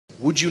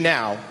would you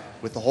now,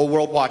 with the whole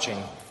world watching,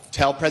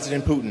 tell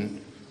President Putin,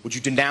 would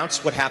you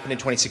denounce what happened in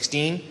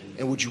 2016,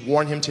 and would you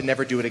warn him to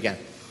never do it again?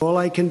 All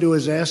I can do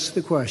is ask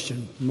the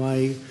question.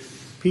 My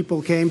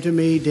people came to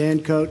me,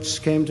 Dan Coates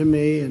came to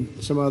me,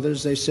 and some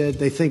others. They said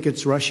they think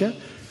it's Russia.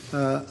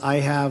 I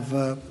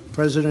have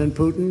President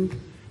Putin.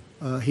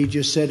 He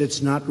just said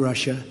it's not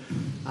Russia.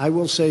 I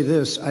will say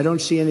this. I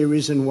don't see any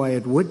reason why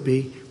it would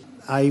be.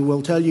 I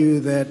will tell you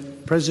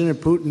that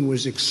President Putin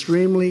was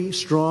extremely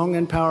strong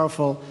and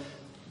powerful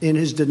in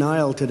his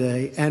denial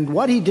today. And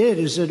what he did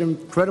is an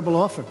incredible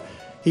offer.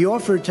 He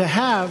offered to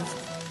have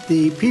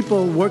the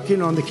people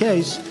working on the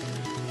case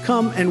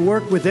come and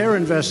work with their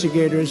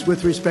investigators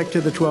with respect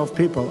to the 12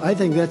 people. I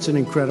think that's an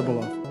incredible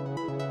offer.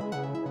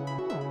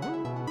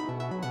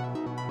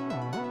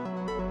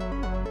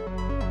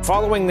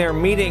 Following their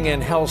meeting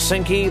in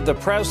Helsinki, the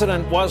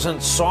president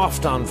wasn't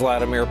soft on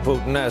Vladimir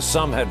Putin, as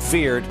some had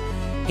feared.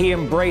 He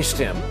embraced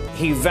him.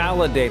 He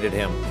validated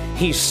him.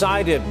 He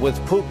sided with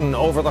Putin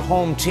over the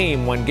home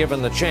team when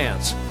given the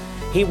chance.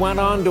 He went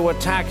on to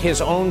attack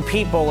his own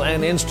people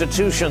and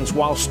institutions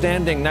while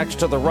standing next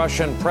to the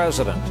Russian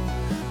president.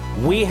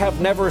 We have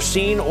never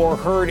seen or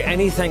heard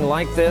anything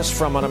like this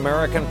from an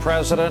American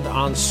president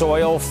on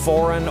soil,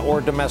 foreign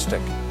or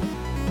domestic.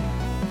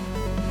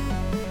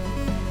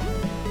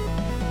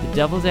 The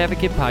Devil's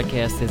Advocate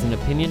podcast is an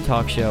opinion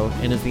talk show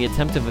and is the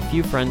attempt of a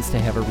few friends to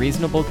have a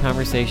reasonable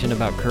conversation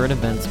about current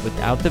events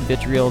without the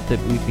vitriol that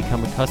we've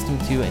become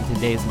accustomed to in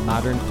today's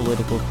modern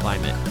political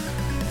climate.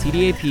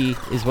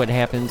 TDAP is what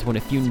happens when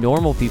a few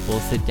normal people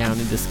sit down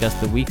and discuss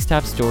the week's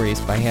top stories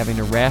by having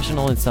a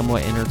rational and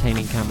somewhat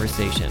entertaining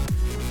conversation.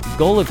 The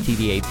goal of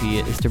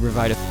TDAP is to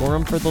provide a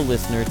forum for the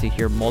listener to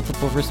hear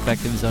multiple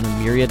perspectives on a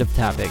myriad of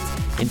topics,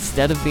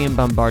 instead of being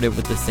bombarded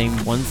with the same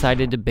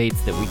one-sided debates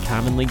that we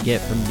commonly get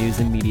from news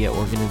and media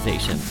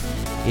organizations.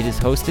 It is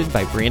hosted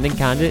by Brandon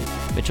Condit,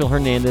 Mitchell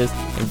Hernandez,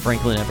 and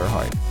Franklin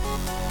Everhart.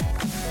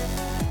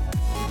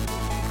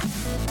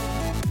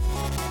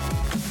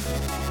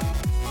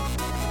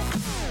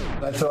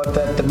 I thought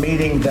that the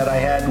meeting that I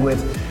had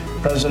with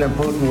President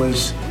Putin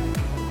was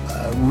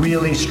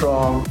really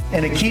strong.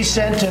 In a key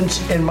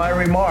sentence in my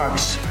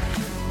remarks,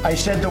 I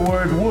said the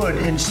word would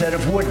instead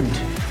of wouldn't.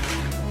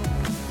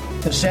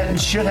 The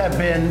sentence should have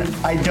been,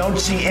 I don't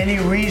see any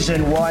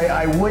reason why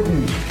I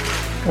wouldn't,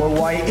 or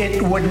why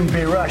it wouldn't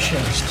be Russia.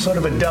 It's sort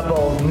of a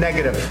double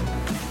negative.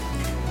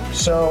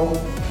 So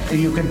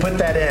you can put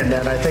that in,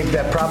 and I think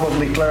that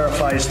probably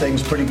clarifies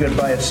things pretty good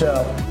by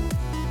itself.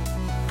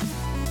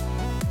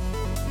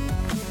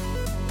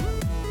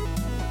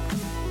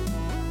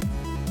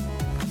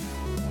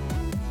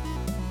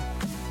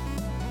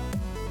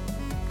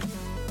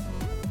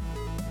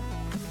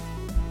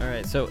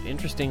 So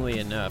interestingly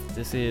enough,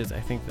 this is,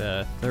 I think,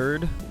 the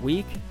third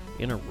week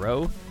in a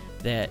row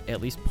that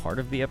at least part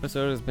of the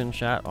episode has been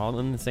shot all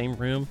in the same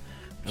room,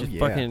 which is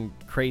fucking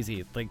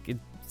crazy. Like,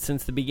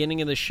 since the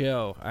beginning of the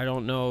show, I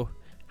don't know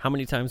how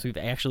many times we've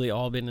actually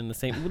all been in the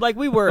same, like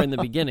we were in the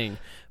beginning,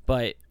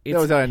 but it's, that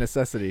was out of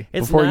necessity.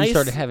 It's before nice. You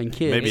started having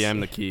kids. Maybe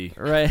I'm the key.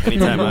 Right.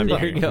 Anytime I'm there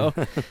here. you go.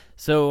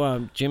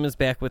 So Jim is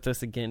back with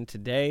us again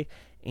today,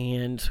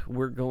 and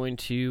we're going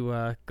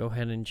to go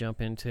ahead and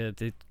jump into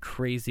the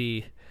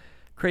crazy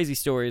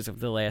stories of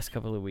the last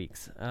couple of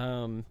weeks.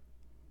 I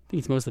think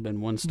it's mostly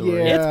been one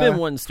story. Yeah, it's been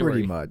one story.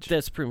 Pretty much.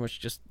 That's pretty much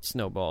just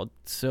snowballed.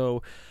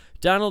 So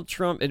Donald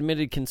Trump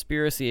admitted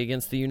conspiracy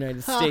against the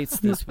United States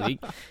this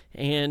week,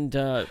 and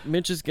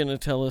Mitch is going to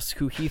tell us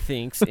who he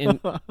thinks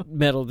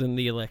meddled in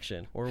the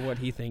election, or what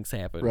he thinks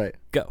happened. Right.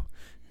 Go.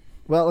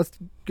 Well, let's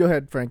go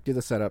ahead, Frank. Do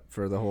the setup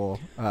for the whole.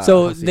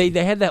 So Helsinki.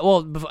 they had that.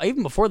 Well,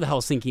 even before the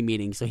Helsinki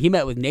meeting. So he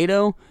met with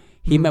NATO.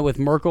 He met with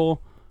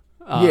Merkel.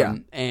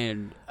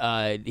 And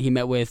he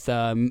met with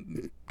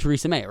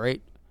Theresa May,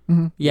 right?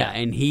 Mm-hmm. Yeah,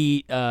 and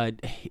he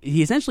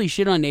essentially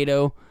shit on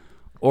NATO,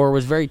 or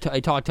was very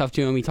he talked tough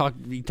to him. He talked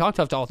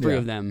tough to all three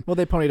of them. Well,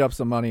 they ponied up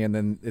some money, and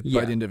then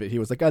by the end of it, he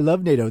was like, "I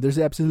love NATO.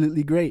 They're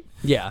absolutely great."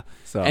 Yeah.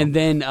 So and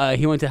then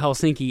he went to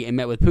Helsinki and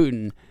met with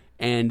Putin,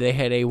 and they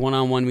had a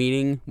one-on-one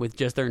meeting with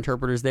just their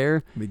interpreters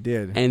there. we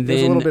did. And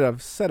There's a then little bit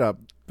of setup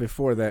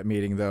before that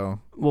meeting, though.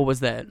 What was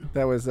that?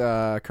 That was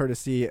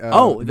courtesy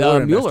of the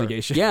Mueller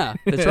investigation. Yeah,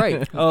 that's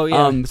right. Oh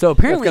yeah. So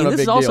apparently, That's kind of a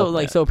this big is also deal.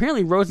 like so.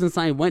 Apparently,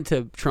 Rosenstein went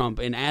to Trump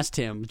and asked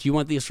him, "Do you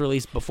want this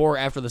released before or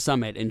after the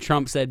summit?" And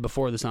Trump said,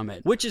 "Before the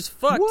summit." Which is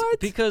fucked. What?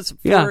 Because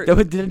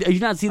Did you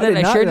not see that? did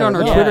I not shared it know on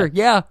our that. Twitter.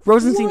 Yeah,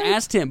 Rosenstein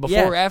asked him before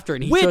Yeah. or after,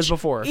 and he Which chose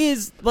before.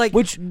 Is like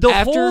Which the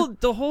after-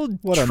 whole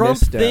What a Trump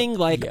misstep. thing.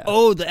 Like, Yeah.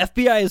 oh, the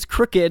FBI is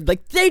crooked.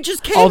 Like, they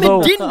just came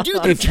Although, and didn't do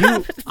the if you-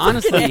 job.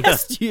 honestly- Fucking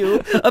asked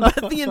you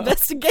about the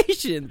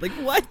investigation. Like,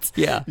 what?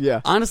 Yeah.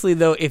 Yeah. Honestly,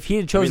 though, if he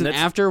had chosen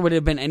that's- after, would it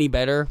have been any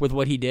better with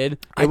what he did?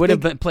 It would have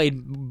been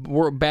played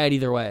bad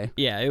either way.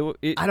 Yeah.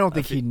 I don't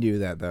think he knew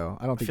that, though.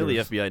 I don't I think feel it the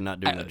was- FBI not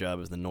doing the job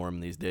is the norm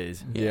these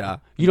days. Yeah.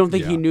 You don't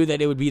think he Yeah. knew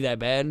that it would be that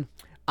bad?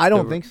 I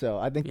don't think so.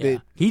 I think Yeah.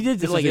 He did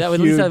this like is a that. Was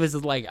at least huge- that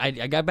was like I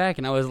got back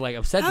and I was like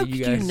upset How that could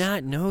you you guys.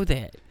 not know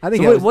that? I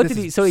think So it was, what this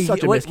did he? is So he,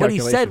 such a what he said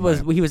miscalculation was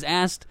by him. he was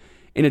asked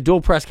in a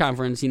dual press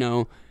conference.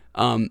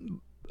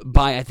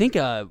 by, I think,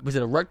 was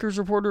it a Rutgers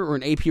reporter or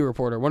an AP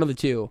reporter, one of the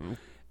two,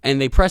 and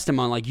they pressed him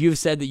on, like, you've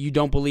said that you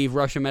don't believe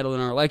Russia meddled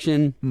in our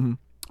election.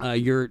 Mm-hmm.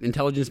 Your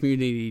intelligence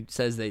community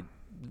says that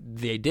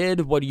they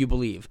did. What do you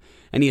believe?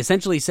 And he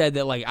essentially said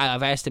that, like,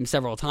 I've asked him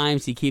several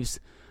times. He keeps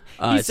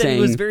he said saying,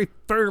 he was very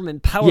firm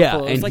and powerful. Yeah,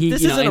 and and like, he,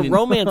 this you know, isn't a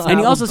romance and he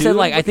album, also said,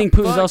 like, dude. I think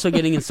Putin's also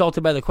getting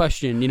insulted by the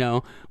question, you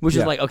know, which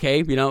is like,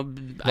 okay, you know,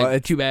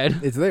 too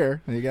bad. It's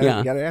there. You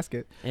gotta ask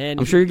it. And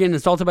I'm sure you're getting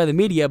insulted by the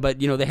media,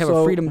 but, you know, they have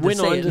a freedom to went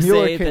say on it. to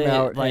Mueller say came that,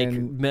 out like,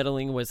 and-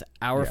 meddling was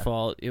our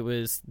fault. It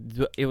was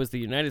the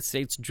United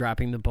States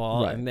dropping the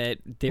ball, and that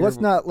they Let's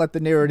were, not let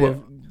the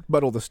narrative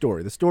muddle the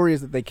story. The story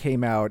is that they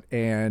came out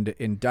and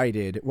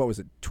indicted, what was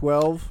it,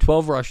 12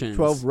 Russians.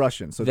 12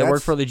 Russians. So that that's,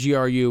 work for the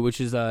GRU,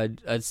 which is a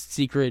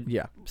secret.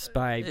 Yeah.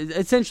 spy.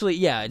 Essentially,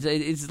 yeah,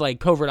 it's like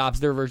covert ops,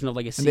 their version of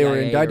like a And CIA. they were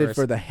indicted or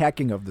for the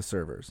hacking of the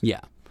servers.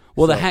 Yeah.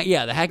 Well, the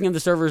hacking of the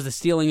servers, the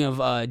stealing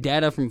of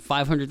data from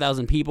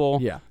 500,000 people.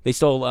 Yeah. They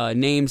stole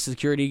names,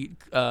 security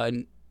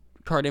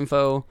card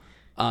info,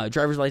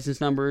 driver's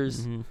license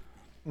numbers.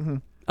 Mm-hmm.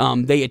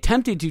 Mm-hmm. They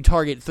attempted to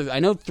target. I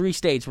know 3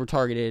 states were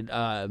targeted.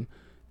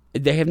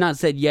 They have not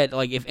said yet,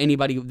 like,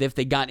 if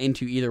they got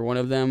into either one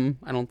of them.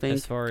 I don't think.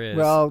 As far as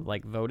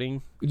like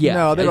voting. Yeah,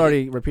 no, they've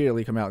already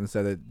repeatedly come out and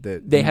said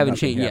that they haven't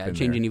nothing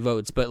changed there. any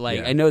votes. But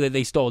like, I know that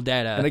they stole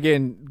data. And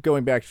again,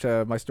 going back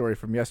to my story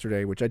from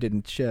yesterday, which I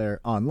didn't share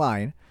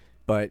online,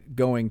 but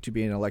going to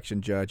be an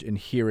election judge and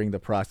hearing the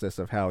process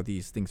of how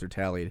these things are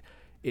tallied,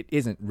 it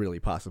isn't really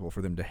possible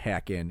for them to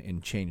hack in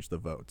and change the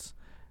votes.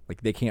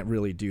 Like, they can't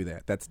really do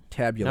that. That's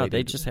tabulated. No,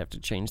 they just have to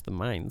change the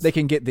minds. They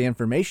can get the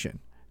information.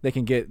 They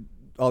can get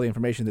all the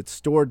information that's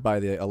stored by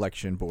the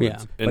election boards.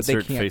 Yeah. But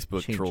Insert they can't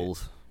Facebook change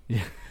trolls. It.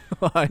 Yeah.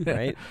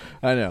 Right?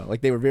 I know.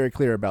 Like, they were very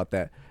clear about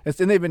that.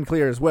 And they've been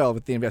clear as well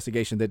with the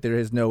investigation that there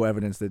is no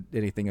evidence that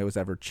anything was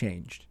ever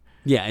changed.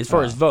 Yeah, as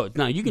far as votes.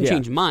 Now, you can yeah.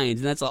 change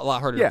minds, and that's a lot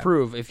harder to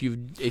prove if you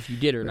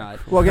did or not.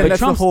 Well, again, But that's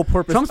Trump's, the whole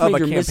purpose Trump's of a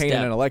major campaign misstep,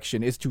 and an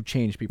election is to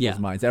change people's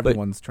minds.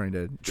 Everyone's trying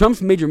to...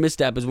 Trump's major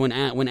misstep is when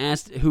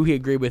asked who he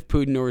agreed with,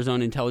 Putin or his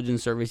own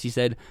intelligence service, he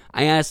said,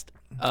 I asked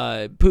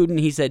Putin,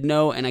 he said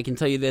no, and I can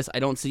tell you this, I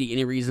don't see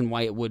any reason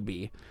why it would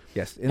be.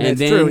 Yes, and that's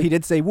true. He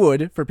did say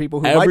would for people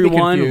who might be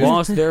confused. Everyone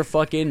lost their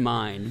fucking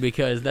mind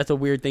because that's a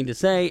weird thing to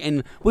say,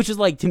 and which is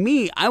like, to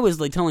me, I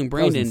was like telling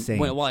Brandon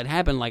while it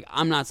happened, like,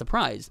 I'm not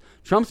surprised.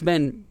 Trump's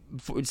been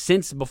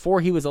since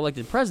before he was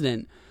elected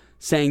president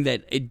saying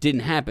that it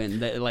didn't happen.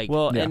 That like,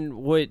 and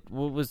what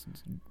was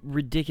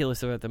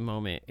ridiculous about the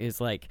moment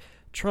is, like,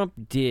 Trump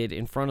did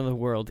in front of the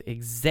world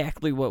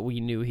exactly what we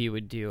knew he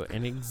would do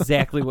and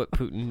exactly what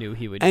Putin knew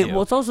he would do.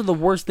 Well, it's also the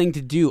worst thing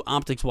to do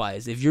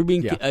optics-wise. If you're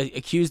being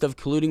accused of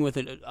colluding with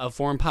a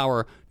foreign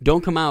power,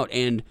 don't come out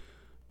and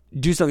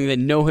do something that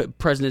no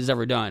president has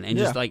ever done and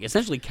just, like,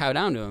 essentially cow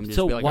down to him. Just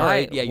be like, all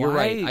right, yeah, you're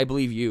right. I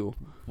believe you.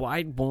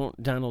 Why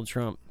won't Donald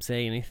Trump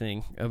say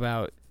anything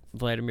about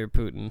Vladimir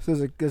Putin?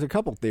 So there's a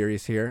couple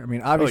theories here. I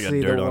mean, obviously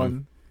dirt the on one...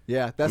 him.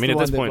 Yeah, that's I mean, the at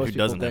one this that point, most who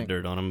people doesn't think. have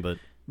dirt on him, but...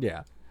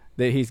 Yeah.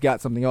 That he's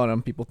got something on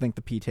him. People think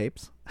the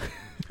P-tapes.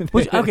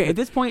 Which, okay, at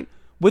this point,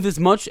 with as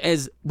much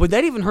as... Would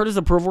that even hurt his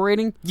approval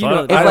rating? You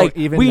know, I don't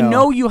even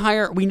know.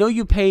 We know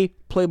you pay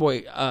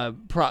Playboy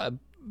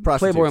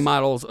Playboy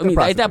models. I mean,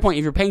 at that point,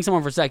 if you're paying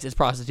someone for sex, it's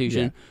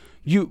prostitution.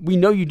 Yeah. We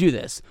know you do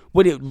this.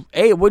 Would it?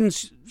 It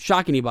wouldn't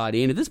shock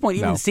anybody. And at this point,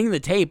 even seeing the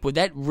tape, would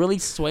that really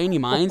sway any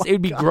minds? It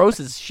would be gross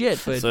as shit.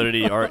 But so did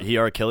he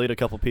R. Kelly'd a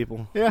couple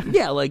people? Yeah.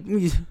 Yeah, like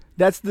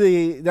that's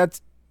the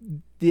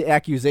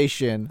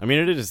accusation. I mean,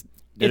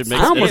 it makes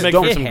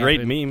don't for some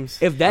great memes.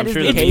 If that I'm is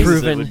sure the that's case,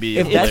 proven,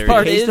 if that's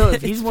part of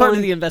it's part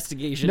of the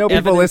investigation. No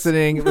people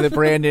listening that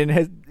Brandon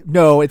has.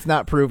 No, it's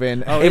not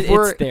proven. Oh, if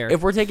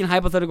it's we're taking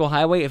hypothetical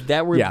highway, if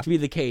that were to be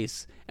the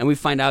case, and we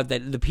find out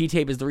that the P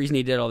tape is the reason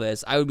he did all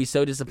this, I would be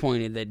so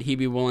disappointed that he'd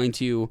be willing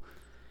to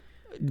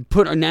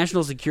put our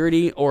national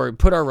security or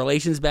put our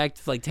relations back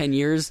to like 10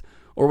 years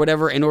or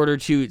whatever in order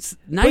to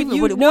not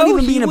even it won't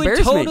even be an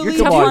embarrassment. Totally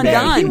You're Teflon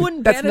Don. He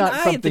wouldn't bat an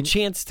eye at the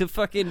chance to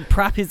fucking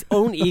prop his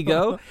own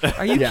ego.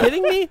 Are you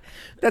kidding me?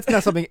 That's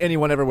not something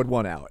anyone ever would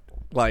want out.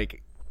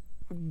 Like,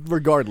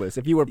 regardless,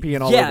 if you were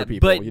peeing all over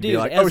people, but you'd dude, be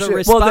like, as "Oh a shit!"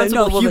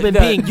 responsible human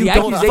being, you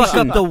don't fuck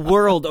up the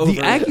world over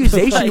The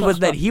accusation was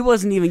that he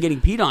wasn't even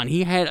getting peed on.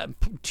 He had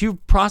 2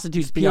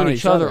 prostitutes pee on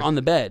each other on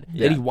the bed.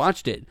 That he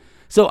watched it.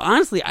 So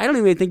honestly, I don't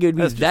even think it would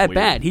be that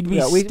bad. He'd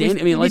be standing.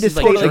 I mean, unless he's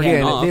like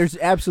again, off. there's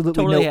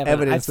absolutely no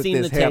evidence that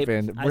this tape.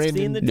 happened. I've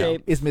seen the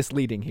tape. is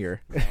misleading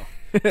here.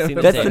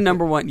 That's the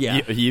number one.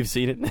 Yeah, you've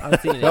seen it. I've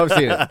seen it. I've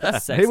seen it.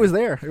 That's sexy. It was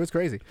there. It was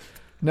crazy.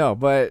 No,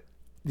 but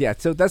yeah.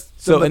 So that's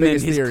so. And then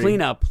his his theory.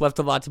 cleanup left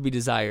a lot to be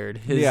desired.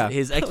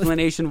 His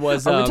explanation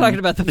was. Are we talking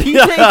about the P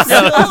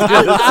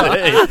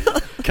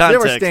There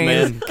were Context,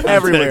 stains man.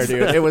 everywhere,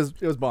 dude. It was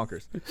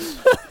bonkers.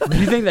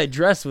 You think that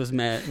dress was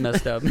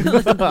messed up?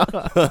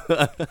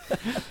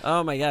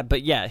 Oh my god!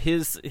 But yeah,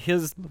 his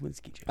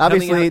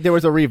Obviously, there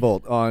was a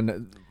revolt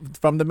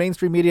from the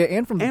mainstream media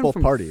and from both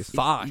parties.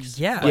 Fox,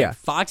 Yeah. Yeah.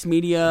 Fox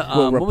Media.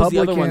 Well, what was the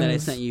other one that I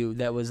Republicans- sent you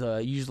that was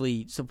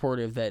usually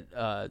supportive? That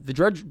the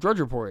Drudge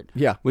Report,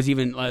 Yeah. was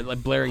even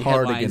like blaring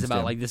Hard headlines against about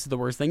him. like this is the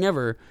worst thing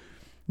ever.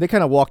 They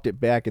kind of walked it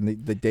back in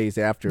the days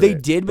after. They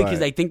it, did because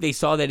but- I think they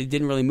saw that it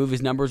didn't really move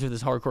his numbers with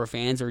his hardcore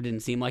fans, or it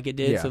didn't seem like it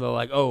did. Yeah. So they're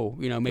like, oh,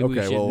 maybe we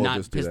Okay, should well, we'll not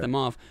just do piss that. them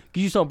off.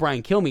 Because you saw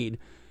Brian Kilmeade.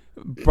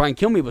 Brian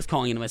Kilmeade was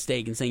calling it a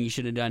mistake and saying you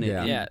should have done it. Yeah.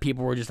 And Yeah.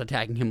 people were just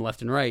attacking him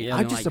left and right. And I'm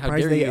they're just like, how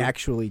surprised dare they you?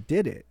 actually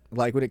did it.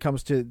 Like when it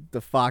comes to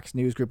the Fox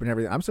News Group and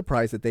everything, I'm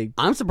surprised that they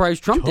I'm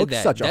surprised Trump took did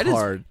that. such That a is-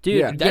 hard. dude.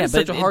 yeah. That is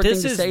such but a hard thing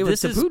this to is- say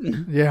this to is-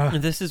 Putin. Yeah.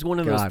 This is one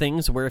of those God.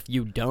 things where if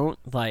you don't,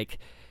 like,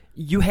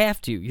 you have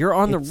to. You're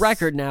on the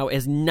record now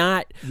as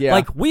not, Yeah.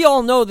 like, we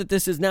all know that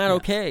this is not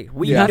okay.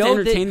 We You have to know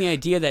entertain that, the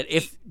idea that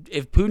if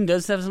Putin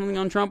does have something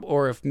on Trump,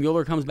 or if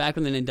Mueller comes back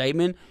with an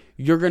indictment,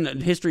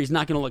 history is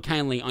not gonna look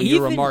kindly on your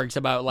Even- remarks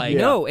about like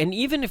No, and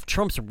even if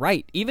Trump's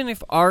right, even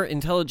if our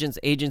intelligence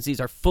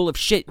agencies are full of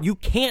shit, you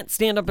can't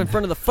stand up in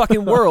front of the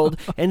fucking world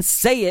and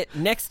say it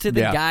next to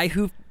the Yeah. guy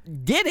who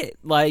did it.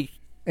 Like,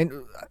 And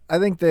I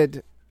think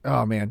that.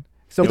 Oh man.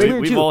 So It's maybe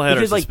weird, We've too, all had our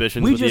because, like,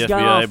 suspicions we with the just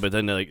got FBI, off- but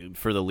then like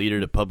for the leader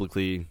to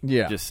publicly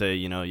Yeah. just say,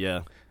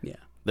 yeah.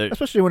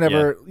 especially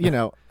whenever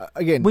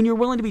again. When you're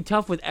willing to be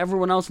tough with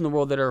everyone else in the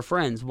world that are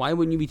friends, why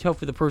wouldn't you be tough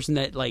with the person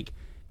that like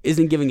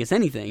isn't giving us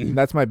anything?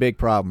 That's my big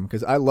problem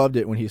because I loved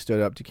it when he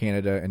stood up to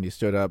Canada and he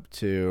stood up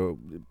to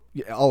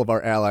all of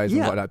our allies and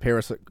Yeah. whatnot,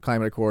 Paris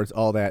Climate Accords,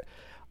 all that.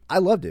 I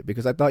loved it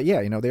because I thought,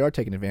 they are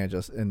taking advantage of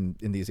us in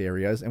these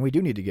areas, and we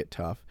do need to get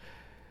tough.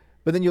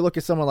 But then you look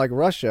at someone like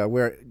Russia,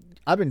 where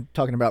I've been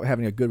talking about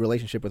having a good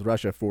relationship with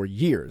Russia for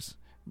years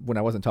when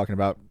I wasn't talking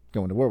about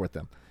going to war with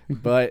them.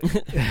 But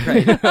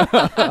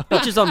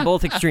which is on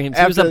both extremes.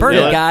 He was a After- Bernie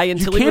Yeah. guy You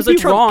until he can't was a be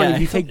Trump wrong guy.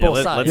 if you take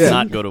both sides. let's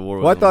not go to war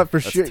with Well, I them. thought for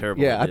That's sure. a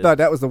terrible Yeah, I idea. thought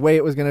that was the way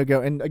it was going to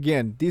go. And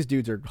again, these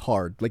dudes are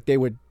hard. Like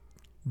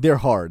they're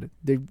hard.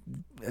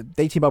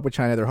 They team up with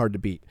China. They're hard to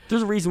beat.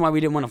 There's a reason why we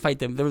didn't want to fight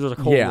them. There was a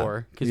Cold Yeah.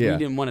 War because Yeah. we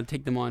didn't want to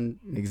take them on.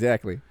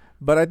 Exactly.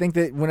 But I think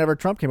that whenever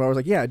Trump came out, I was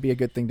like, yeah, it'd be a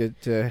good thing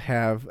to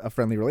have a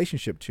friendly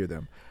relationship to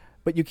them.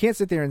 But you can't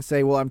sit there and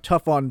say, well, I'm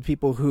tough on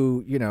people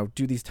who,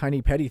 do these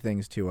tiny petty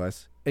things to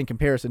us in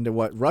comparison to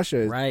what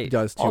Russia Right.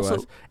 does to Also-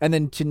 us. And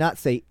then to not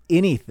say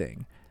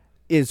anything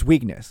is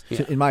weakness,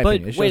 in my But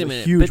opinion. It wait shows a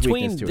minute. huge Between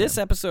weakness to this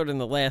him. episode and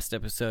the last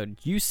episode,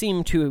 you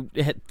seem to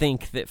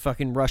think that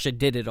fucking Russia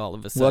did it all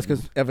of a sudden. Well, that's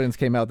because evidence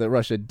came out that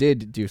Russia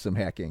did do some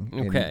hacking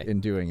Okay. in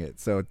doing it.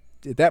 So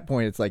at that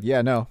point, it's like,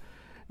 yeah, no.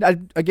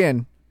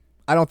 Again,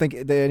 I don't think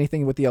that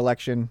anything with the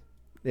election,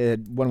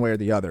 one way or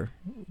the other,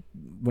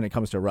 when it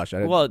comes to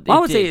Russia. Well, I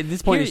would it say did. at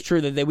this point Here- it's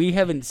true that we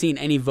haven't seen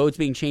any votes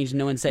being changed.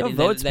 No one said No that-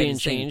 votes that being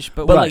it's changed. changed,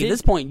 but But we like did- at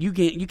this point, you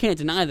can't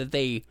deny that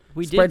they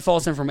We spread did-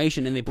 false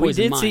information and they We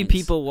poisoned did see minds.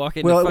 people walk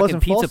into Well, it fucking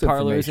wasn't pizza false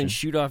parlors information. and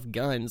shoot off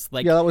guns.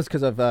 Like, Yeah, that was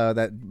because of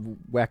that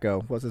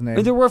wacko. What's his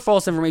name? There were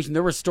false information.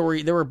 There were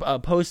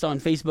posts on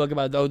Facebook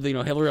about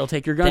Hillary will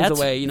take your guns That's-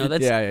 away.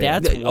 That's Yeah, yeah.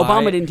 that's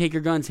Obama why- didn't take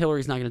your guns.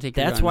 Hillary's not going to take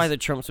your guns. That's why the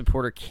Trump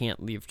supporter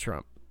can't leave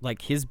Trump.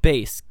 Like, his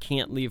base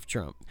can't leave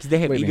Trump. because they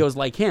have Wait a egos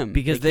like him.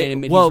 Because they they, can't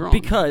admit well, he's wrong.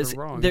 because They're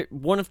wrong. there,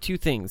 one of two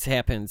things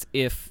happens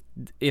if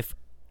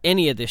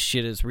any of this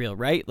shit is real,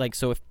 right? Like,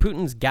 so if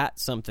Putin's got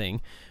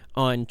something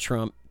on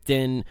Trump,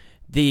 then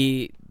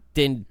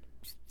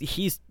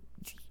he's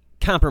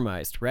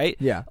compromised, right?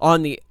 Yeah.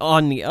 On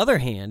the other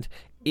hand,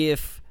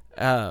 if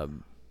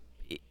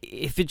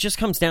it just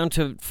comes down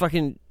to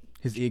fucking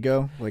His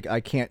ego. Like, I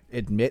can't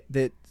admit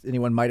that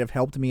anyone might have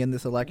helped me in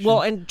this election.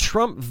 well, and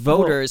Trump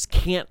voters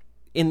can't,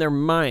 in their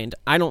mind,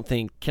 I don't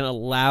think, can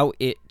allow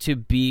it to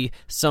be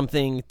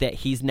something that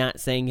he's not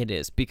saying it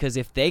is. Because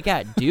if they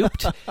got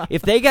duped,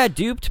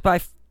 by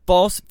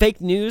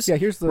fake news, Yeah,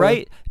 here's the-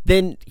 right,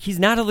 then he's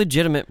not a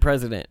legitimate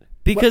president.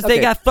 Because Well, they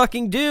okay. got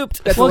fucking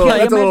duped. That's, Well, a, little, okay,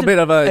 that's a little imagine- bit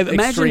of a imagine-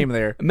 extreme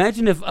there.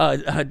 Imagine if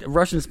a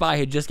Russian spy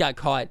had just got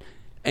caught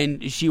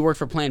and she worked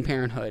for Planned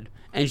Parenthood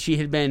and she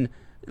had been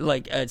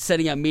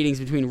setting up meetings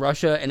between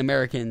Russia and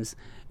Americans.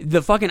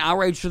 The fucking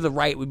outrage to the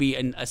right would be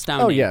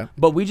astounding. Oh, yeah.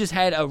 But we just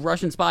had a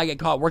Russian spy get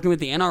caught working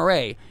with the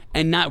NRA,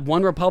 and not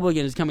one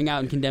Republican is coming out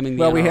and condemning the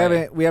Well,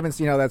 NRA. we haven't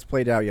seen how that's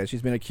played out yet.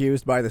 She's been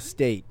accused by the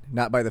state,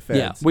 not by the feds.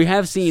 Yeah, we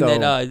have seen So-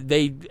 that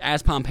they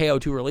asked Pompeo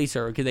to release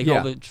her because they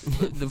Yeah. called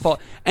the false.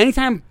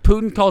 Anytime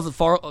Putin calls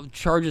the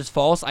charges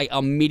false, I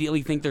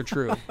immediately think they're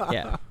true.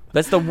 Yeah.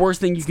 That's the worst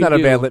thing you It's can not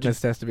do. a bad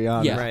litmus test, to be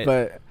honest. Yeah. Right.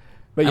 But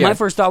And yeah. my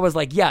first thought was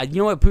like, yeah, you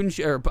know what,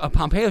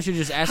 Pompeo should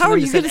just ask How them are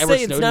to you send going to Edward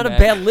say it's Snowden not a back.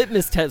 bad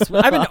litmus test?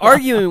 I've been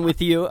arguing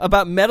with you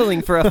about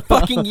meddling for a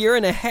fucking year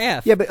and a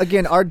half. Yeah, but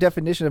again, our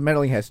definition of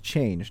meddling has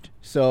changed.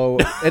 So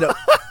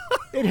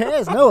it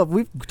has. No,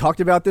 we've talked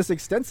about this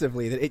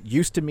extensively. That it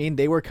used to mean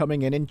they were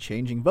coming in and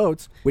changing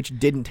votes, which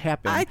didn't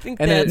happen. I think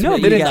and then that's it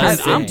what didn't you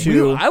guys turn say.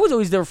 into- I was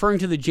always referring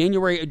to the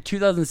January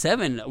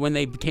 2007 when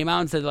they came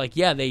out and said like,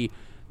 yeah, they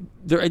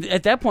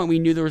at that point we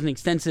knew there was an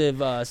extensive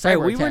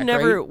cyber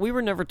attack. We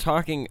were never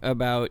talking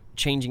about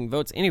changing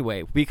votes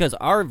anyway, because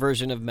our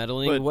version of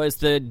meddling was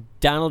the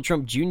Donald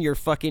Trump Jr.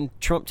 fucking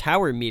Trump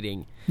Tower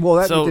meeting. Well,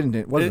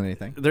 that wasn't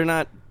anything. They're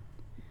not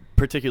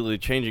particularly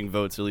changing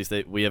votes. At least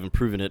we haven't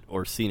proven it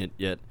or seen it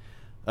yet.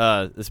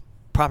 This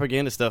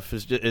propaganda stuff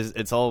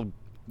it's all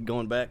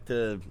going back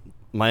to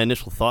my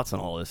initial thoughts on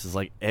all this. Is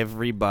like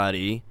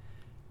everybody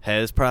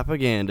has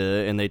propaganda,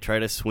 and they try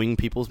to swing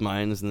people's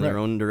minds in their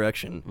own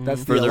direction.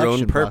 That's for the their own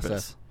election purpose.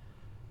 process.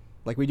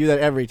 Like, we do that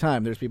every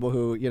time. There's people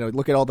who,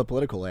 look at all the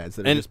political ads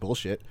that are just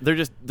bullshit. They're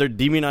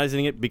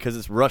demonizing it because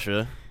it's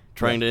Russia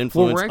trying to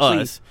influence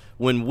us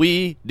when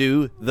we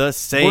do the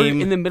same.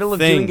 We're in the middle of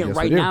thing. doing it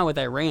right now with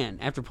Iran.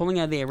 After pulling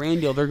out of the Iran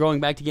deal, they're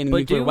going back to getting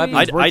nuclear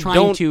weapons. I We're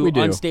trying to we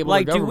do. unstable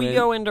the government. Do we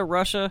go into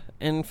Russia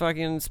and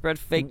fucking spread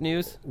fake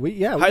news?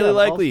 We highly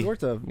likely. All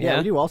sorts of, we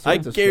do all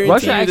sorts of guarantee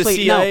Russia you actually,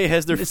 the CIA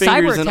has their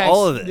fingers in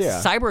all of this.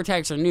 Yeah. Cyber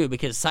attacks are new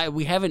because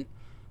we haven't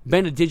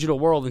been a digital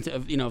world for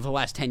the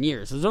last 10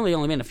 years. There's only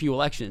been a few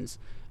elections.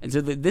 And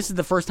so this is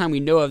the first time we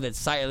know of that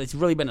it's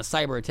really been a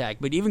cyber attack.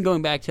 But even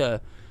going back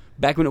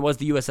when it was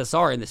the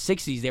USSR in the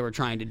 60s, they were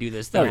trying to do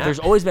this thing. There's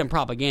always been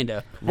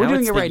propaganda. We're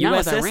doing it right now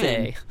with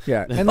Iran.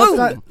 Yeah, and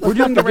we're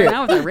doing it right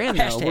now with Iran,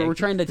 though. We're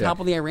trying to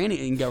topple the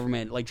Iranian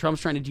government. Like,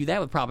 Trump's trying to do that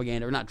with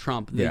propaganda. Or not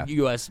Trump, the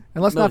U.S.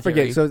 And let's not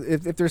military. forget,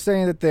 so if they're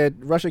saying that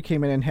Russia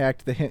came in and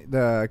hacked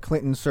the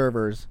Clinton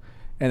servers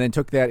and then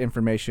took that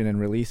information and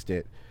released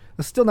it,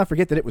 let's still not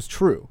forget that it was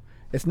true.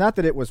 It's not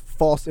that it was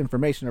false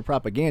information or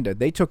propaganda.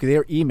 They took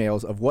their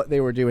emails of what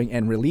they were doing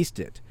and released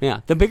it.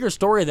 Yeah. The bigger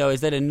story, though,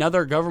 is that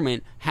another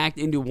government hacked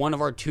into one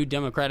of our two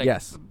democratic...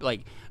 Yes.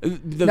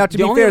 Now, to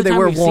be fair, they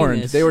were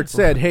warned. They were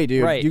said, hey,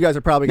 dude, you guys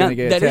are probably going to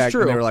get attacked. That is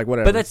true. And they were like,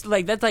 whatever. But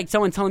that's like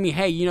someone telling me,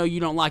 hey, you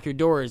don't lock your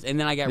doors, and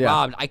then I got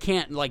robbed. I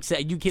can't,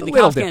 say... The little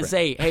cops different. can't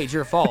say, hey, it's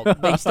your fault.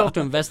 They still have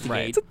to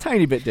investigate. It's a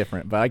tiny bit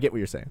different, but I get what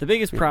you're saying. The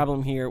biggest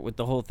problem here with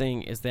the whole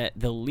thing is that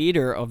the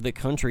leader of the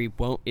country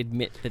won't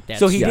admit that that's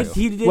so he true. did.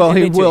 He did. Well,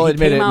 he admit will to it.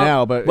 admit it came out-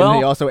 now, but well, and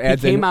he also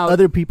adds in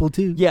other people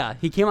too. Yeah,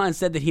 he came out and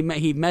said that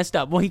he messed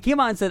up. Well, he came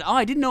out and said, "Oh,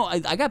 I didn't know.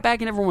 I got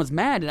back and everyone was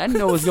mad, and I didn't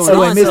know what was going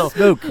on. I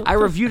misspoke. So I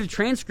reviewed a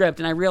transcript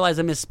and I realized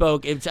I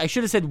misspoke. I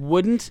should have said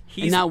wouldn't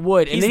and not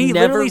would. And he's then he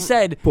never- literally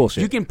said,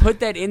 Bullshit. "You can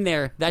put that in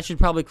there. That should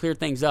probably clear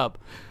things up."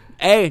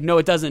 No,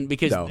 it doesn't,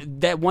 because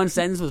that one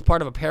sentence was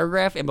part of a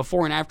paragraph, and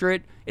before and after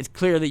it, it's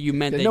clear that you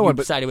meant that you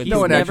decided with. He's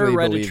never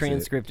read a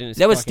transcript in his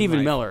That was fucking Stephen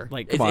life. Miller.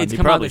 Like, It's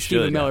come out that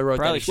Stephen Miller wrote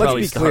that.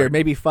 Let's be clear.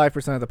 Maybe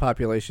 5% of the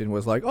population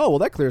was like, "Oh, well,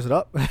 that clears it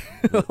up."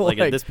 Like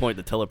at this point,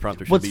 the teleprompter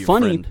should What's be your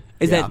funny friend.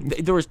 is that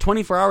there was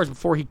 24 hours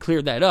before he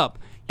cleared that up,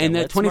 and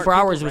that 24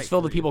 hours was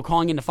filled with people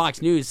calling into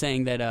Fox News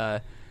saying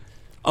that,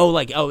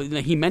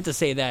 he meant to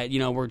say that,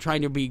 we're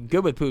trying to be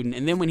good with Putin,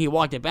 and then when he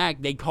walked it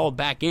back, they called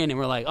back in and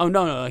were like, "Oh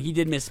no, he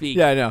did misspeak."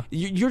 Yeah, I know.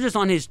 You're just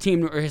on his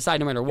team or his side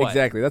no matter what.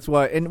 Exactly. That's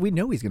why, and we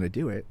know he's going to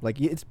do it. Like,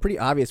 it's pretty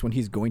obvious when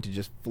he's going to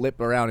just flip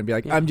around and be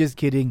like, "I'm just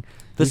kidding."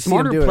 The You see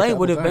him do smarter it a play couple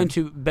would have times.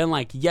 been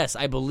like, yes,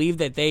 I believe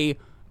that they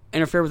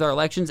interfered with our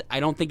elections. I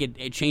don't think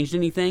it changed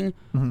anything,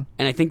 and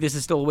I think this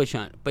is still a witch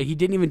hunt. But he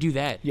didn't even do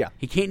that. Yeah.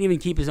 He can't even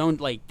keep his own.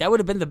 Like, that would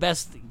have been the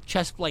best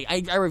chess. Like,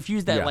 I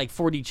refuse that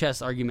 4D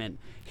chess argument.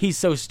 He's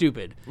so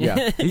stupid.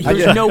 Yeah.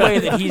 There's no way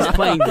that he's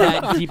playing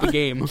that deep a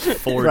game.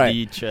 4D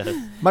Right. chess.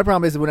 My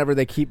problem is whenever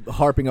they keep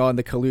harping on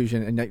the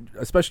collusion, and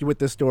especially with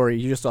this story,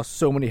 you just saw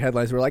so many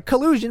headlines that were like,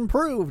 "Collusion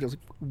proved." I was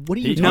like, "What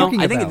are you talking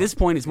about?" I think at this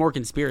point it's more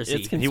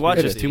conspiracy. He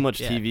watches too much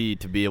TV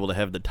to be able to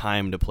have the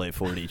time to play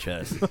 4D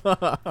chess.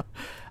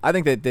 I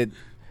think that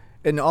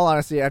in all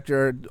honesty,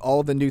 after all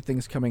of the new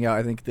things coming out,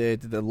 I think that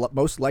the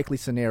most likely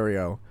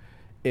scenario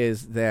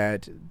is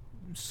that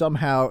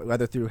somehow,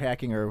 whether through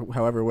hacking or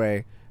however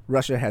way,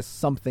 Russia has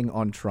something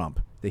on Trump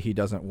that he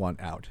doesn't want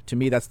out. To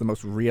me, that's the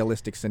most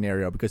realistic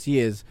scenario because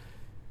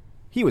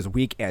he was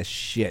weak as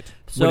shit.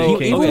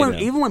 So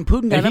even when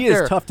Putin got and up he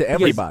there, is tough to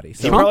everybody.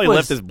 He probably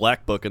left his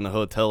black book in the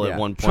hotel at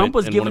one point Trump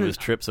was in given one of his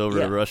trips over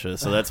to Russia.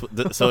 So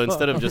so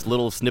instead of just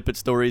little snippet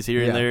stories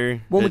here and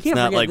there, well, we it's can't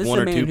not forget, like this one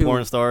is or a two man who-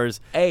 porn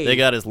stars. They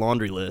got his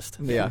laundry list.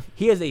 Yeah.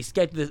 He has a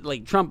sketch.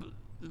 Like, Trump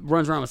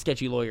runs around with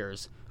sketchy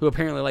lawyers who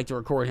apparently like to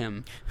record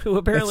him. Who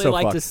apparently so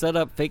like to fucked. set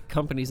up fake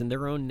companies in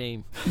their own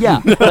name.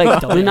 Yeah,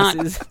 like they're not.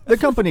 The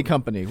company.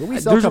 Well, we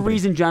sell There's a company.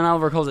 reason John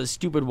Oliver calls it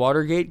stupid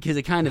Watergate, because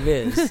it kind of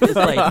is. It's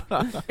like,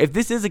 if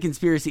this is a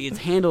conspiracy, it's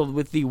handled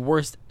with the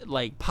worst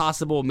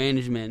possible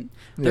management.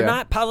 They're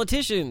not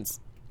politicians.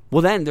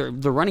 Well, then they're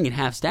running at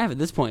half staff at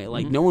this point.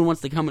 Like, no one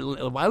wants to come.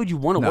 Why would you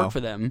want to No. work for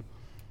them?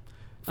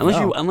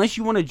 Unless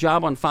you want a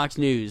job on Fox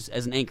News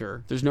as an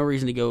anchor, there's no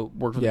reason to go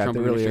work for the Trump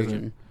there really administration.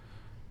 isn't.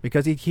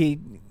 Because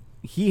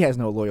he has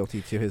no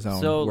loyalty to his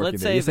own So work let's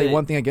ethic. say You say that-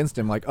 one thing against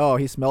him, like, "Oh,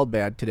 he smelled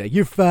bad today.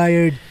 You're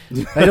fired.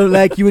 I don't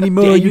like you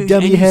anymore. And you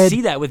dummy and head." You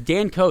see that with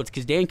Dan Coates,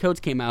 because Dan Coates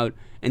came out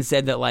and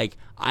said that, like,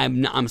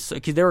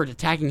 because they were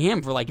attacking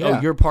him for, like, Yeah.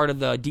 "Oh, you're part of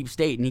the deep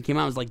state," and he came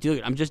out and was like,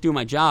 "Dude, I'm just doing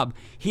my job."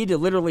 He had to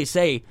literally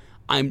say,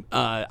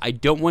 I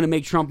don't want to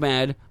make Trump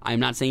mad. I'm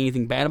not saying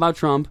anything bad about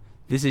Trump.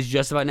 This is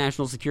just about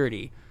national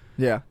security."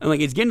 Yeah. And like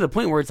it's getting to the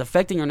point where it's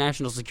affecting our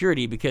national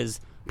security because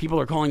people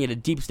are calling it a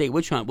deep state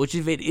witch hunt, which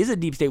if it is a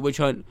deep state witch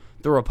hunt,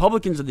 the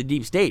Republicans are the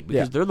deep state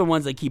because they're the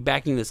ones that keep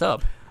backing this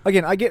up.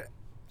 Again, I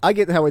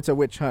get how it's a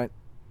witch hunt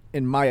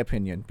in my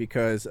opinion,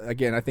 because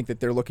again, I think that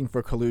they're looking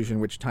for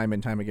collusion, which time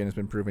and time again has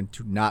been proven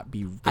to not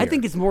be there. I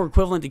think it's more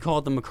equivalent to call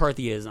it the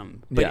McCarthyism,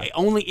 but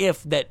only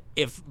if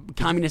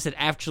communists had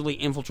actually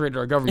infiltrated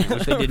our government,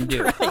 which they didn't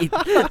do.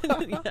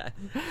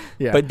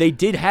 Yeah. But they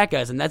did hack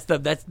us, and that's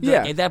at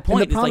that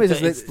point, it's like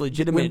it's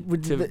legitimate.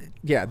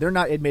 They're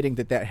not admitting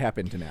that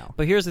happened now.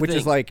 But here's the thing, which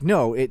is like,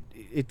 no, it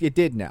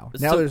did now.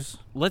 Now there's.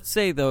 Let's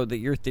say though that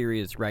your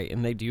theory is right,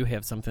 and they do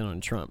have something on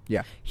Trump.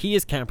 Yeah, he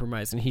is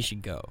compromised, and he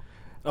should go.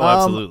 Oh,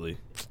 absolutely.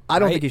 I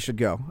don't think he should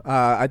go.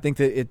 I think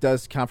that it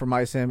does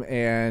compromise him,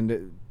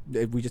 and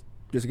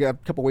there's a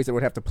couple ways that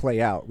would have to play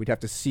out. We'd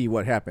have to see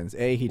what happens.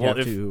 He'd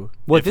have to.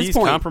 Well, if he's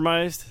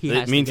compromised,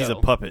 it means he's a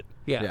puppet.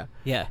 Yeah.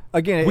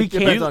 Again, it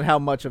depends on how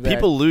much of that.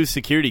 People lose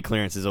security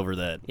clearances over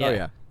that. Yeah.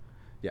 Oh,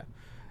 yeah.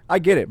 I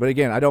get it, but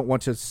again, I don't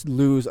want to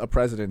lose a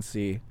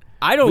presidency.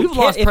 I don't We've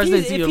care. lost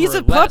presidency If he's a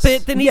over less.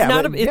 puppet, then he's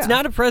not. It's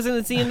not a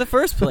presidency in the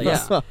first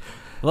place.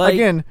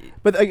 Again,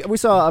 but we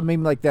saw a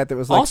meme like that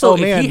was like, also, oh,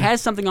 man. if he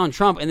has something on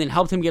Trump and then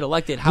helped him get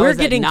elected, how we're is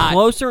that getting not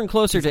closer and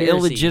closer to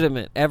conspiracy?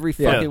 illegitimate every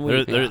fucking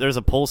week. There's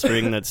a poll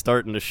string that's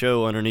starting to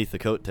show underneath the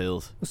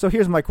coattails. So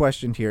here's my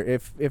question here: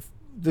 if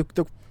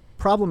the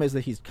problem is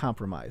that he's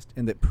compromised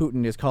and that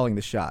Putin is calling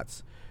the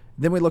shots,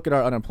 then we look at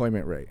our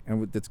unemployment rate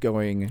and it's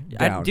going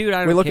down. I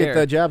don't we look care. at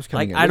the jobs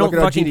coming in. I don't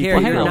fucking care.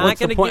 Well, You're not what's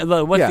the gonna point?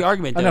 get- What's the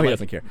argument? I know he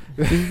doesn't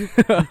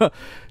care.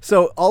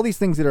 So all these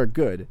things that are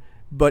good,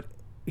 but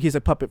he's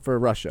a puppet for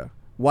Russia.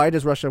 Why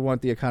does Russia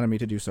want the economy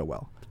to do so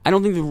well? I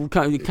don't think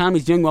the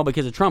economy's doing well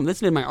because of Trump.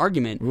 Listen to my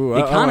argument. Ooh,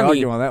 the economy, I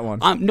argue on that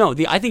one. No,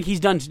 I think he's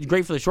done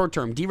great for the short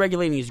term.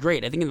 Deregulating is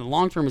great. I think in the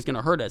long term it's going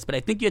to hurt us. But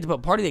I think you have to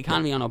put part of the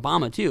economy on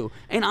Obama too,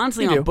 and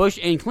honestly on Bush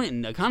and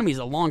Clinton. The economy is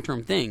a long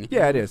term thing.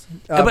 Yeah, it is.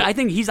 But I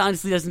think he's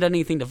honestly hasn't done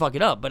anything to fuck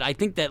it up. But I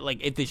think that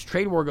if this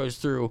trade war goes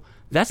through,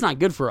 that's not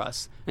good for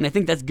us, and I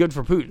think that's good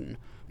for Putin.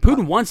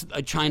 Putin wants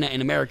China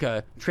and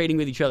America trading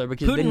with each other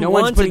because Putin then no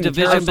one's wants putting a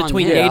division tariffs on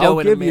between him. NATO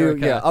and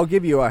America. I'll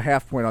give you a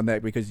half point on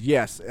that because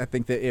yes, I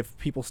think that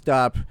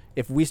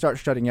if we start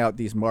shutting out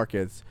these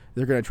markets,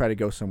 they're going to try to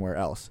go somewhere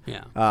else.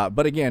 Yeah.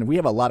 But again, we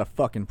have a lot of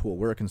fucking pull.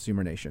 We're a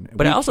consumer nation.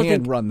 But I also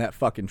can think run that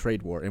fucking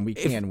trade war, and we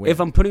can win. If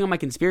I'm putting on my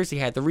conspiracy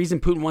hat, the reason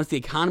Putin wants the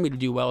economy to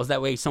do well is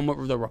that way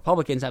somewhat the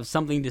Republicans have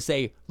something to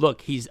say,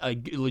 look, he's a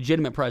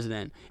legitimate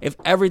president. If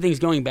everything's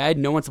going bad,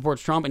 no one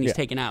supports Trump, and he's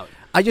taken out.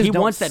 He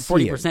wants that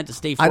 40% to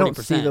stay 40%. I don't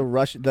see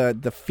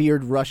the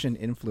feared Russian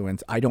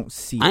influence. I don't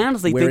see it. I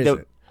honestly Where think is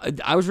that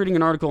it? I was reading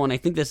an article, and I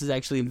think this is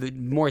actually, the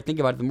more I think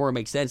about it, the more it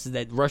makes sense, is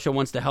that Russia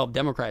wants to help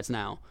Democrats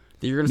now.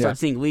 That you're going to start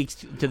seeing leaks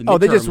to the midterms. Oh,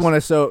 they just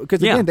want to because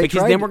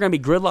then we're going to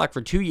be gridlocked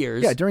for 2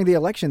 years. Yeah, during the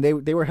election,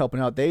 they were helping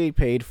out. They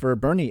paid for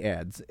Bernie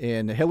ads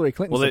in Hillary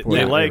Clinton support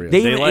areas.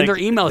 Their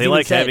emails they even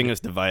like said, having us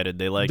divided.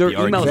 They like their the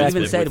emails arguments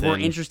even said within. we're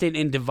interested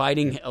in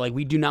dividing. Like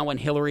we do not want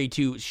Hillary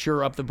to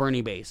shore up the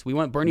Bernie base. We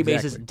want Bernie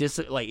bases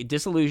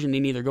disillusioned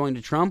in either going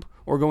to Trump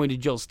or going to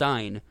Jill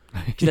Stein.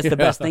 Because that's the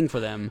best thing for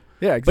them.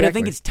 Yeah, exactly. But I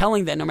think it's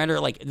telling that no matter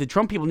the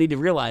Trump people need to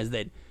realize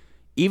that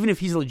even if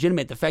he's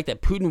legitimate, the fact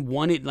that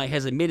Putin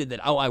has admitted that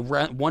I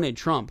wanted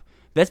Trump,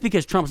 that's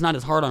because Trump's not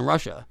as hard on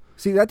Russia.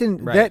 See, that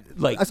didn't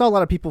I saw a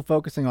lot of people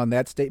focusing on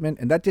that statement,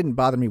 and that didn't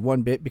bother me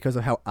one bit because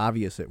of how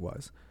obvious it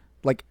was.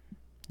 Like,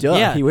 duh.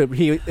 Yeah.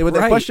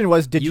 The question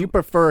was, did you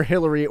prefer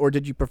Hillary or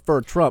did you prefer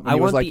Trump? And he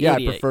was like, yeah,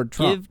 I preferred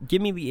Trump.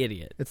 Give me the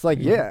idiot. It's like,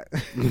 yeah.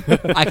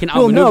 I can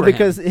well, no, outmaneuver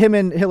because him. him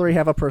and Hillary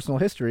have a personal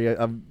history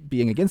of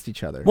being against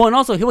each other. Well, and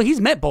also,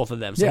 he's met both of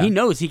them, so Yeah. he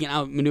knows he can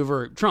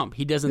outmaneuver Trump.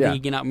 He doesn't Yeah.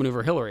 think he can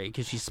outmaneuver Hillary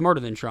because she's smarter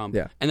than Trump.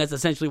 Yeah. And that's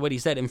essentially what he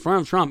said in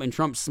front of Trump, and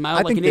Trump smiled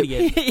I like think an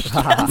that- idiot.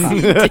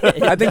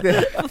 I think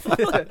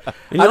that.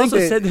 And he also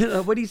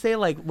said, what did he say,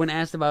 when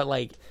asked about,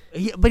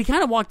 but he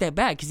kind of walked that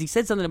back because he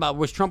said something about,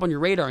 was Trump on your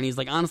radar? And he's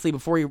like, honestly,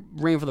 before he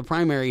ran for the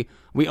primary,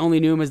 we only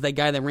knew him as that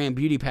guy that ran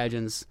beauty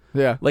pageants.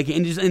 Yeah.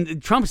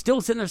 And Trump's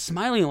still sitting there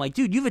smiling like,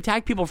 dude, you've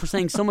attacked people for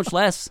saying so much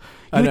less.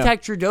 You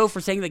attacked Trudeau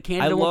for saying that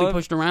Canada won't be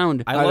pushed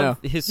around. I love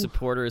his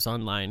supporters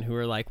online who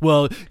are like,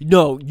 well,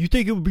 no, you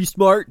think it would be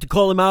smart to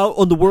call him out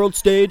on the world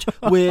stage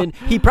when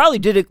he probably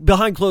did it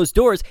behind closed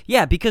doors?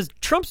 Yeah, because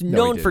Trump's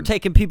known for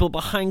taking people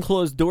behind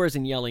closed doors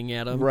and yelling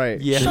at him.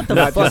 Right. Yeah. Shut the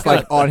Not fuck just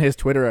up. on his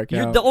Twitter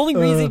account. The only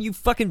reason you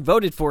fucking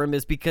voted for him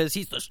is because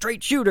he's the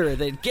straight shooter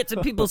that gets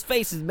in people's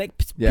faces,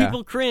 makes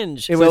people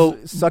cringe. It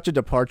was such a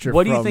departure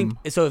What from... do you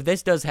think? So if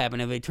this does happen,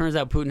 if it turns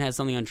out Putin has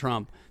something on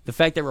Trump, the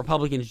fact that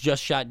Republicans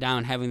just shot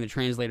down having the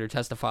translator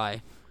testify,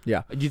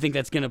 Yeah. do you think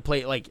that's going to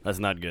play That's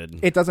not good.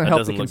 It doesn't That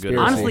help doesn't the look good.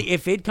 conspiracy. honestly,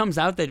 if it comes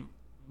out that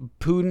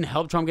Putin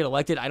helped Trump get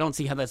elected, I don't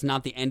see how that's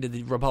not the end of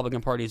the Republican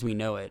Party as we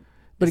know it.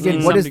 But again,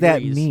 in what some does that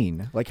degrees.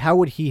 mean? Like, how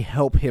would he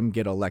help him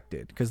get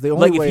elected? Because the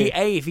Like only way,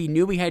 if he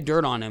knew we had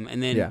dirt on him,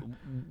 and then Yeah. and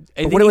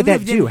but what then would even that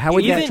if do? didn't- How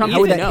would even that if Trump how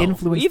would didn't that know.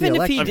 influence Even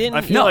the if he election? didn't-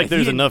 I feel No, like he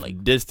there's didn't, enough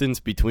like- distance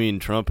between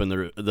Trump and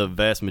the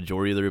vast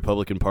majority of the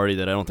Republican Party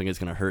that I don't think it's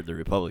going to hurt the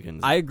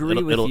Republicans. I agree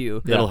with it'll,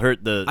 you. It'll Yeah.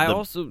 hurt the I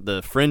also-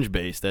 the fringe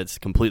base that's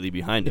completely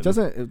behind him. It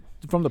doesn't.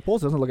 From the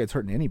polls, it doesn't look like it's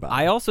hurting anybody.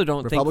 I also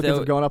don't think Republicans though,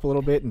 have gone up a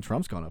little bit, and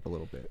Trump's gone up a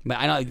little bit. But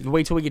I don't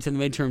wait till we get to the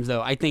midterms,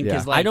 though. I think Yeah.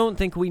 because like I don't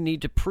think we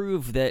need to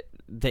prove that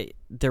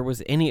there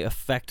was any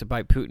effect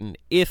by Putin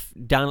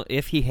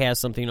if he has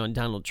something on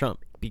Donald Trump.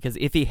 Because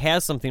if he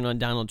has something on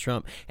Donald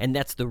Trump, and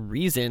that's the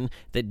reason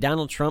that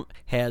Donald Trump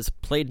has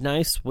played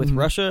nice with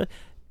Russia,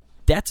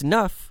 that's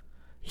enough.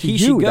 He To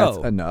should you, go.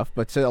 that's enough,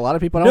 but to a lot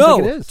of people, I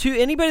don't think it is. To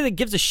anybody that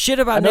gives a shit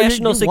I about know you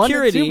national want it to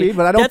security, be,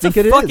 but I don't that's think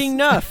a it is. fucking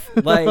enough.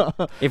 Like,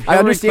 if I Hillary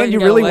understand Clinton you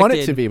got really want it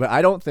elected- to be, but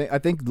I don't think. I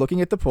think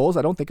looking at the polls,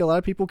 I don't think a lot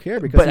of people care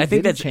because. But he I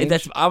think didn't that's change.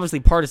 that's obviously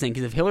partisan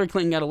because if Hillary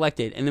Clinton got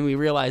elected and then we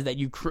realized that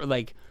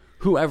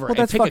whoever Well,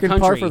 that's pick a fucking par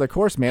country for the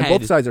course, man. had-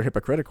 Both sides are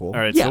hypocritical. All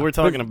right, Yeah, so we're but-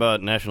 talking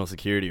about national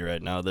security right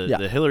now. Yeah.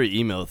 The Hillary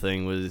email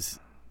thing was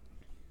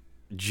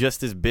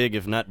just as big,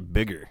 if not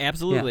bigger.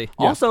 absolutely.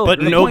 Yeah. Also, But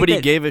the point nobody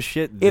that gave a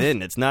shit if-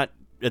 then.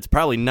 It's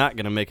probably not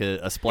going to make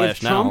a splash if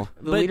Trump, now.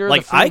 the But, leader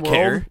Like of the free I world,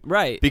 care,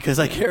 Right. Because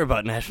I care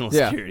about national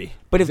Yeah. security.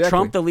 But if Exactly.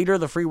 Trump, the leader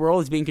of the free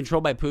world, is being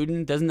controlled by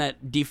Putin, doesn't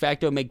that de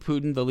facto make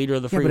Putin the leader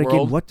of the Yeah, free but again,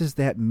 world? what does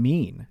that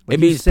mean? Like,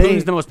 It you means say-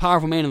 Putin's the most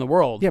powerful man in the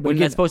world. Yeah, but when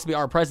again, that's supposed to be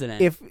our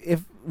president.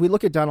 If we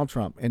look at Donald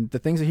Trump and the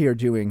things that he are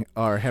doing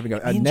are having a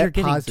means you're net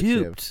getting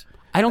positive. duped.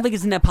 I don't think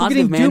it's a net We're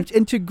positive, getting man. duped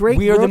into great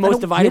We are the growth. I most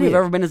don't divided get we've it.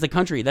 ever been as a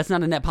country. That's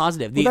not a net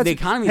positive. The, Well, the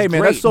that's- economy hey is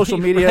man, great. that's social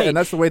media, Right. and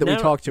that's the way that we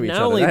Not- talk to each not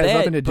other. only That has that,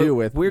 nothing to do but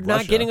with we're not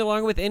Russia. getting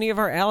along with any of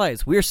our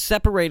allies. We're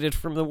separated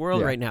from the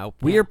world Yeah. right now.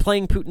 We are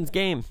playing Putin's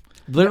game.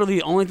 Literally,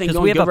 the only thing Because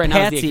going we have good a right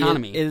now is the patsy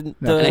economy. in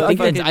No. the And I think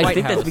fucking that's, I White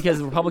think that's House. because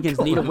the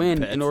Republicans need a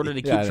win in order to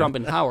keep Yeah, I know. Trump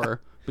in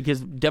power.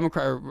 Because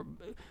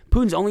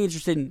Putin's only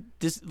interested in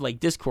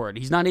discord.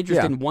 He's not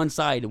interested Yeah. in one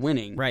side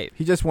winning. Right.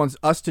 He just wants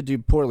us to do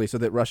poorly so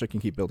that Russia can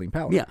keep building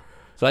power. Yeah.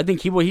 So I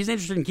think he's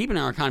interested in keeping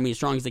our economy as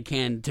strong as it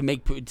can to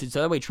make so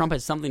that way Trump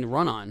has something to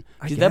run on.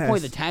 I To that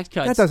point, the guess. tax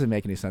cuts That doesn't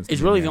make any sense. to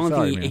is me, really man. the only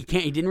Sorry, thing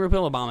man. he didn't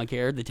repeal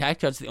Obamacare. The tax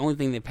cuts the only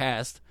thing they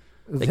passed.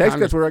 The tax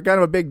cuts were kind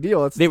of a big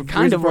deal. That's They were the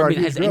kind reason of. for our I mean,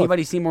 huge has growth.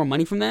 anybody seen more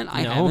money from that?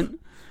 I No. haven't.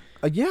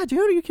 Yeah, dude,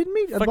 are you kidding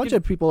me? A bunch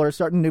of people are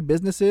starting new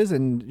businesses,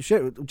 and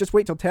shit. Just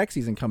wait till tax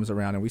season comes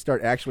around, and we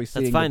start actually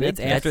seeing. That's fine. The That's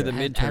big after tax.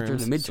 the midterms. After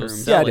the midterms.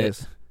 So Yeah, sell it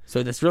is.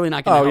 So that's really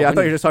not going to Oh help. yeah, I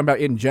thought you any- were just talking about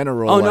in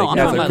general. Oh no, like, I'm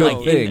as talking a about good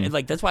like, thing.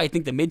 like that's why I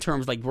think the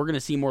midterms, like we're going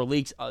to see more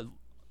leaks,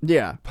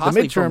 Yeah,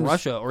 possibly the midterms. from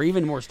Russia, or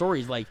even more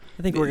stories. Like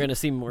I think we're going to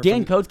see more.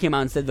 Dan from- Coates came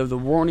out and said that the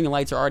warning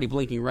lights are already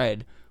blinking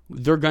red.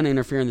 They're going to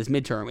interfere in this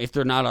midterm if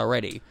they're not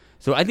already.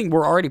 So I think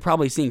we're already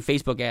probably seeing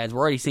Facebook ads. We're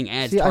already seeing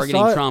ads See, I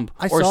targeting saw- Trump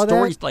I or saw that.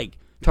 stories like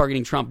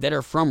targeting Trump that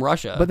are from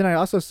Russia. But then I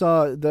also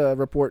saw the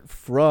report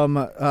from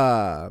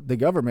the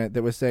government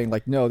that was saying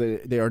like, no,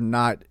 they are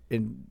not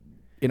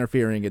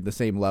interfering at the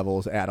same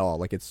levels at all.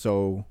 Like it's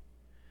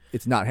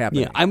not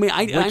happening. yeah, I mean,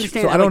 I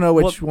understand. so I don't know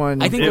which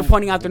one- I think If- they're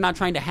pointing out they're not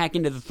trying to hack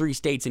into the 3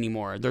 states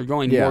anymore. They're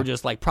going Yeah. more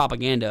just like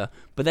propaganda.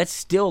 But that's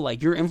still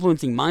like you're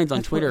influencing minds on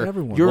That's what Twitter.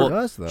 everyone You're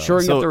does, though.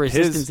 shoring So up the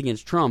resistance his-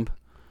 against Trump.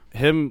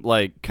 Him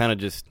like kind of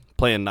just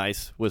playing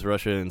nice with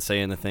Russia and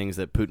saying the things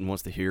that Putin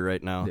wants to hear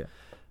right now. Yeah.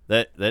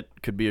 That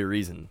could be a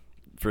reason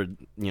for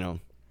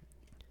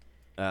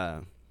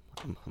I'm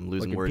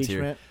losing Like words here.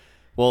 impeachment?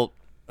 Well,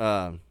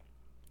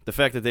 the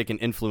fact that they can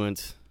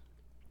influence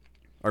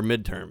our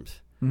midterms.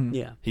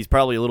 Yeah. He's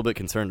probably a little bit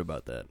concerned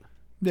about that.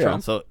 Yeah.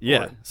 Trump? So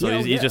yeah, so Yeah,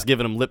 he's yeah. just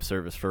giving him lip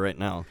service for right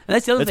now. And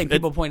that's the other It's- thing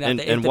people point out. and,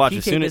 that and if the watch P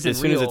as tape soon as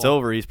isn't it's real-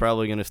 over, he's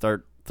probably going to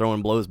start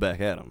throwing blows back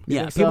at him.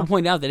 Yeah, think people so?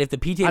 point out that if the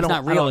P I tape's don't-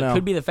 not I real, don't it know.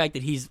 could be the fact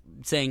that he's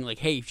saying like,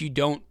 "Hey, if you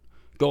don't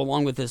go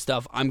along with this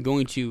stuff, I'm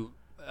going to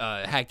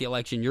hack the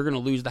election. You're going to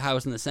lose the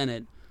House and the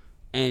Senate,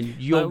 and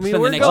you'll I mean, spend the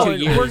we're next going,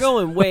 2 years." We're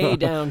going way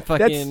down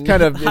fucking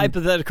kind of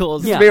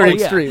hypotheticals. Yeah. Very Oh,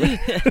 yeah. extreme.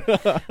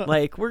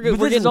 Like we're But this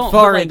getting is all-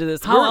 far but, like, into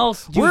this. how we're,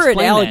 else do you we're at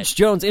explain Alex that?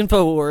 Jones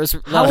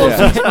Infowars. How level. else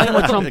do you explain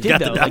what Trump did Got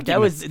the though? Like, that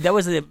was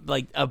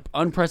documents. a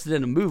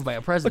unprecedented move by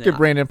a president. Look at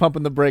Brandon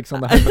pumping the brakes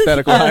on the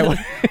hypothetical highway.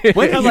 I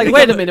was like,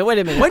 wait a minute. When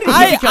did he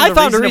I become the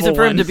found a reason reasonable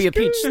for him to one? be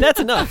impeached. That's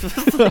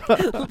enough.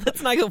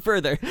 Let's not go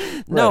further.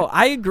 No,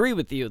 I agree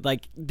with you.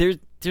 Like there's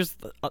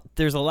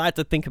a lot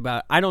to think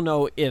about. I don't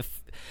know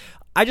if.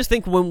 I just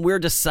think when we're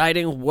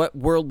deciding what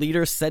world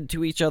leaders said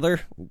to each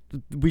other,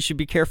 we should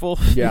be careful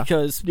Yeah.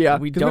 because Yeah,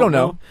 we 'cause don't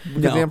know.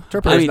 Because No. the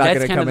interpreter's I mean, not that's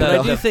going to kind come of in. the,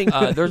 I do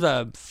think- there's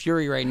a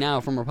fury right now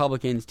from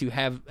Republicans to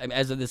have,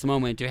 as of this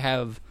moment, to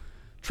have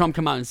Trump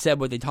come out and said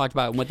what they talked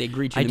about and what they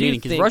agreed to I in the do meeting.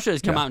 Because think- Russia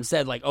has come yeah. out and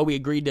said, like, oh, we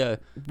agreed to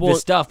Well,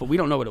 this stuff, but we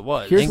don't know what it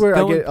was. Here's And where I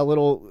going- get a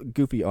little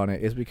goofy on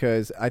it is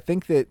because I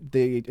think that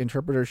the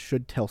interpreter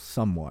should tell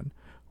someone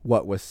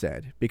what was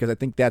said because I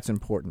think that's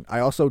important.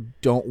 I also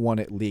don't want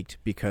it leaked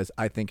because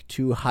I think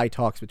two high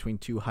talks between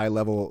two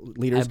high-level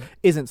leaders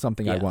isn't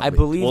something I want I leaked.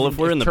 believe Well, if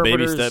we're in the baby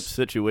interpreters- step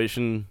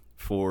situation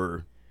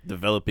for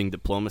developing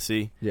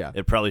diplomacy, Yeah.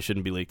 it probably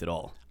shouldn't be leaked at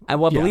all. I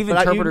believe but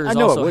interpreters I know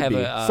it also would have be.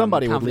 a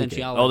Somebody would leak it.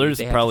 confidentiality. Oh, there's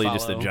they have to probably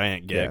just a follow.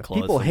 giant gag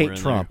clause. People somewhere hate in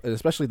Trump, there.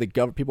 especially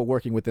people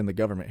working within the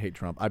government hate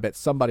Trump. I bet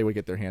somebody would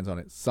get their hands on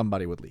it.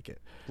 Somebody would leak it.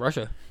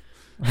 Russia.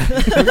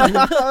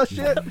 Oh,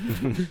 shit.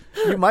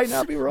 You might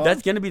not be wrong.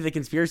 That's going to be the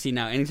conspiracy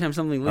now. Anytime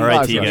something leaks, All right,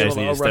 Russia. you guys Oh,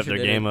 need to step Russia their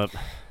did game it. up.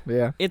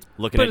 yeah. It's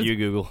Looking but at you,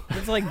 Google.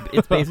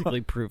 It's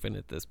basically proven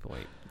at this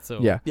point. So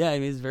Yeah. Yeah,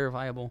 it is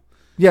verifiable.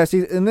 Yeah,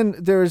 see, and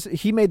then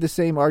he made the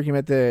same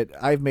argument that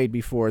I've made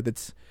before.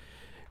 It's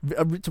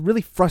a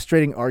really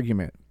frustrating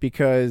argument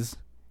because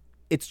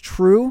it's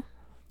true,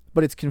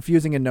 but it's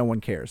confusing and no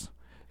one cares.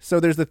 So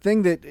there's the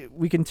thing that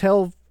we can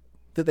tell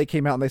that they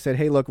came out and they said,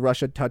 hey, look,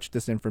 Russia touched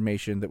this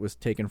information that was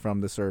taken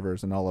from the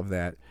servers and all of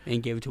that.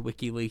 And gave it to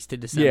WikiLeaks to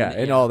disseminate.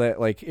 Yeah, and all that,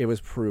 like, it was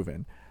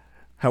proven.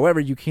 However,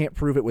 you can't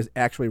prove it was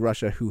actually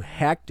Russia who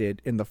hacked it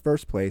in the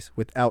first place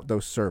without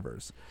those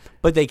servers.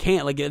 But they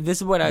can't. Like, this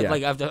is what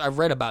Yeah. I've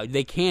read about.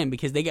 They can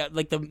because they got,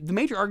 like, the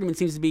major argument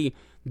seems to be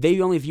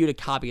they only viewed a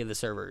copy of the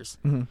servers.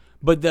 Mm-hmm.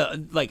 But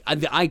the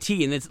IT,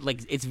 and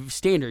it's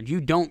standard. You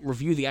don't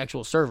review the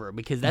actual server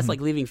because that's like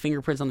leaving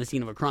fingerprints on the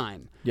scene of a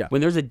crime. Yeah. When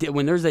there's a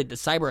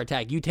cyber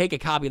attack, you take a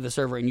copy of the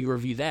server and you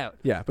review that.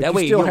 Yeah, but that you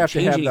way still you don't have to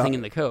change have anything the-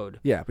 in the code.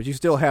 Yeah, but you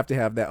still have to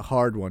have that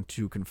hard one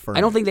to confirm.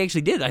 I don't it. think they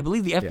actually did. I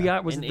believe the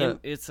FBI was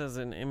it says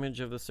an image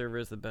of the server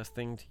is the best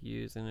thing to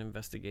use in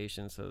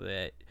investigation, so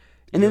that.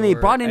 And then they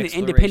your brought in an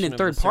exploration independent of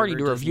third the party server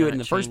to does review it not in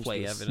the first change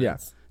place.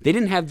 evidence. They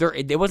didn't have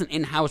they wasn't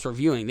in-house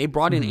reviewing. They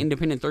brought in an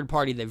independent third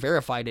party that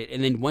verified it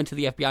and then went to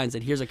the FBI and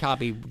said, here's a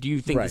copy. Do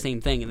you think the Right.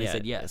 same thing? And they Yeah,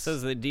 said It yes.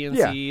 says the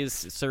DNC's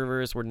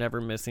servers were never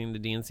missing. The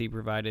DNC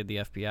provided the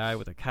FBI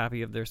with a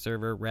copy of their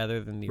server rather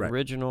than the Right.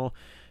 original,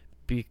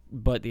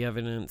 but the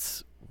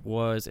evidence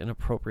was an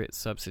appropriate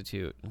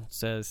substitute. It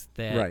says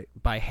that Right.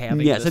 by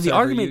having Yeah, the so the server,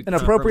 argument- you An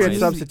appropriate compromise-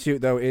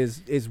 substitute, though,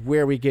 is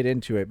where we get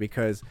into it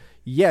because,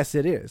 yes,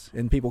 it is,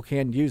 and people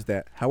can use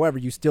that. However,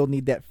 you still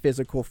need that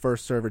physical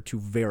first server to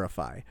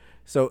verify.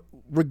 So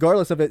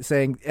regardless of it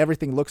saying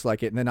everything looks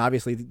like it, and then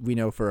obviously we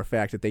know for a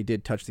fact that they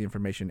did touch the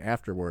information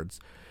afterwards,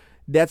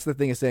 that's the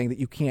thing is saying that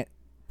you can't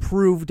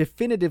prove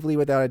definitively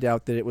without a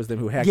doubt that it was them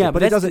who hacked it.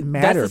 But it doesn't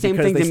matter That's the same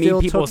because thing they to me.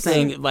 still People took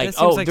saying the, like, That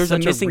seems "Oh, like there's a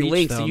such a missing reach,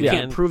 link, so though. you Yeah.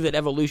 can't prove that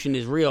evolution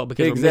is real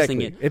because Exactly.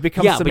 we're missing it." It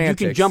becomes but you can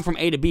semantics. jump from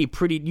A to B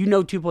pretty. 2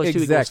 + 2 equals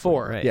Exactly.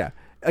 4. Right. Yeah.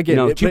 Again, You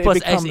know, 2 but plus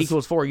it becomes, S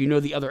equals 4. You know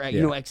the other. You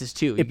Yeah. know X is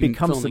 2. It You can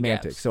becomes fill in the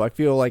semantics. gaps. So I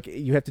feel like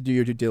you have to do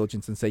your due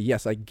diligence and say,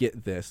 yes, I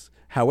get this.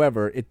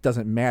 However, it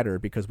doesn't matter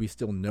because we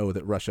still know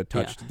that Russia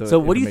touched the So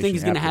what do you think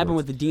is going to happen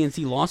with the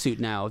DNC lawsuit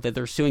now that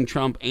they're suing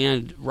Trump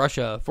and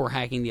Russia for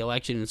hacking the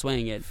election and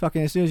swaying it?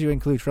 Fucking as soon as you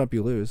include Trump,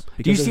 you lose.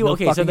 Because you there's see- no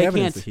okay, so fucking they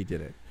evidence can't- that he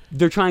did it.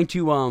 They're trying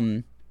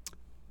to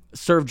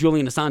serve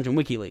Julian Assange on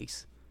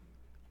WikiLeaks.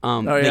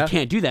 yeah? They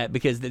can't do that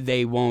because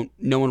they won't.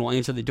 No one will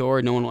answer the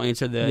door. No one will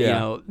answer the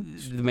Yeah.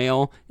 the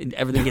mail. And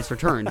everything gets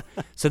returned.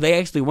 So they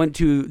actually went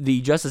to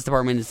the Justice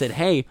Department and said,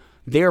 "Hey,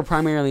 they are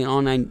primarily an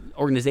online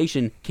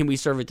organization. Can we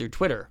serve it through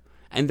Twitter?"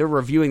 And they're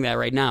reviewing that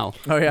right now.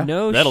 Oh, yeah?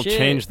 No That'll shit.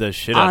 change the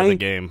shit out of the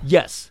game.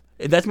 Yes.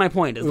 That's my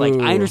point. It's like, I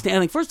Ooh.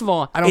 understand. Like, first of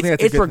all, I don't think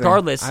that's a it's good thing.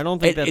 regardless. I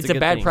don't think that's it's a a good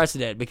bad thing.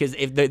 precedent because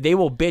if they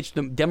will bitch,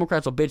 the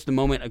Democrats will bitch the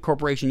moment a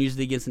corporation uses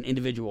it against an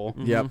individual.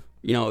 Yep.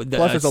 You know, Plus,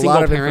 there's a single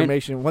lot of parent.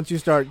 information. Once you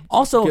start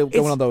Also, going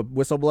it's- on the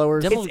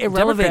whistleblowers, Demo- It's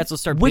irrelevant. Democrats will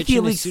start bitching as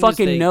WikiLeaks soon as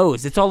fucking they-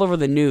 knows. It's all over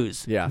the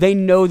news. Yeah. They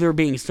know they're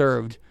being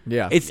served.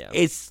 Yeah.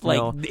 It's like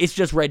No. it's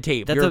just red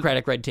tape, That's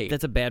bureaucratic red tape.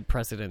 That's a bad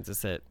precedent to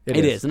set.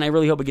 It is, and I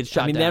really hope it gets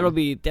shot I mean, down.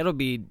 that'll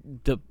be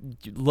the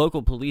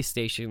local police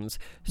stations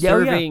Yeah,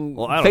 yeah. serving.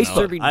 Well, I don't know.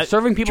 serving,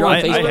 serving people on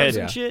I Facebook had,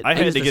 and shit. I I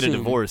had just to get a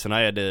assume. divorce, and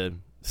I had to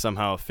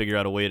somehow figure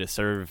out a way to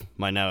serve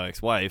my now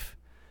ex-wife,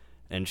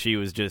 and she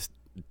was just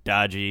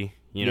dodgy.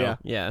 You know,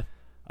 Yeah.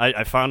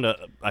 I found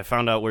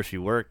out where she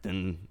worked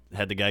and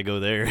had the guy go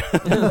there.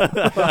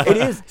 It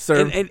is.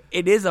 Sir.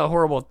 It is a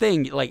horrible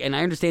thing. Like, and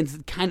I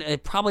understand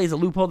it probably is a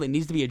loophole that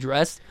needs to be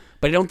addressed,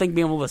 but I don't think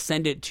being able to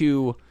send it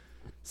to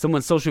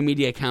someone's social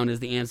media account is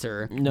the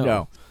answer.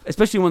 no.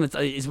 Especially one that's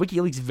is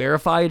WikiLeaks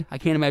verified. I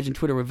can't imagine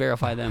Twitter would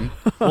verify them.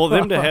 Well,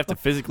 them to have to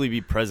physically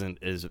be present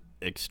is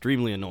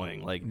extremely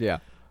annoying. Like, Yeah.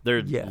 their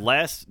Yeah.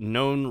 last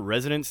known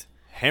residents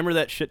hammer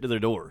that shit to their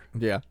door.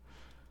 Yeah.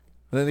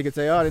 And then they could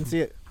say, "Oh, I didn't see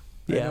it.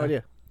 I had no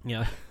idea."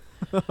 Yeah.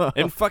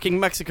 In fucking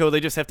Mexico, they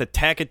just have to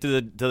tack it to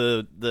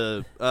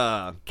the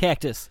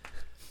Cactus.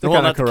 They're well,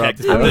 kinda not the corrupt.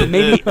 cactus, I but mean,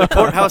 maybe- the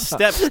courthouse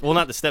steps. Well,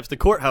 not the steps. The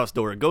courthouse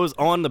door. It goes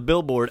on the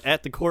billboard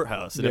at the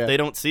courthouse, and Yeah. if they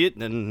don't see it,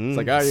 then It's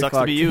like, "Oh, you're sucks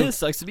to be fucked." you.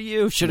 Sucks to be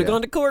you. Should have Yeah.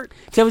 gone to court.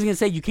 So I was going to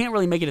say, you can't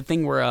really make it a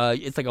thing where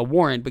it's like a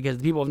warrant because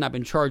the people have not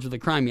been charged with a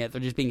crime yet. They're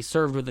just being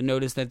served with a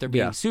notice that they're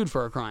being Yeah. sued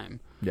for a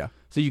crime. Yeah.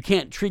 So you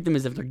can't treat them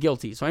as if they're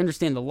guilty. So I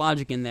understand the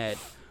logic in that,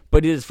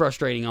 but it is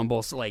frustrating on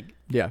both. Like,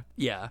 Yeah.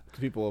 yeah,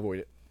 People avoid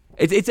it.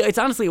 It's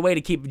honestly a way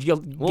to keep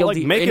guilty. Well, like,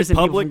 make it innocent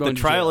people public. from The going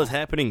to trial jail. is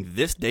happening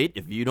this date.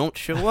 If you don't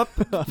show up,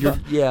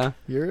 Yeah,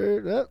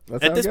 That's how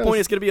at this it point, goes.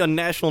 it's going to be on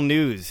national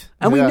news.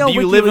 and we Yeah. know Do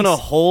you live in a WikiLeaks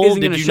hole?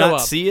 isn't Did gonna you show not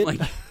up. see it? Like,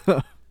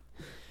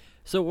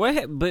 So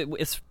what? But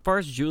as far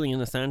as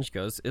Julian Assange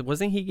goes,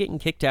 wasn't he getting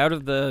kicked out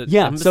of the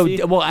Yeah. embassy? This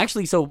is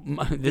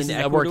where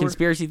Ecuador?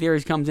 conspiracy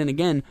theories comes in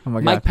again. Oh my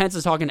God. Mike Pence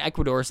is talking to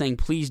Ecuador, saying,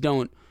 "Please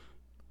don't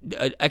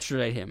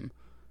extradite him.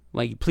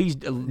 Like, please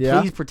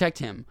protect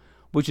him."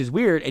 Which is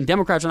weird, and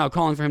Democrats are now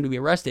calling for him to be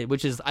arrested.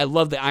 Which is, I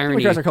love the irony.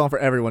 Democrats are calling for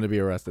everyone to be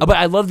arrested. But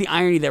I love the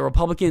irony that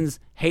Republicans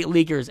hate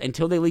leakers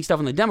until they leak stuff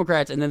on the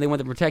Democrats, and then they want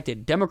them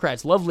protected.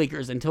 Democrats love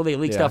leakers until they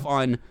leak stuff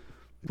on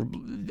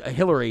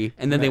Hillary,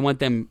 and then they want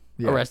them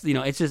arrested. You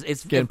know, it's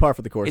getting par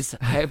for the course. It's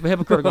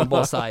hypocritical on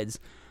both sides.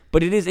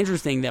 But it is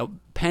interesting that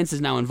Pence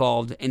is now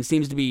involved and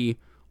seems to be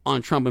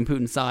on Trump and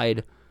Putin's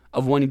side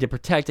of wanting to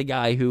protect a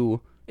guy who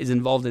is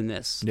involved in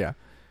this. Yeah.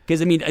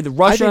 Because,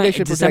 Russia they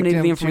should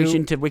disseminated protect the him,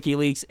 information to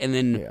WikiLeaks, and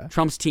then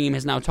Trump's team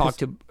has now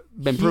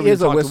been proven is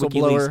to a talk to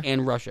whistleblower. WikiLeaks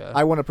and Russia.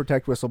 I want to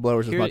protect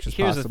whistleblowers as much as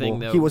here's the possible. thing,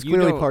 though. He was You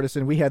clearly don't-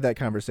 partisan. We had that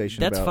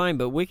conversation. That's about, fine,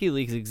 but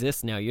WikiLeaks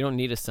exists now. You don't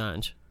need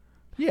Assange.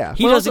 Yeah.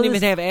 He But doesn't also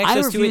even have I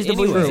access to refuse it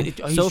believe anyway.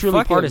 he's So truly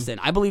fuck him. partisan.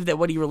 I believe that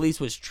what he released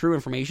was true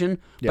information,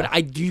 Yeah.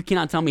 but you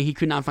cannot tell me he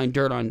could not find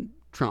dirt on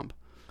Trump.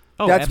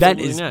 Oh, That That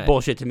absolutely is not.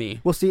 bullshit to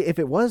me. Well, see, if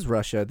it was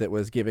Russia that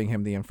was giving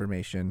him the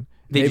information,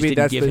 They just maybe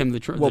didn't that's give him the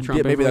Trump maybe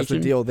that's the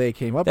information. deal they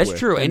came up That's with.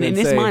 true. And in then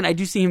his say, mind, I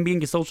do see him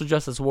being a social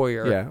justice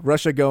warrior. yeah,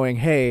 Russia going,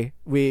 hey,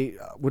 we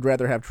would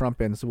rather have Trump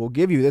in, so we'll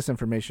give you this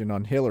information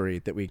on Hillary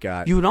that we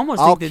got. You would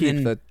almost I'll think that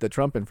keep then- the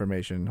Trump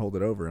information and hold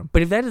it over him.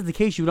 But if that is the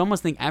case, you would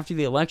almost think after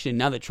the election,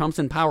 now that Trump's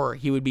in power,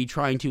 he would be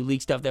trying to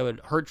leak stuff that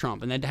would hurt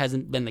Trump, and that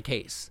hasn't been the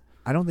case.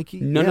 I don't think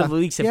he... None yeah. of the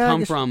leaks have Yeah, I come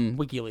guess- from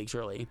WikiLeaks,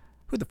 really.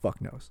 Who the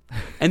fuck knows?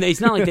 And it's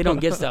not like they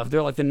don't get stuff.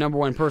 They're like the number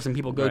one person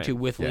people go to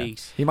with Yeah.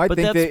 leaks. He might But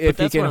think that's- that if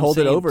but he that's can what I'm hold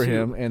it saying, over too.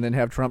 him and then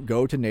have Trump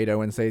go to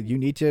NATO and say, you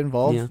need to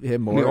involve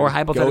him more. Or go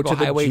hypothetical to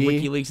the highway G,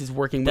 WikiLeaks is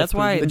working That's with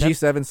why- the Putin.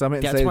 G7 summit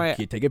and that's say, why-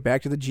 take it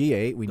back to the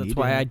G8. We That's need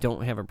why him. I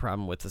don't have a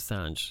problem with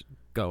Assange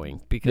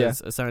going,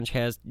 because Assange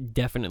has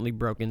definitely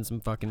broken some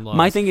fucking laws.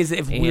 My thing is,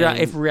 if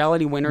And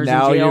reality winners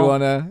now in jail, you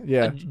want to...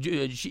 Yeah.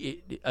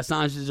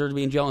 Assange deserves to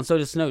be in jail, and so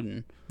does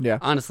Snowden. Yeah.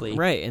 Honestly,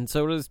 right, and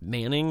so does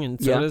Manning, and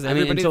so does I mean,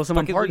 everybody. until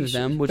someone fucking pardons leash.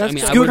 them, which That's I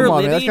mean, I Scooter Come would,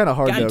 on, man, Libby. that's kinda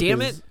hard, God though, damn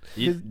 'cause-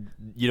 it!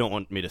 You don't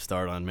want me to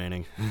start on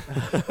Manning.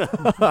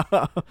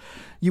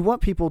 You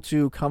want people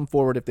to come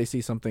forward if they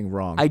see something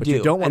wrong. I but do.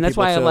 You don't want And that's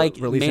people why I to like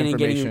release Manning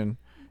getting- information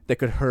that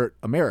could hurt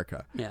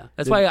America. Yeah,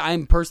 that's why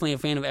I'm personally a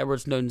fan of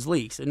Edward Snowden's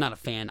leaks. Not a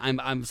fan.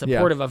 I'm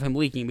supportive of him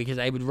leaking because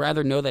I would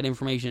rather know that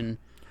information.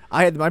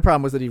 My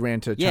problem was that he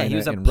ran to Yeah, China he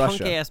was a and punk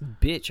Russia. ass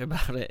bitch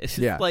about it. It's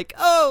Yeah. like,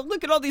 oh,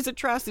 look at all these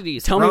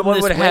atrocities. Tell me from what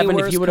this would have way happened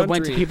if worse he would have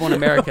went to country. people in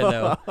America,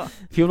 though.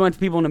 If he would have went to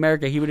people in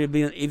America, he would have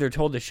been either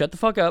told to shut the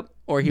fuck up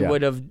or he Yeah.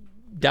 would have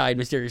died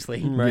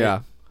mysteriously. Right. Yeah.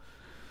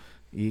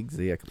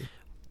 Exactly.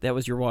 That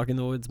was your walk in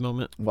the woods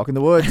moment. Walk in the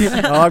woods. Oh,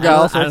 I've got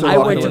all sorts of I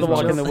walk went in to the the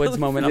walk woods in the woods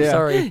moment. I'm Yeah.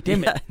 sorry.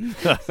 Damn it.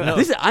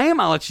 I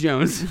am Alex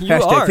Jones. You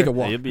Hashtag are. take a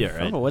walk. You'll be all I right.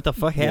 don't know what the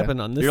fuck happened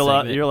on this. You're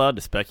allowed. segment. You're allowed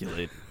to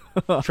speculate.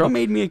 Trump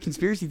made me a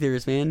conspiracy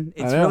theorist, man.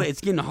 It's I know. really it's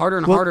getting harder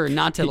and Well, harder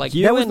not to like.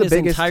 you That was and the his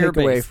biggest entire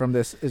takeaway base. from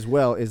this as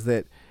well, is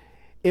that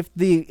if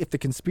the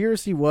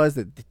conspiracy was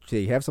that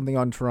they have something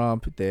on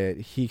Trump, that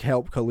he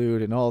helped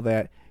collude and all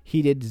that,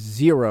 he did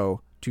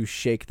zero to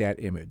shake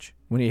that image.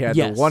 When he had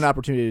Yes. the one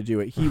opportunity to do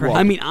it, he walked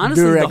I mean,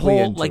 honestly, the directly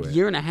whole into like it.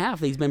 year and a half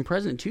that he's been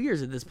president, 2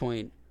 years at this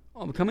point,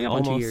 coming up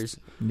on 2 Almost. years.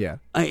 Yeah.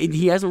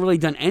 He hasn't really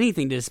done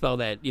anything to dispel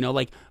that. You know,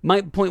 like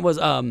my point was,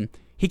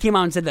 he came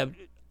out and said that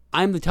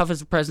I'm the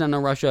toughest president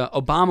on Russia.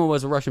 Obama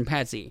was a Russian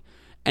patsy,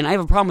 and I have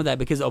a problem with that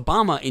because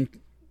Obama in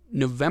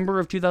November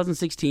of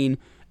 2016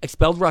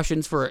 expelled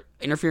Russians for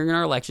interfering in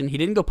our election. He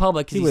didn't go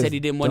public because he was said he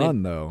didn't want done,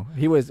 to. though.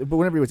 But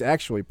whenever he was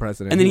actually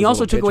president, And then he was a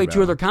also little took away bitch 2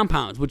 about other it.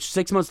 compounds, which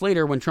 6 months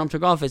later, when Trump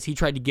took office, he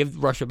tried to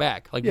give Russia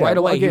back. Like Yeah, right well,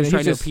 away, again, he was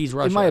trying just, to appease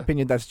Russia. In my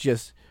opinion, that's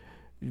just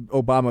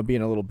Obama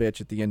being a little bitch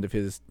at the end of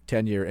his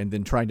tenure and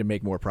then trying to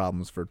make more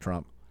problems for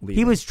Trump. Leaving.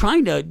 He was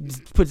trying to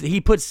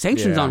put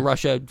sanctions Yeah. on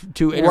Russia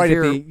to right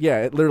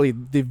interfere at literally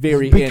the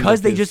very end because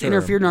of they his just term.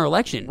 interfered in our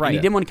election. Right. And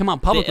he didn't want to come out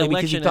The publicly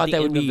because he election thought at the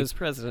that would end of be. his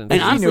presidency. And He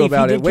honestly, knew if he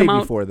about did it way come out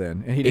before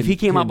then. And if he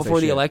came out didn't say before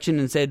the shit. election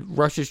and said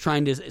Russia's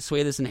trying to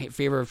sway this in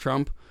favor of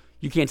Trump,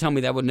 you can't tell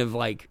me that wouldn't have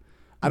I don't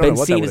been know what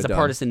that seen would as a have done.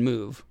 partisan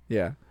move.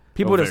 Yeah.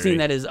 People Oh, would have very. seen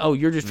that as, oh,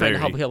 you're just trying to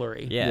help Very.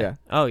 Hillary. Yeah. Yeah.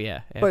 Oh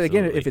yeah. But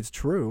again, absolutely. if it's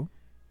true,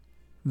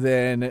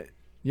 then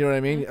you know what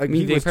I mean. I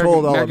mean, he the was American,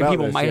 told all American about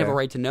people this, might have yeah. a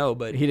right to know,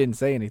 but He didn't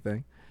say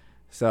anything.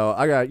 So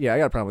I got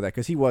a problem with that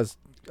because he was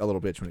a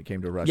little bitch when it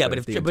came to Russia. yeah, but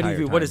if the he entire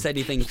would have time. said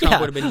anything, Trump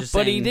would have been just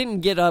but saying. he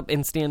didn't get up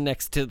and stand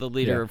next to the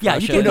leader Yeah. of Yeah,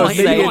 Russia. you can't No, call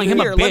maybe calling him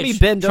a Here, bitch. let me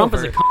bend Trump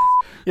over. is a cunt.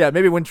 Yeah,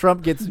 maybe when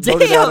Trump gets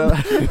voted Damn,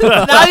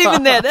 out. not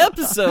even that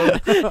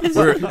episode.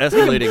 We're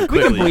escalating We can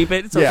quickly. bleep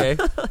it. It's Yeah.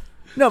 okay.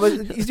 No,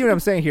 but you see what I'm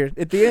saying here.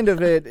 At the end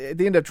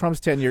of Trump's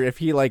tenure, if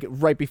he like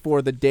right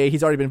before the day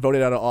he's already been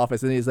voted out of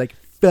office, and he's like,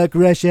 "Fuck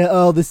Russia,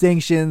 all the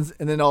sanctions,"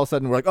 and then all of a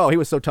sudden we're like, "Oh, he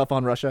was so tough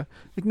on Russia."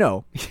 Like,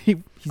 no, he's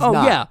Oh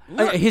not.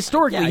 yeah,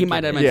 historically Yeah, I he get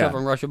might have it. been Yeah. tougher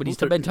on Russia, but he's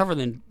been tougher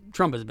than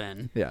Trump has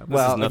been. Yeah. This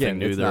Well, is nothing again,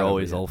 new. it's They're not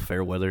always over all yet.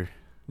 fair weather.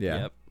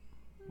 Yeah. Yep.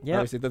 Yep.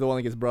 Obviously, the one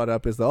that gets brought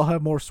up is they'll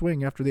have more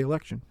swing after the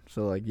election.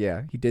 So, like,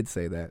 yeah, he did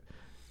say that.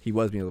 He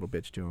was being a little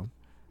bitch to him.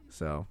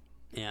 So,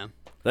 Yeah.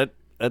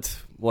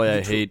 That's why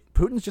I hate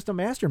Putin's just a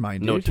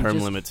mastermind. no Dude. He term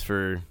just- limits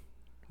for.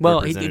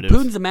 Well, representatives.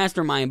 Putin's a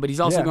mastermind, but he's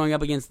also Yeah. going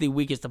up against the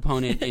weakest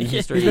opponent in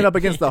history. He's been up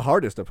against the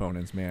hardest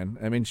opponents, man.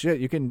 I mean, shit.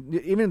 You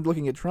can even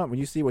looking at Trump when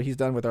you see what he's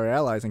done with our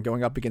allies and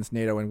going up against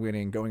NATO and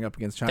winning, going up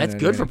against China. That's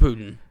and good for winning.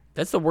 Putin.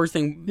 That's the worst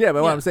thing. Yeah,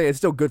 but what I'm saying, it's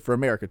still good for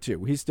America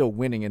too. He's still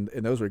winning in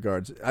those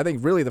regards. I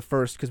think really the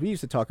first, because we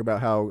used to talk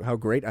about how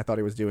great I thought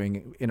he was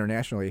doing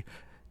internationally.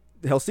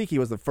 Helsinki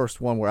was the first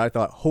one where I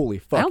thought, holy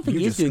fuck. I don't think you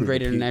he's just doing screwed great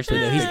the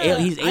internationally, though.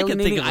 He's I could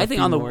think alienating. of a I think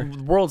few on the more.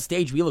 world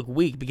stage, we look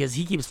weak because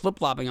he keeps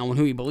flip-flopping on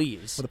who he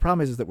believes. Well, the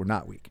problem is that we're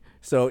not weak.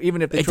 So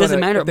even if they It doesn't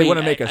matter. if they want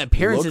to make us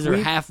appearances look are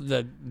weak, half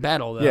the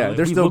battle, though. yeah, Like,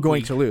 they're we still look going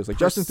weak. to lose. Like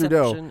Justin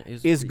Trudeau Perception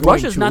is is going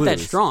Russia's to not lose. that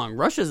strong.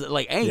 Russia's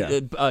like, hey, Yeah.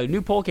 a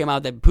new poll came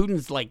out that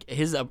Putin's like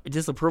his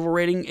disapproval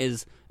rating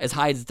is as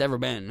high as it's ever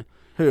been.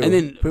 Who? And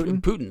then Putin?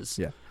 Putin's.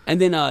 Yeah.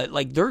 And then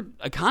like their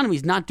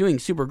economy's not doing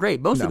super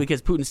great, mostly No.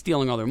 because Putin's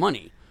stealing all their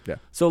money. Yeah.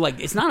 So like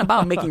it's not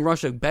about making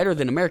Russia better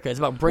than America. It's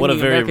about What bringing a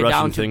very America Russian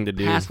down thing to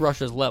do. past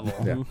Russia's level.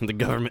 Yeah. The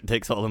government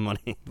takes all the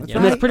money. And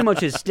that's pretty much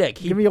his stick.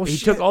 He Give me your took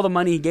shit. all the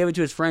money, he gave it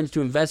to his friends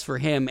to invest for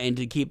him and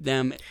to keep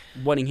them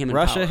wanting him in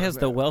Russia power. has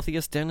the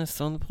wealthiest dentists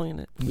on the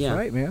planet. Yeah. That's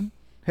right, man.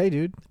 Hey,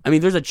 dude. I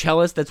mean, there's a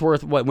cellist that's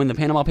worth what? When the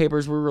Panama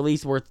Papers were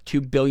released, worth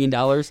 $2 billion.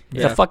 It's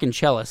Yeah. a fucking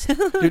cellist.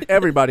 Dude,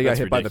 everybody got That's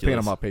hit by the ridiculous.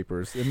 Panama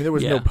Papers. I mean, there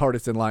was Yeah. no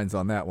partisan lines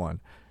on that one.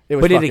 It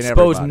was But it fucking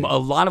exposed everybody. a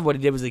lot of what it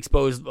did was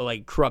expose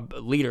like corrupt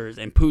leaders,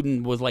 and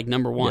Putin was like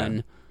number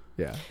one.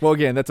 Yeah. Well,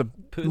 again, that's a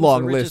Putin's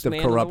long the list richest of man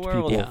in the corrupt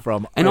world. people Yeah.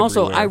 from And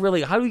also,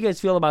 everywhere. how do you guys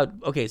feel about?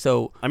 Okay,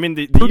 so I mean,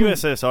 the Putin-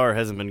 USSR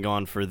hasn't been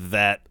gone for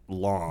that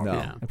long. No.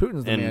 Yeah. And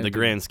Putin's the in man the who-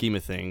 grand scheme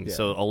of things. Yeah.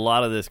 So a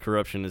lot of this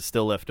corruption is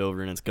still left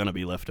over, and it's going to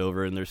be left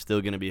over, and they're still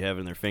going to be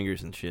having their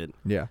fingers and shit.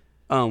 Yeah.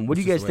 what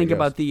do you just guys the way think it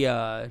about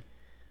the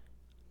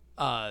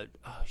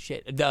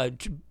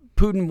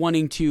Putin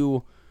wanting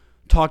to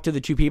talk to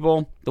the two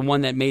people, the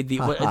one that made the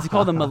what is it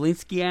called, the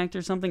Malinsky Act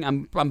or something?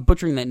 I'm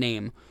butchering that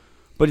name.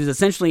 But it's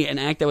essentially an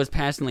act that was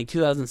passed in like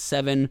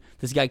 2007.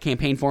 This guy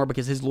campaigned for it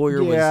because his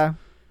lawyer was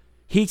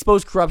he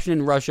exposed corruption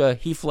in Russia.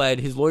 He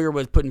fled. His lawyer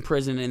was put in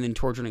prison and then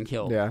tortured and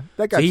killed. Yeah.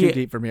 That got So too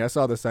deep for me. I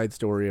saw the side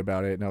story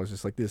about it, and I was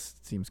just like, this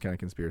seems kind of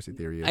conspiracy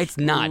theory. It's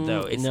not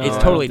though. It's No, it's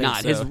I totally don't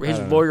not. think so. His I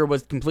don't know. lawyer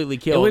was completely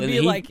killed. It would and be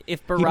he- like if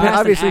he Barack. passed an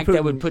Obviously act that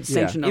Putin- would put yeah.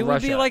 sanction on It would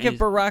Russia. be like and if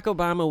Barack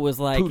Obama was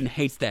like, Putin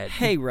hates that.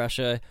 "Hey,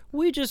 Russia,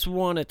 we just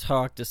want to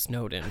talk to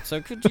Snowden.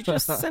 So could you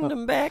just send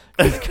him back?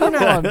 Come we're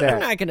on not, back. We're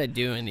not going to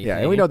do anything." Yeah,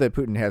 and we know that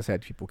Putin has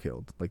had people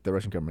killed. Like the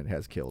Russian government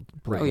has killed Oh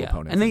political yeah,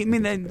 opponents. and they I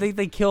mean things like that.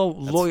 they kill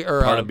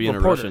lawyer part of being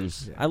a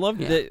reporters. Russian. I love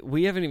Yeah. that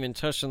we haven't even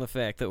touched on the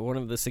fact that one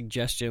of the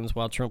suggestions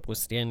while Trump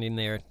was standing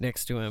there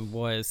next to him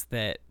was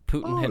that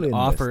Putin had I'll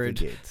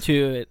offered investigate.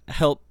 to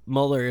help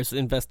Mueller's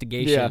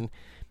investigation.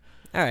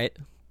 All right,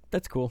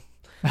 that's cool.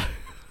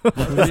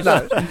 it's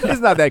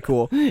not that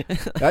cool. I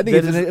think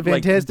it's a Like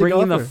fantastic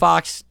bringing offer. the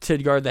fox to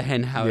guard the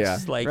hen house. Yeah.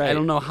 Like I Right.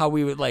 don't know how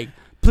we would like.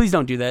 Please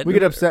don't do that. We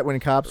get upset when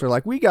cops are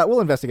like,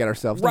 we'll investigate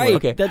ourselves. Don't Right. worry."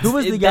 Okay. That's, Who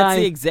was the That's guy-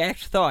 the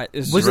exact thought.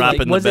 Is Was it like,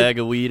 Dropping was the it- bag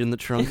of weed in the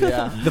trunk.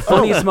 The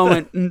funniest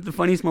moment. The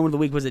funniest moment of the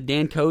week was it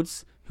Dan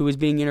Coates who was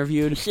being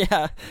interviewed. Do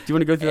yeah. you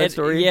want to go through that And,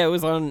 story? Yeah, it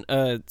was on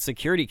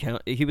security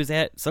count. He was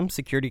at some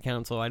security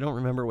council. I don't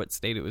remember what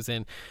state it was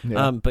in.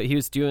 Yeah. But he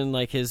was doing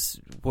like his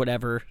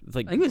whatever,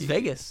 like I think it was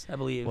Vegas. I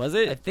believe. Was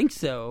it? I think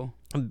so.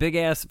 a big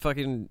ass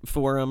fucking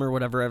forum or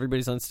whatever.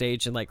 Everybody's on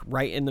stage, and like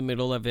right in the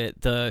middle of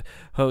it, the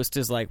host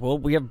is like, "Well,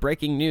 we have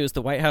breaking news.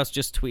 The White House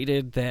just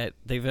tweeted that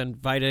they've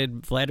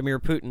invited Vladimir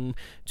Putin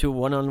to a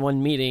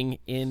one-on-one meeting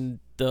in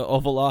the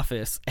Oval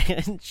Office,"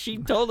 and she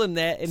told him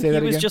that, and Say he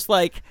that was again? just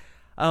like,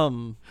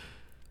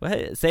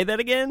 what? Say that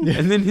again?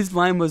 And then his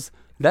line was,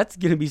 "That's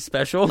gonna be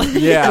special."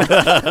 Yeah,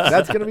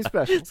 that's gonna be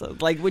special. So,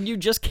 like when you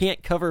just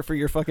can't cover for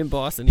your fucking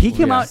boss anymore. He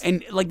came Yes. out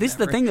and like this is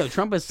the thing though.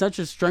 Trump has such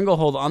a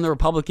stranglehold on the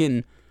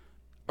Republican,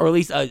 or at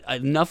least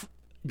enough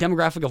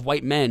demographic of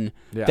white men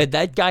Yeah.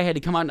 that guy had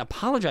to come out and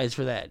apologize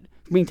for that,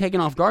 being taken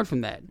off guard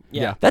from that.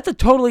 Yeah. That's a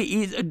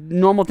totally a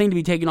normal thing to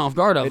be taken off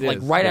guard of. It Like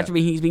is, right yeah. after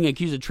he's being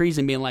accused of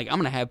treason, being like, "I'm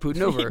gonna have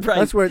Putin over." Right.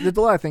 That's where there's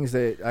a lot of things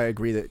that I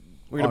agree that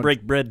We're going to on-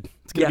 break bread.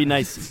 It's going to Yeah. be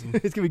nice.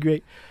 It's gonna be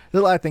great.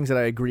 There's a lot of things that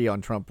I agree on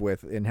Trump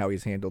with in how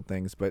he's handled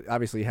things, but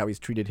obviously how he's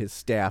treated his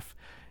staff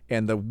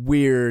and the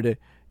weird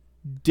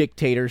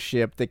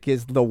dictatorship that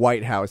is the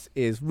White House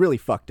is really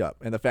fucked up,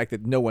 and the fact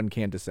that no one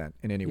can dissent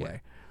in any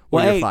way. Or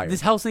Well, you're hey, fired.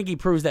 this Helsinki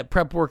proves that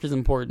prep work is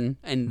important,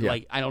 and Yeah.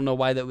 like I don't know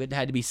why that would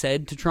had to be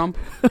said to Trump.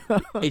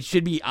 It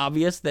should be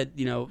obvious that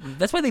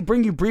that's why they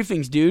bring you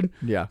briefings, dude.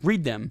 Yeah.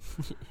 Read them.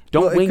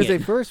 Don't wing Because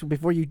it. at first,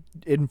 before you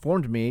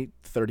informed me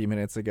 30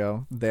 minutes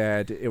ago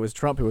that it was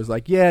Trump who was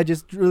like, "Yeah,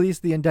 just release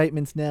the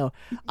indictments now,"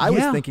 I was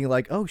Yeah. thinking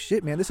like, "Oh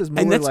shit, man, this is And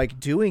more that's- like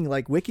doing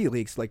like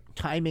WikiLeaks, like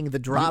timing the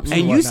drops."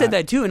 And you whatnot. said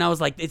that too, and I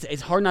was like,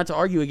 it's hard not to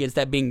argue against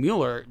that being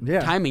Mueller Yeah.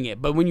 timing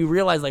it. But when you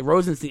realize like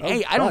Rosenstein, Oh,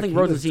 hey, I don't fuck, think he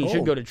was Rosenstein should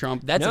told. go to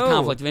Trump. That's No. a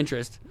conflict of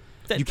interest.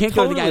 That- You can't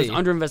go to the guy who's totally.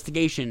 under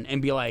investigation and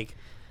be like,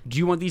 Do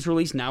you want these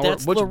released now?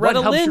 That's or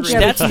Loretta what helps Lynch.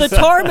 your That's the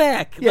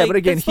tarmac. Yeah, Like, but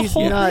again, that's the he's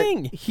whole not.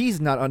 thing.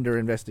 He's not under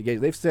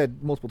investigation. They've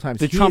said multiple times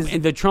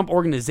the Trump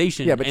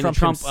organization. Yeah, but and Trump the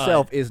Trump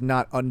himself is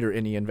not under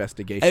any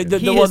investigation.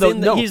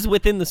 He's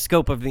within the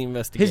scope of the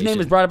investigation. His name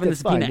is brought up in the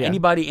That's fine, subpoena. yeah.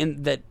 Anybody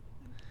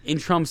in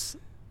Trump's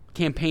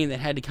campaign that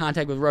had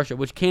contact with Russia,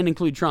 which can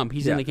include Trump,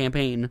 he's in the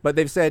campaign. But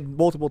they've said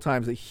multiple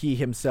times that he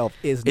himself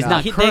is It's not.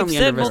 not They've currently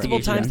said under multiple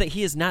investigation. times that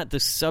he is not the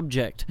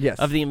subject Yes.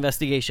 of the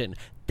investigation.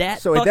 That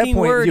So at that fucking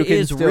point, word you can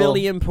is still-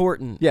 really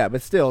important. Yeah,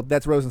 but still,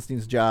 that's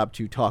Rosenstein's job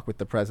to talk with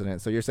the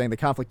president. So you're saying the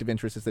conflict of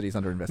interest is that he's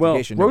under Well,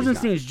 investigation. No, he's not.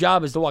 Rosenstein's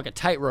job is to walk a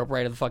tightrope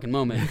right at the fucking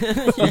moment.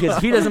 Because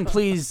if he doesn't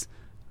please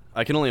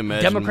I can only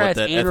imagine Democrats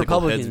what that and ethical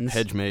Republicans.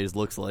 hedge maze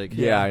looks like.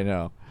 Yeah, I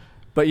know.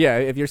 But yeah,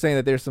 if you're saying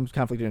that there's some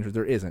conflict of interest,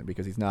 there isn't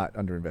because he's not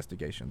under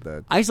investigation.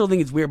 I still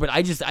think it's weird, but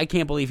I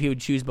can't believe he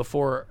would choose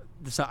before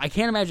the summit. I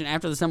can't imagine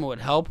after the summit would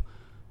help,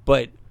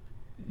 but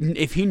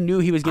if he knew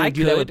he was going to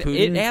do that with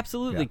Putin, It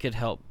absolutely could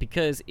help,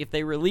 because if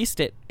they released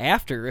it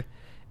after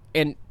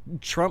and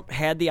Trump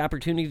had the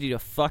opportunity to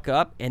fuck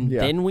up and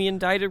then we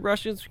indicted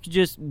Russians, we could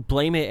just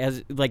blame it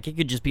as like it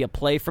could just be a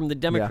play from the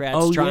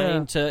Democrats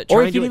trying to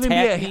or it to could even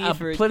attack be me a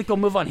for political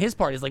move on his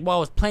part. It's like, well, I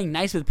was playing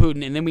nice with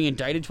Putin, and then we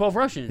indicted 12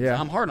 Russians. Yeah.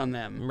 I'm hard on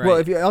them. Right. Well,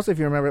 if you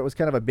remember, it was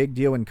kind of a big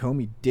deal when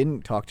Comey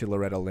didn't talk to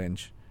Loretta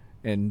Lynch,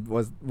 and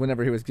was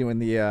whenever he was doing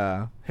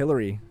the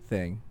Hillary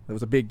thing. It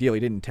was a big deal. He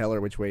didn't tell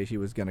her which way she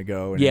was going to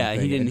go. And Yeah,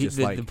 everything, he and didn't.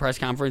 just The press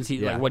conference,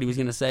 like what he was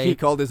going to say. He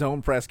called his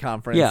own press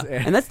conference. Yeah,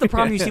 and that's the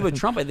problem you see with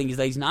Trump, I think, is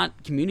that he's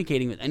not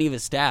communicating with any of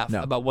his staff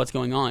about what's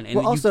going on. And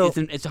Well, also-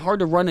 it's hard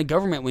to run a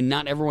government when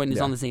not everyone is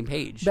on the same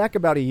page. Back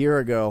about a year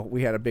ago,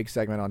 we had a big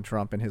segment on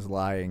Trump and his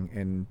lying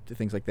and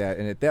things like that.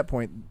 And at that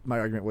point, my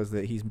argument was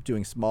that he's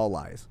doing small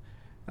lies,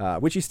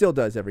 which he still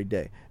does every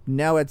day.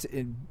 Now it's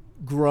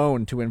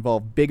grown to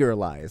involve bigger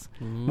lies.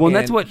 Well, and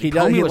that's what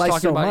Comey was lies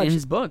talking so about much. in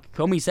his book.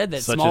 Comey said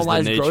that Such small is the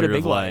lies grow to nature big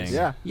of lying. lies.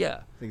 Yeah. Yeah.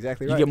 That's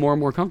exactly You right. get more and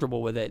more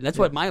comfortable with it. And that's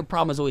what my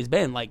problem has always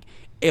been. Like,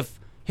 if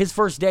his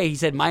first day he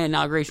said, my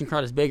inauguration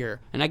crowd is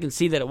bigger, and I can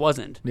see that it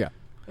wasn't. Yeah.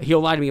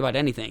 He'll lie to me about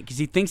anything because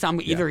he thinks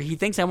either he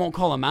thinks I won't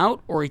call him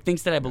out, or he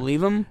thinks that I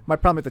believe him. My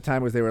problem at the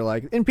time was they were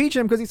like, impeach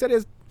him because he said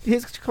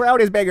his crowd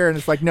is bigger. And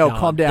it's like, no,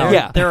 calm down.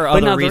 Yeah, there are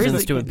but other now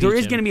reasons to impeach There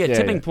is him. going to be a Yeah,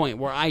 tipping yeah. point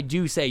where I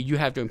do say you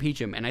have to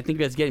impeach him, and I think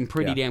that's getting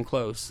pretty damn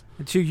close.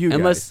 To you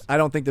Unless- guys. I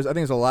don't think I think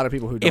there's a lot of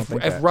people who don't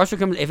think If that. Russia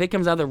if it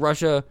comes out that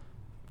Russia.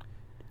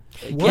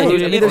 Well,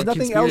 dude, I mean, there's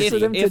nothing else for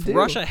them to if do.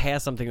 Russia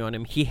has something on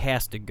him, he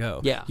has to go.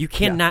 Yeah. You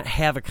cannot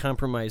have a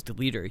compromised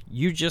leader.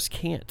 You just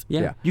can't.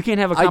 Yeah. You can't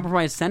have a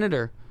compromised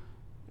senator.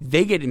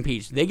 They get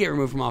impeached. They get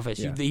removed from office.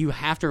 Yeah. You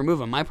have to remove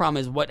them. My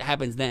problem is what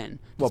happens then.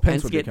 Well, Does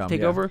Pence would become,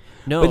 take yeah. over?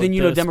 No, but then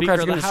the Democrats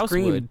are Speaker going of to the House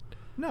scream. would.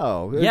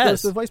 No, it Yes.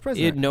 goes to the vice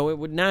president. No, it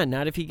would not.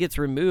 Not if he gets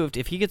removed.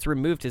 If he gets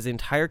removed, his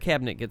entire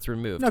cabinet gets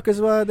removed. No, because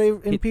they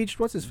impeached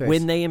what's his face.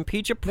 When they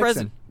impeach a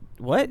president,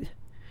 what?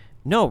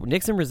 No,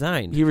 Nixon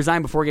resigned. He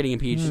resigned before getting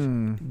impeached,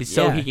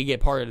 so Yeah. he could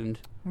get pardoned.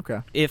 Okay.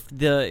 If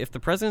the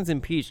president's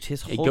impeached,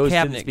 his It whole goes to the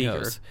cabinet Speaker,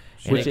 goes,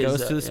 and which it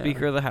goes is, to the yeah.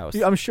 Speaker of the House.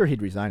 I'm sure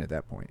he'd resign at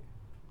that point.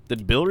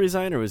 Did Bill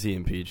resign or was he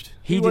impeached?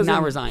 He did wasn't-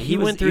 not resign. he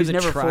was, went through he was the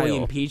never fully trial.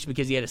 impeached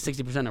because he had a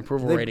 60%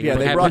 approval They, rating. yeah, What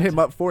they brought happened- him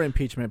up for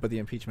impeachment, but the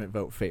impeachment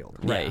vote failed.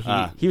 Right.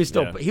 He was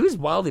still Yeah. he was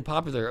wildly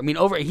popular. I mean,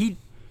 he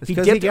 'cause he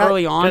dipped got-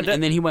 early on that-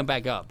 and then he went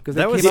back up. Because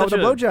That they was came out such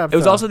with a a- blowjob. It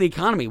was film. also the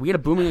economy. We had a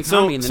booming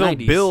economy in the So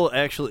 90s. Bill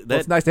actually. Well,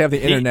 it's nice to have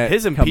the internet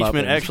His come up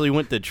impeachment and- actually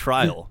went to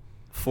trial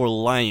for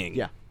lying.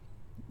 Yeah.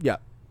 Yeah.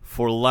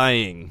 For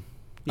lying.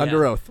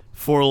 Under oath.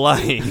 For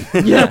lying.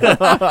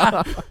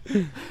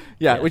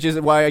 Yeah, which is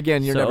why,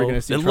 again, you're never So- going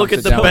to see And Trump look at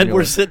sit the down bed and go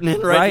we're in. sitting in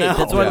right, now.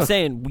 That's what Yeah. I'm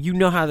saying. You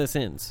know how this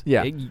ends.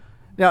 Yeah. It-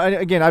 Now, and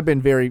again, I've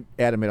been very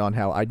adamant on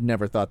how I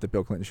never thought that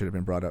Bill Clinton should have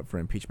been brought up for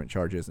impeachment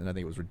charges, and I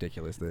think it was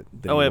ridiculous that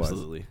he was.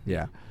 Absolutely.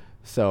 Yeah.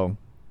 So,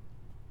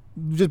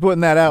 just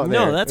putting that out there.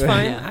 no, that's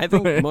fine. Yeah. I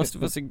think most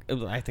of us.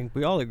 I think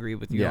we all agree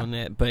with you Yeah. on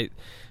that. But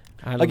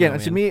I don't Again, know,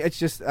 to man. me, it's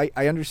just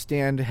I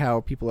understand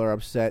how people are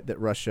upset that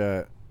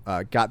Russia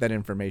got that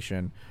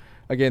information.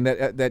 Again,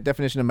 that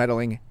definition of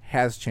meddling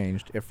has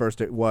changed. At first,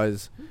 it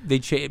was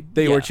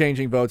they were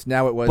changing votes.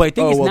 Now it was But I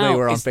think it's now, they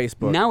were on it's-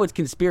 Facebook. Now it's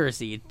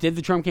conspiracy. Did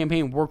the Trump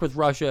campaign work with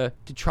Russia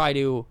to try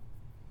to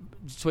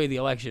sway the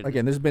election?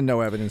 Again, there's been no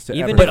evidence to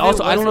Even ever. But if it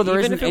also, I don't know, wasn't- there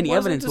even isn't if it any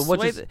wasn't evidence, to but what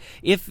sway just-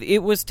 if it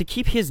was to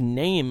keep his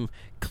name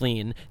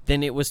clean,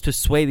 then it was to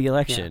sway the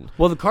election.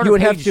 Well, the Carter You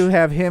would Page, have to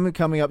have him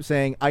coming up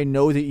saying, "I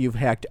know that you've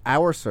hacked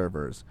our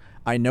servers.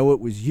 I know it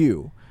was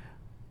you.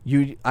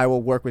 I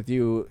will work with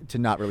you to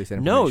not release that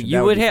information." No, That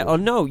you would be have. cool. Oh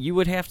no, you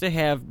would have to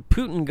have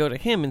Putin go to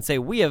him and say,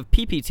 "We have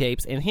PP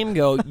tapes," and him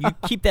go, "You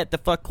keep that the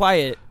fuck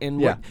quiet."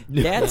 And Yeah.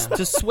 that's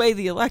to sway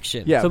the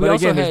election. Yeah, So we but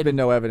also again, there's had- been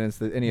no evidence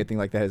that anything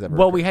like that has ever.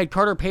 Well, occurred. we had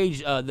Carter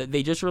Page.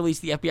 They just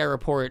released the FBI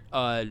report,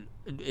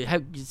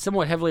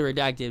 somewhat heavily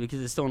redacted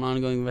because it's still an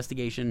ongoing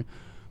investigation.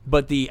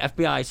 But the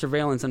FBI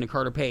surveillance under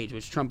Carter Page,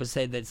 which Trump has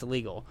said that's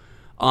illegal.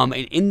 And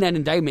in that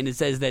indictment, it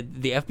says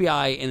that the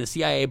FBI and the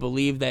CIA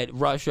believe that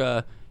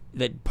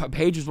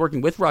Page was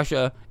working with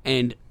Russia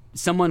and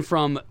someone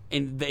from,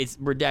 and it's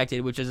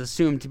redacted, which is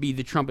assumed to be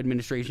the Trump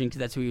administration because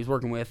that's who he was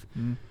working with,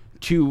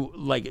 to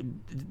like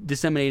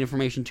disseminate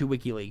information to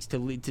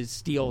WikiLeaks, to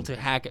steal, to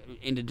hack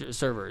into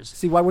servers.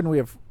 See, why wouldn't we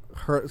have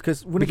heard?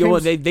 Because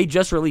they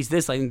just released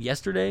this, I think,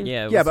 yesterday.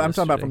 Yeah, but I'm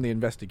talking about from the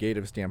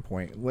investigative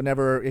standpoint.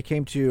 Whenever it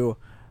came to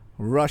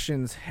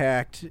Russians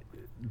hacked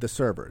the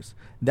servers,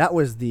 that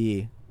was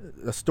a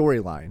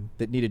storyline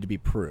that needed to be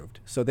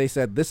proved. So they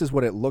said, this is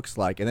what it looks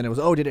like. And then it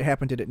was, did it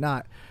happen? Did it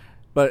not?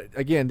 But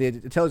again, the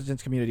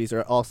intelligence communities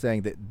are all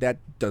saying that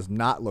does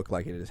not look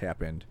like it has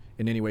happened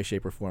in any way,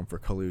 shape, or form for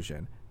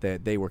collusion,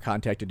 that they were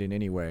contacted in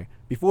any way.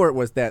 Before it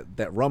was that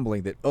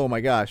rumbling that, oh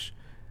my gosh,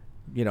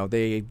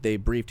 they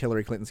briefed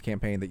Hillary Clinton's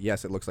campaign that,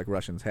 yes, it looks like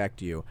Russians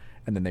hacked you,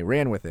 and then they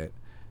ran with it.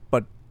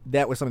 But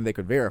that was something they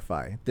could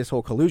verify. This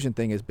whole collusion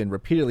thing has been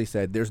repeatedly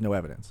said, there's no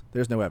evidence.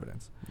 There's no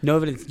evidence. No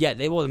evidence. Yeah,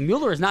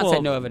 Mueller has not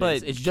said no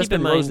evidence. It's just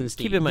been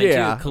Rosenstein. Keep in mind,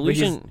 too,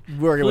 collusion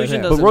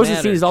doesn't But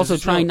Rosenstein is also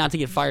trying not to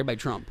get fired by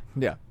Trump.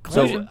 Yeah.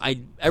 So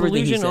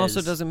collusion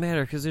also doesn't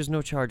matter because there's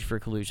no charge for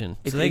collusion.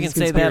 So they can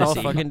say that all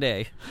fucking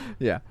day.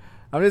 Yeah.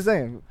 I'm just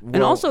saying.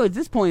 And also, at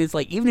this point, it's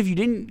like, even if you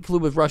didn't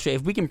collude with Russia,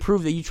 if we can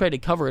prove that you tried to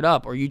cover it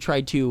up, or you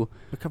tried to...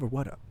 Cover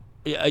what up?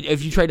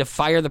 If you tried to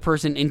fire the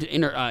person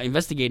into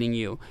investigating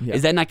you,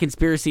 is that not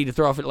conspiracy to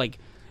throw off it? Like,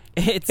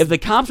 if the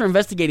cops are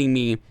investigating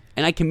me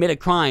and I commit a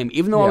crime,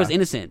 even though I was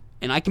innocent,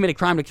 and I commit a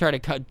crime to try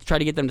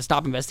to get them to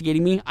stop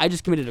investigating me, I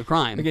just committed a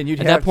crime. Again, at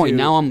that point,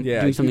 now I'm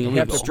doing something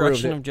illegal.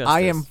 Obstruction of justice.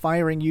 I am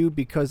firing you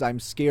because I'm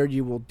scared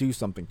you will do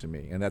something to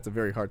me, and that's a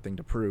very hard thing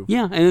to prove.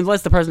 Yeah, and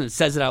unless the president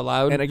says it out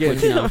loud. And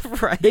again,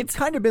 right. they've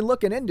kind of been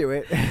looking into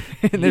it,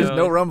 and there's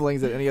no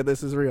rumblings that any of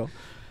this is real.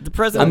 The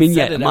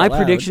president my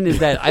prediction is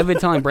that I've been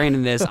telling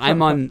Brandon this.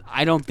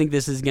 I don't think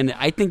this is gonna.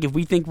 I think if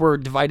we think we're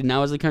divided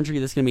now as a country,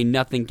 this is gonna be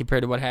nothing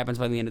compared to what happens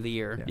by the end of the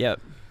year. Yeah.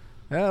 Yep.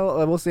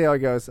 Well, we'll see how it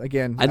goes.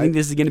 Again, I think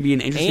this is going to be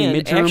an interesting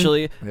midterm.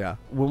 Actually,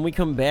 when we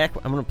come back,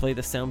 I'm going to play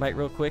the soundbite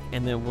real quick,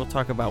 and then we'll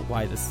talk about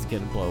why this is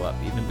going to blow up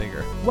even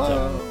bigger.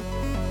 Whoa.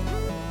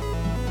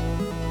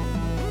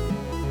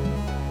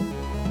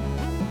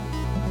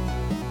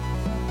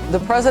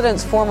 The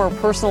president's former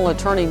personal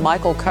attorney,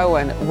 Michael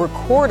Cohen,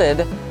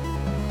 recorded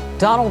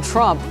Donald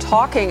Trump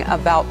talking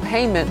about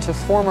payment to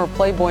former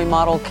Playboy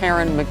model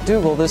Karen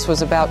McDougal. This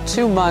was about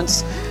 2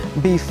 months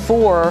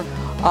before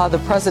the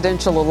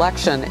presidential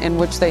election, in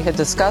which they had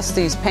discussed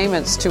these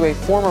payments to a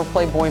former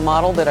Playboy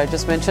model that I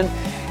just mentioned,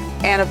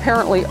 and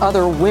apparently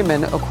other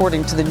women,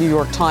 according to the New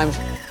York Times.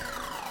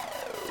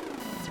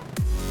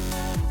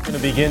 We're going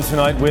to begin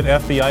tonight with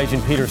FBI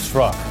agent Peter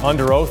Strzok,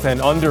 under oath and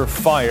under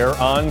fire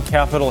on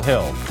Capitol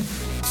Hill.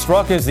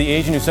 Strzok is the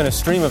agent who sent a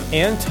stream of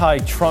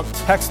anti-Trump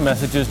text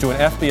messages to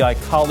an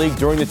FBI colleague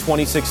during the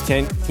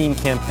 2016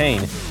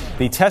 campaign.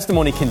 The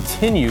testimony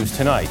continues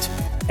tonight.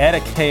 At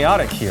a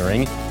chaotic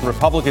hearing, the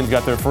Republicans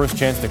got their first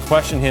chance to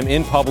question him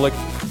in public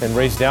and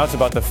raise doubts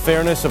about the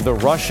fairness of the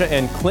Russia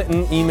and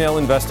Clinton email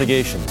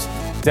investigations.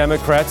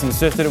 Democrats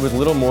insisted it was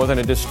little more than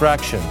a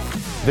distraction.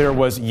 There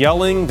was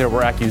yelling, there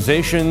were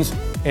accusations,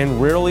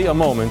 and rarely a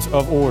moment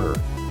of order.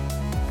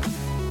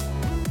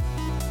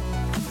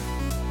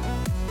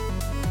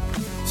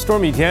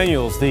 Stormy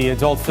Daniels, the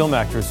adult film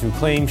actress who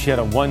claimed she had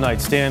a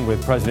one-night stand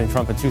with President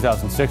Trump in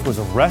 2006, was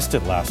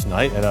arrested last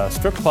night at a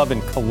strip club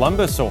in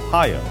Columbus,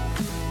 Ohio.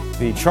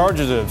 The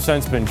charges have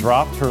since been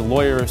dropped. Her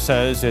lawyer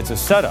says it's a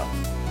setup.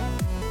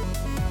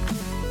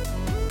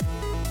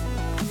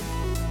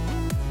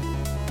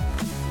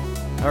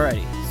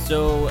 Alrighty,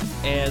 so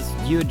as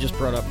you had just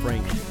brought up,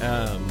 Frank,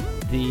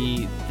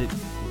 you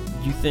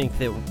think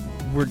that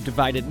we're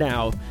divided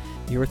now.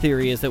 Your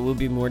theory is that we'll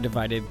be more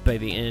divided by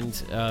the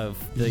end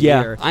of the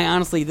year. I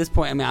honestly, at this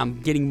point,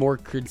 I'm getting more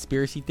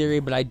conspiracy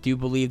theory, but I do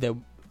believe that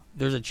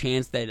there's a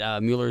chance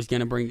that Mueller is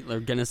going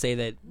to say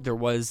that there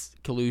was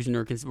collusion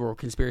or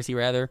conspiracy,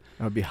 rather.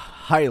 I would be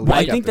highly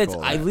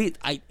skeptical. I think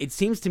it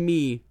seems to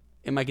me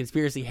in my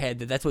conspiracy head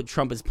that that's what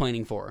Trump is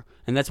planning for,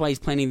 and that's why he's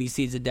planting these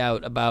seeds of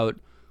doubt about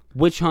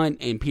witch hunt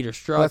and Peter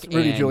Strzok that's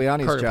Rudy and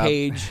Giuliani's Carter job.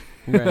 Page.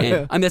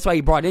 Right. And that's why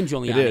he brought in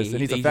Giuliani. It is,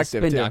 and he's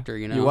effective, a spin too. doctor,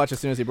 You watch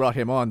as soon as he brought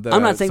him on.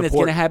 I'm not saying that's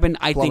going to happen.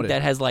 I think plummeted.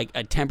 that has like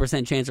a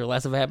 10% chance or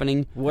less of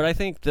happening. What I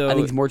think, though, I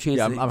think it's more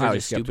chance I'm that they're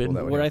just stupid.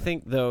 What I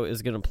think, though,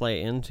 is going to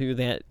play into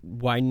that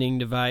widening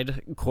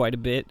divide quite a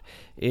bit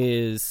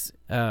is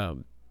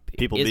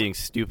people being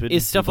stupid.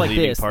 Is stuff like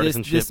this.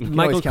 This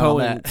Michael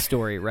Cohen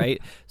story, right?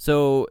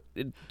 So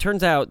it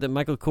turns out that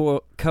Michael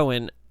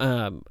Cohen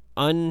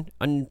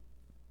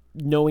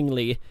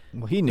unknowingly.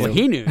 Well, he knew.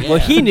 Yeah. Well,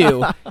 he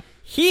knew.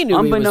 He knew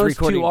unbeknownst he was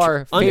recording to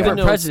our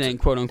favorite president,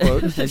 quote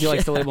unquote, as he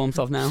likes to label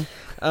himself now.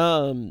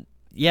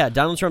 Yeah,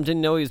 Donald Trump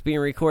didn't know he was being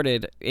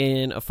recorded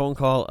in a phone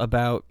call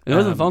about. It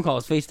wasn't a phone call; it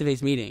was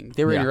face-to-face meeting.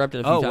 They were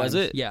interrupted a few times. Oh, was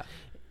it? Yeah.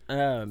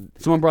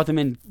 Someone brought them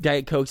in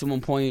Diet Cokes at one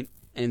point,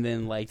 and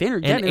then like they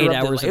interrupted. 8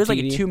 hours. It was like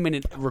a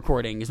 2-minute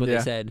recording, is what they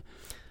said.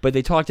 But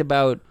they talked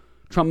about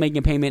Trump making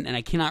a payment, and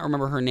I cannot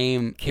remember her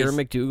name. Karen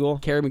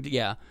McDougal.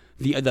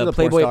 The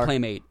Playboy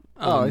Playmate.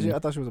 I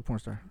thought she was a porn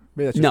star.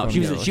 No,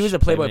 she was a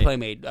Playboy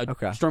Playmate.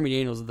 Okay. Stormy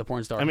Daniels is the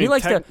porn star. I mean, he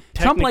likes to.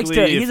 Trump likes to.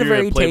 technically, He's if a you're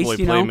very Playboy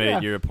taste,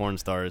 Playmate, you're a porn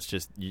star. It's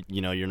just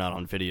you know you're not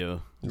on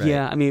video. Right.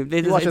 Yeah, I mean,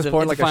 you watch this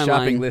porn like a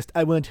shopping line. list.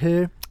 I want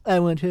her. It's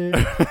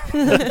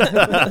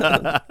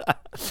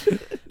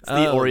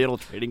the Oriental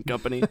Trading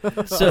Company.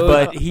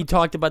 But he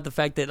talked about the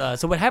fact that.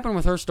 So what happened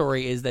with her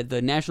story is that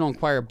the National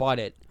Enquirer bought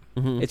it.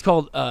 Mm-hmm. It's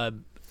called a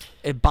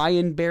buy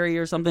and bury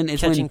or something.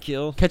 It's Catch and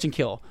kill. Catch and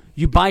kill.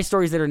 You buy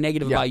stories that are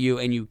negative about you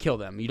and you kill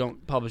them. You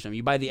don't publish them.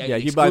 You buy the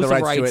you buy the exclusive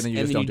rights to it and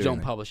then you just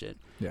don't publish it.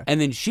 Yeah. And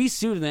then she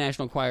sued the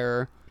National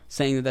Enquirer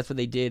saying that that's what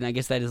they did, and I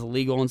guess that is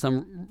illegal in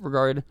some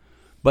regard.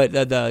 But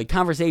the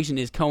conversation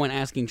is Cohen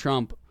asking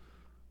Trump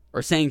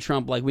or saying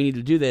Trump, like, we need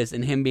to do this,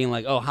 and him being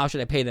like, oh, how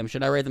should I pay them?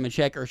 Should I write them a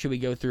check or should we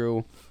go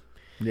through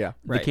the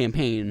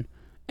campaign?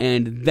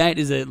 And that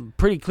is a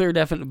pretty clear,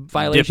 definite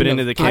violation. Dip it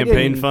into the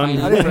campaign fund.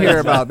 I didn't hear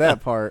about that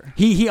part.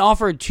 He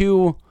offered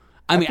two.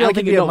 I mean, I don't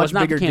think it was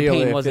not the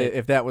campaign, was it?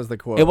 If that was the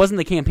quote. It wasn't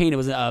the campaign. It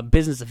was a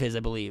business of his, I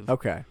believe.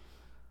 Okay.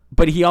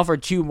 But he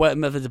offered two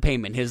methods of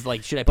payment. His,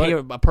 like, should I pay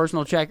a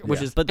personal check?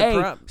 Which is,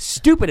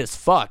 stupid as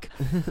fuck.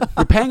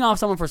 You're paying off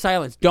someone for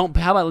silence. How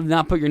about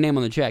not put your name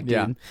on the check, dude?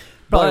 Yeah.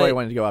 Probably why he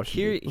wanted to go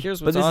option.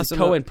 Here's what's But this awesome. is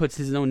Cohen puts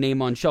his own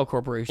name on Shell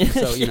Corporation,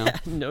 so, you know.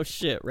 No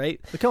shit,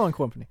 right? The Cohen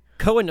Company.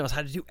 Cohen knows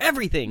how to do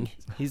everything.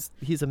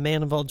 He's a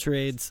man of all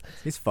trades.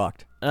 He's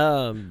fucked.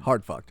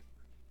 Hard fucked.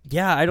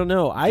 Yeah, I don't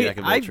know. Jack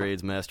of all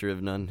trades, master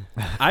of none.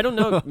 I don't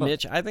know,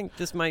 Mitch. I think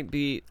this might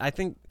be. I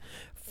think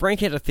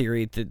Frank had a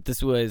theory that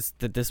this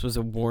was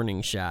a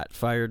warning shot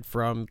fired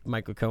from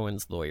Michael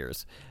Cohen's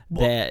lawyers.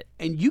 And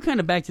you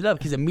kind of backed it up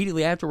because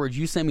immediately afterwards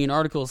you sent me an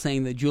article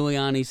saying that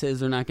Giuliani says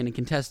they're not going to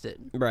contest it.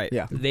 Right.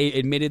 Yeah. They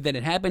admitted that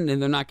it happened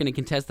and they're not going to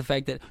contest the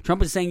fact that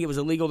Trump is saying it was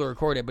illegal to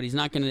record it, but he's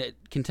not going to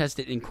contest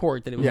it in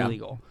court that it was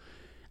illegal.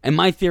 And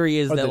my theory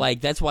is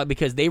that that's why,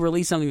 because they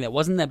released something that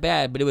wasn't that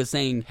bad, but it was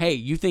saying, hey,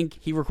 you think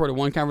he recorded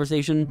one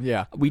conversation?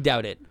 Yeah. We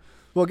doubt it.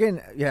 Well,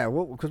 again,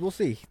 because we'll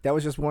see. That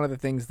was just one of the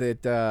things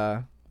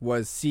that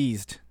was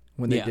seized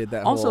when they did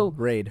that whole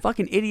raid.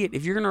 Fucking idiot.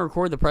 If you're going to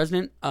record the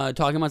president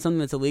talking about something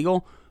that's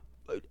illegal,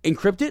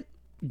 encrypt it.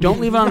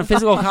 Don't leave it on a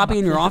physical copy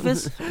in your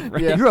office.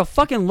 Right. Yeah. You're a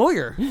fucking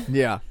lawyer.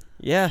 Yeah.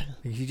 Yeah.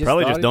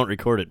 Probably just don't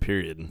record it,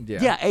 period.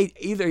 Yeah.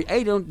 Either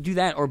A, don't do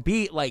that, or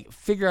B, like,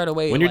 figure out a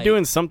way. When you're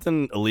doing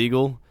something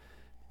illegal,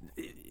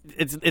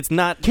 it's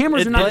not.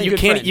 Cameras are not. You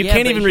can't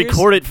even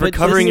record it for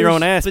covering your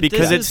own ass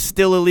because it's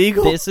still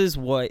illegal. This is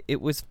what it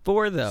was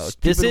for, though.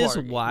 This is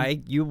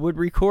why you would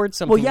record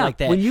something like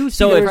that. When you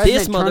so if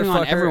this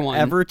motherfucker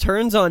ever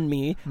turns on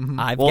me,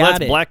 I've got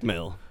that's it.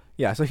 blackmail.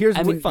 Yeah, so here's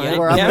fine.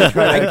 where I'm going to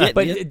try to...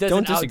 But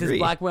don't disagree. Does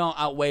blackmail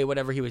outweigh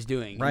whatever he was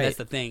doing? Right. And that's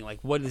the thing. Like,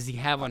 what does he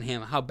have on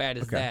him? How bad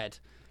is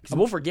that? Because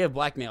we'll forgive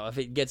blackmail if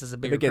it gets us a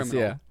bigger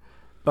criminal. Yeah.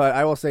 But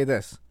I will say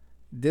this.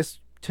 This,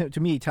 to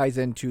me, ties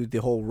into the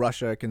whole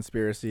Russia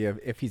conspiracy of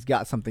if he's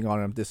got something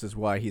on him, this is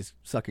why he's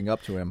sucking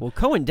up to him. Well,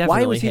 Cohen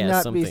definitely why would he has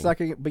not something. be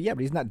sucking... But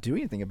he's not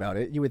doing anything about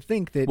it. You would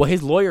think that... Well,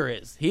 his lawyer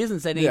is. He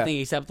hasn't said anything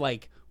except,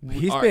 like...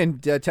 He's been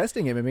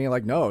testing him and being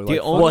like, no.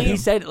 He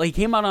said... Like, he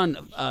came out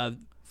on...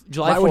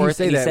 July 4th, why would he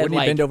say that? Said,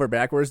 Wouldn't he bend over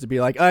backwards to be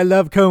like, I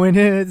love Cohen,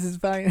 this is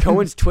fine?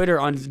 Cohen's Twitter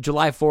on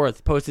July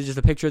 4th posted just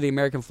a picture of the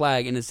American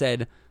flag, and it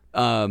said,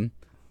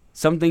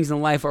 some things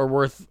in life are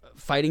worth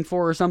fighting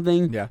for or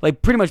something. Yeah.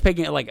 Like, pretty much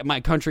picking like my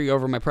country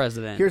over my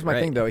president. Here's my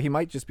thing, though. He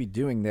might just be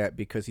doing that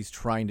because he's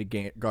trying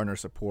to garner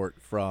support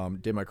from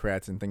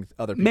Democrats and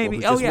other people Maybe.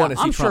 who just want to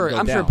see I'm Trump sure. go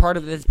I'm down. sure part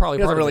of it's probably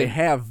he doesn't part really of it.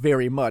 have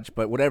very much,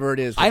 but whatever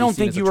it is, I don't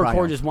think he's you seen as a record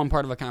triumph. just one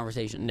part of a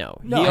conversation.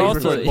 No. He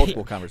also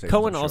multiple conversations.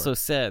 Cohen I'm sure. also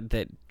said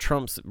that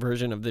Trump's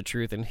version of the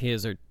truth and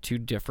his are two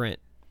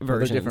different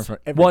versions. They're different from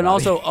everybody. Well, and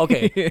also,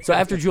 okay, so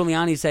after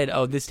Giuliani said,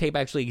 oh, this tape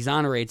actually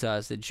exonerates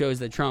us, it shows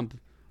that Trump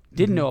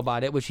didn't know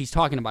about it, which he's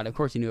talking about it. Of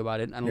course he knew about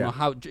it. I don't know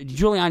how.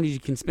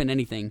 Giuliani can spin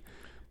anything.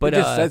 But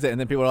he just says it, and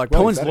then people are like,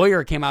 well, Cohen's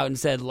lawyer came out and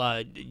said,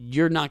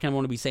 you're not going to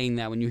want to be saying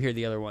that when you hear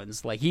the other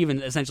ones. Like, he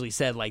even essentially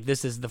said, like,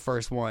 this is the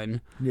first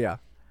one. Yeah.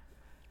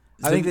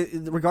 So, I think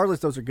that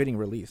regardless, those are getting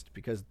released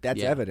because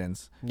that's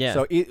evidence. Yeah.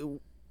 So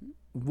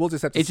we'll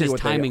just have to it's see just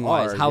what timing they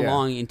wise. are. How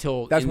long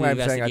until that's in why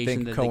the I'm saying I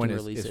investigation think that Cohen they can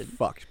release is it?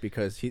 fucked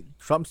because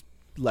Trump's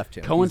left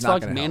him. Cohen's He's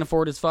not fucked. gonna help.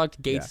 Manafort is fucked.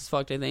 Gates is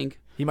fucked, I think.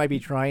 He might be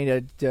trying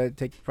to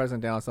take the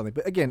president down on something.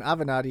 But again,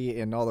 Avenatti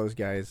and all those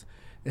guys...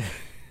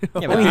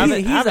 Yeah, I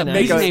mean, he's a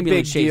make a big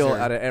big deal chaser.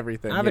 out of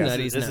everything.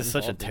 Avenatti's This is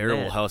such a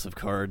terrible house of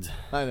cards.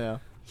 I know.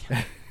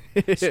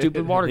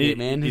 Stupid Watergate,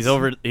 man. He's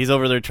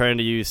over there trying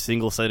to use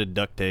single-sided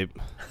duct tape.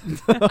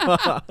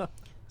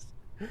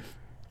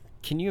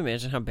 Can you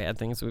imagine how bad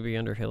things would be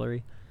under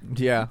Hillary?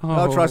 Yeah.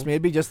 Oh, trust me,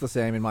 it'd be just the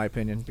same in my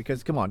opinion.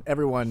 Because come on,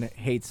 everyone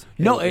hates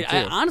Hillary.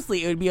 No,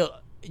 honestly, it would be.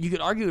 You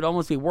could argue it would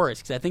almost be worse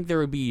because I think there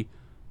would be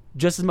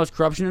just as much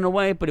corruption in a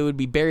way, but it would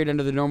be buried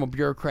under the normal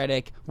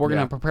bureaucratic. We're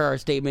going to prepare our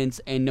statements,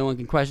 and no one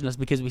can question us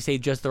because we say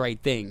just the right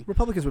thing.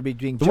 Republicans would be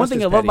doing. The one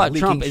thing I love about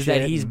Trump is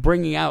that he's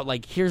bringing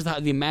out here's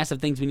the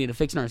massive things we need to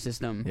fix in our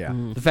system. Yeah.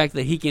 The fact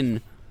that he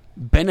can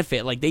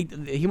benefit,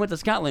 he went to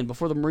Scotland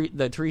before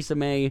the Theresa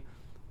May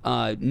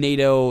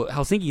NATO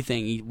Helsinki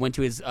thing. He went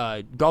to his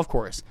golf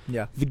course.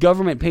 Yeah. The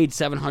government paid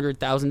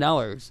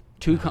 $700,000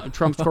 to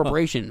Trump's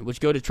corporation, which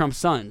go to Trump's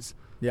sons,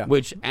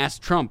 which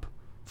asked Trump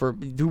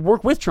to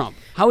work with Trump.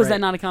 How is that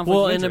not a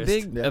conflict of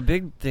interest? And a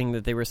big thing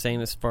that they were saying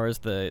as far as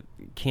the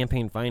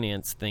campaign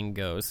finance thing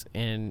goes,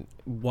 and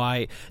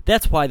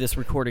that's why this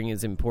recording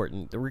is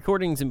important. The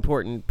recording is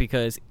important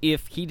because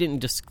if he didn't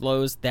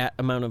disclose that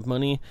amount of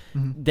money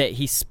that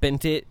he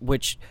spent it,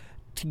 which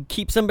to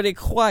keep somebody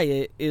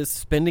quiet is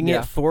spending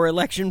it for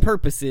election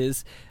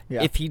purposes.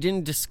 Yeah. If he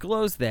didn't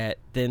disclose that,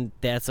 then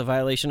that's a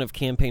violation of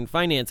campaign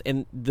finance.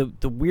 And the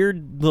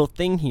weird little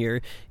thing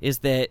here is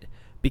that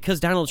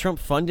because Donald Trump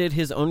funded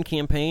his own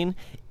campaign,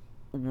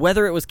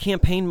 whether it was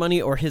campaign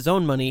money or his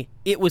own money,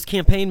 it was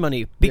campaign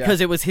money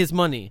because it was his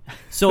money.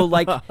 So,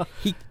 like,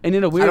 and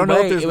in a weird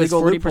way, it was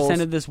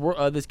 40%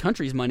 of this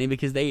country's money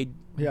because they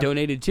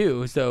donated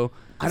too. So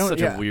it's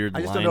such a weird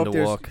I just line don't know to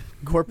if walk. There's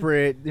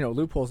corporate,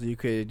 loopholes that you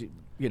could,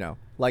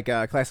 like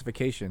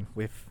classification.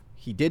 If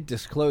he did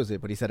disclose it,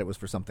 but he said it was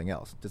for something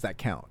else, does that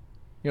count?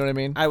 You know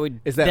what I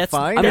mean? Is that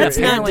fine? I mean, that's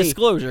not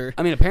disclosure.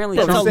 I mean, apparently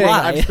Trump's saying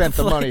lie. I've spent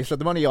the money, so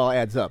the money all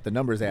adds up. The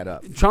numbers add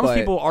up. Trump's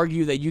people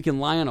argue that you can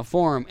lie on a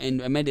form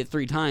and amend it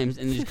 3 times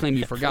and just claim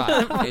you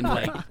forgot. And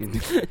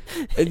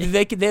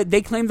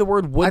they claim the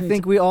word wouldn't. I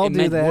think we all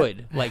do that.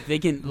 Would. Like they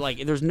can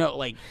there's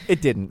no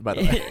It didn't, by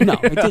the way. No,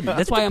 it didn't.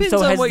 That's why I'm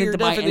so hesitant to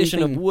buy definition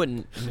anything. of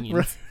wouldn't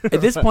means. At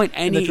this point,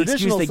 any the excuse they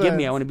traditional give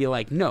me, I sense. want to be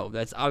like, no,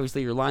 that's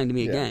obviously you're lying to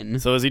me again.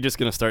 So is he just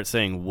going to start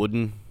saying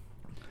wooden?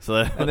 So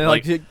that, And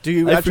then, do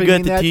you I actually forgot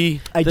mean the that?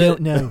 T. I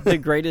don't know. The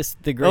greatest.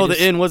 Oh, the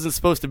N wasn't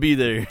supposed to be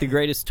there. The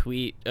greatest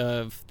tweet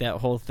of that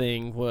whole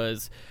thing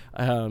was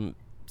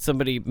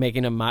somebody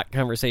making a mock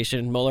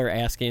conversation, Mueller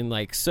asking,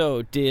 like,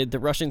 so did the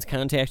Russians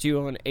contact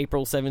you on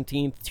April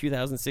 17th,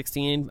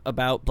 2016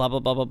 about blah, blah,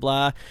 blah, blah,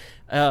 blah?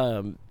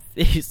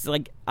 It's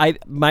like,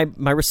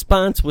 my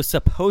response was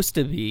supposed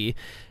to be,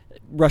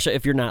 Russia,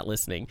 if you're not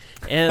listening.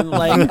 And,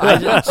 like, I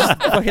just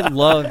fucking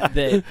love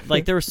that.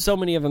 Like, there were so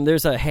many of them.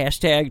 There's a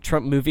hashtag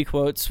Trump movie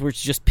quotes where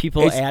it's just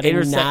people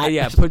adding not.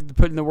 Yeah,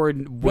 putting the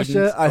word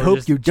Russia, I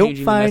hope you don't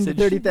find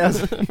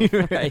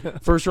 30,000.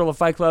 Right. First rule of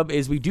Fight Club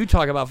is we do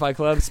talk about Fight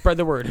Club. Spread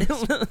the word.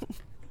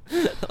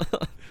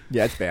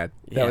 Yeah, it's bad.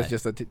 That was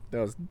just that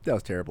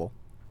was terrible.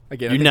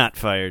 Again, You're not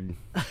fired.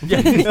 I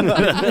mean,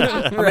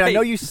 I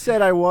know you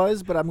said I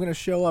was, but I'm going to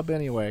show up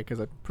anyway because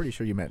I'm pretty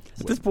sure you meant.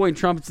 At this point,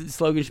 Trump's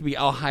slogan should be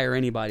 "I'll hire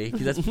anybody"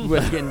 because that's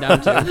what it's getting down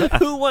to.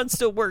 Who wants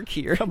to work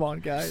here? Come on,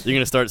 guys. You're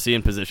going to start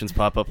seeing positions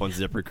pop up on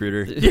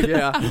ZipRecruiter.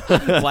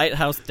 Yeah.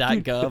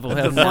 Whitehouse.gov will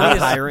have not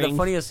hiring. The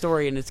funniest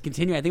story, and it's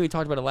continuing. I think we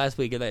talked about it last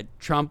week, that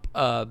Trump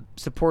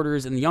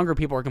supporters and the younger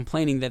people are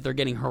complaining that they're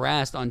getting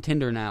harassed on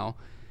Tinder now.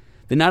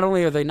 Then not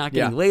only are they not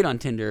getting laid on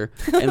Tinder,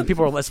 and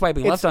people are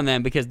swiping left on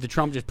them because the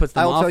Trump just puts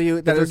them off, I'll tell you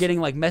that they're getting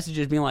like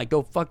messages being like,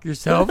 "Go fuck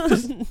yourself."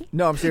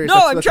 No, I'm serious. No,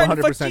 that's I'm trying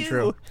to 100% fuck you.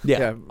 true.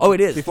 Yeah. Oh,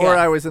 it is. Before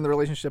Yeah. I was in the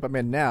relationship I'm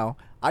in now,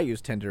 I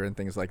used Tinder and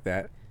things like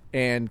that,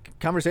 and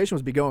conversations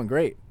would be going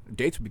great,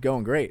 dates would be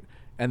going great,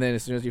 and then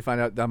as soon as you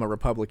find out that I'm a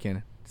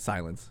Republican,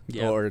 silence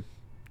or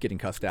getting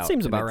cussed out.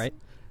 Seems And about it's- right.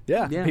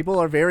 Yeah, Yeah. people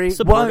are very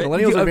Support it.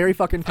 millennials are very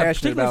fucking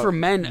passionate particularly about. for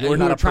men you're who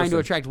not are a trying to person.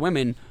 attract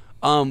women.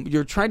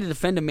 You're trying to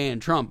defend a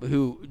man, Trump,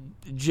 who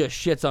just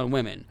shits on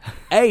women.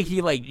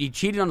 He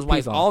cheated on his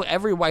wife.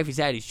 Every wife he's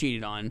had, he's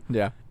cheated on.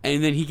 Yeah.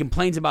 And then he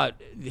complains about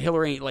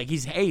Hillary. Like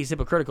he's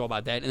hypocritical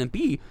about that. And then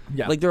B,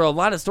 Yeah. like there are a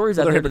lot of stories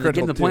out They're there that get to the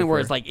hypocritical, point too, where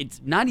for- it's like it's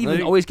not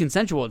even always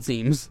consensual. It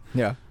seems.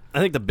 Yeah. I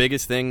think the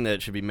biggest thing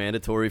that should be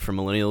mandatory for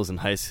millennials in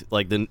high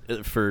school,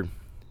 for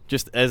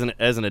just as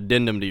an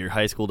addendum to your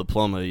high school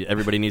diploma,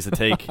 everybody needs to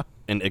take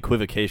an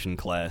equivocation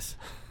class.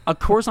 A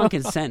course on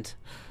consent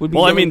would be.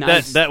 Well, really I mean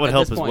nice that would at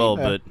help this as point. well,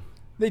 but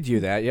They do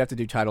that. You have to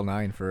do Title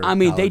IX for. I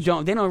mean,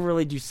 college. they don't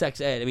really do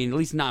sex ed. I mean, at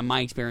least not in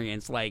my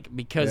experience. Like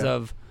because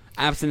of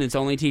abstinence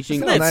only teaching.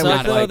 Isn't Doesn't that Title suck,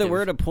 IX though, effective. that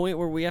we're at a point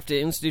where we have to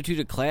institute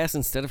a class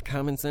instead of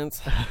common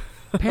sense?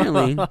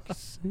 Apparently,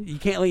 you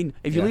can't leave.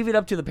 If you leave it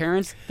up to the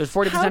parents, there's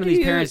 40% of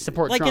these parents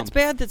support Trump. It's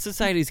bad that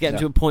society's gotten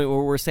to a point where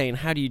we're saying,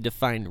 how do you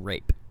define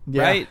rape?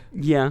 Yeah. Right?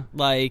 Yeah.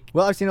 Like,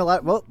 Well, I've seen a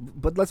lot. Well,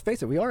 but let's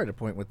face it, we are at a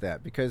point with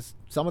that because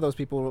some of those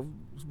people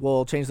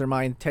will change their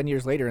mind 10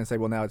 years later and say,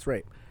 "Well, now it's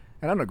rape,"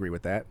 and I don't agree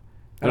with that.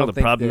 I know the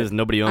think problem that- is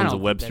nobody I owns don't a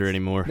think Webster that's-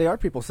 anymore. There are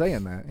people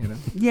saying that, you know.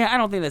 Yeah, I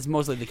don't think that's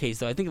mostly the case,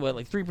 though. I think about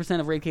like 3%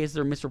 of rape cases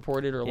are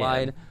misreported or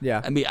lied.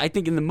 Yeah. I mean, I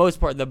think in the most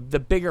part, the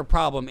bigger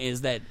problem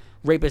is that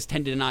rapists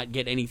tend to not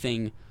get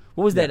anything.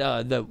 What was that?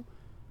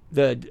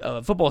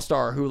 The football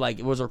star who like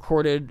was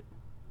recorded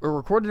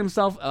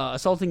himself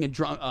assaulting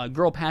a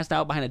girl passed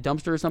out behind a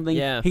dumpster or something.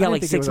 Yeah. He I got didn't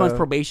like think it 6 was months a-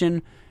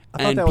 probation. I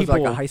thought and that was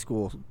people, like a high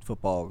school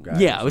football guy.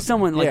 Yeah, or it was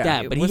something. someone like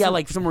Yeah. that. But he got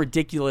like some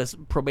ridiculous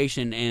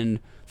probation, and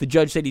the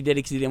judge said he did it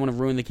because he didn't want to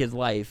ruin the kid's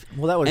life.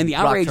 Well, that was and the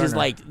Brock outrage is Turner.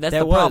 like that's that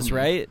the was, problem,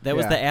 right? That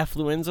was Yeah. the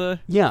affluenza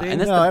Yeah, thing? and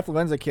that's No, the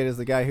Affluenza Kid is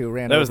the guy who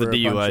ran. That was over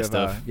the a bunch DUI of,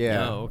 stuff.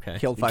 Yeah. Oh, okay.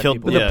 Killed He 5 killed-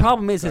 people. But Yeah. the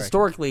problem is, Correct.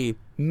 historically,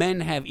 men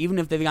have, even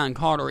if they've gotten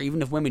caught, or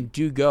even if women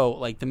do go,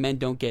 like the men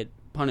don't get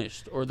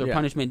punished, or their Yeah.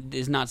 punishment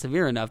is not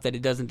severe enough that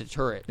it doesn't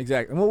deter it.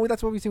 Exactly. Well,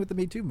 that's what we've seen with the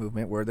Me Too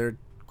movement, where they're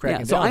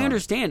cracking so down I on it.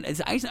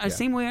 understand.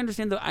 Same way I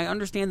understand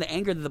the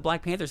anger that the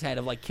Black Panthers had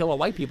of like kill all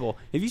white people.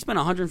 If you spend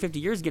 150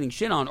 years getting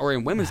shit on, or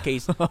in women's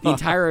case, the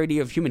entirety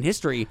of human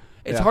history,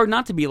 it's hard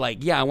not to be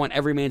like, yeah, I want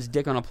every man's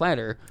dick on a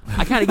platter.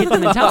 I kind of get the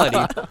mentality.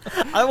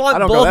 I want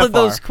both of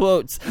those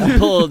quotes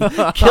pulled.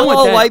 Kill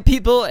all white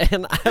people,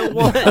 and I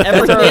want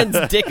every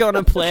man's dick on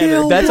a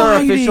platter. That's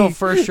our official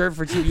first shirt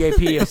for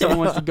TDAP. If someone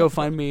wants to go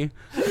find me.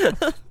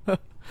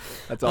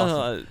 That's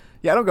awesome.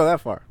 Yeah, I don't go that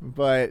far,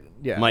 but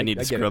yeah, might need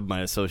to scrub my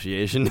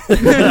association.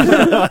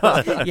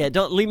 Yeah,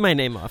 don't leave my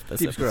name off this.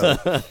 Keep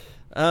scrubbing.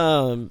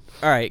 All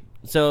right,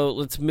 so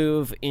let's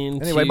move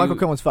into. Anyway, Michael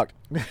Cohen's fucked.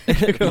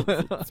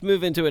 Let's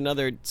move into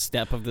another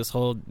step of this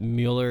whole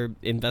Mueller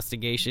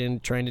investigation,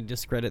 trying to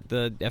discredit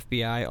the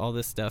FBI, all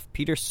this stuff.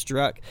 Peter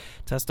Strzok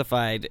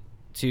testified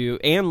to,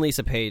 and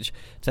Lisa Page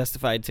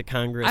testified to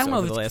Congress. I don't know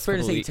over if the it's last fair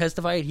to couple say he weeks.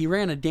 testified. He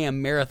ran a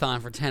damn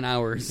marathon for 10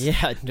 hours.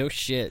 Yeah, no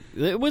shit.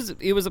 It was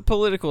a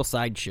political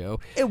sideshow.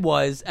 It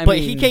was. But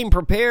he came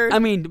prepared. I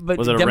mean, but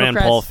Was it a Democrats,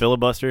 Rand Paul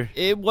filibuster?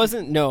 It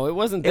wasn't. No, it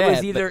wasn't. It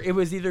That,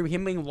 was either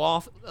him being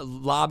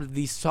lobbed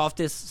the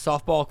softest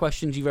softball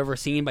questions you've ever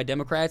seen by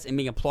Democrats and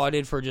being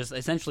applauded for just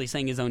essentially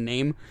saying his own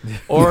name,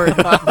 or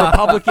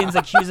Republicans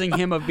accusing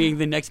him of being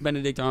the next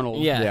Benedict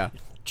Arnold. Yeah.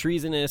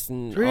 Treasonous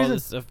and all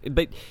this stuff.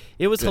 But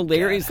it was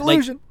hilarious.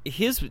 Collusion. Like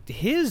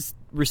his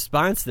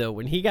response though,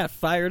 when he got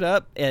fired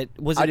up at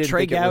I didn't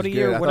Trey think it was Gowdy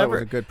good. or I whatever. thought it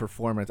was a good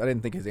performance. I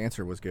didn't think his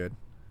answer was good.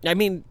 I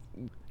mean,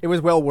 it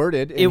was well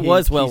worded. It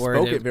was well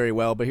worded. He spoke it very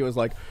well, but he was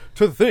like,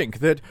 to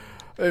think that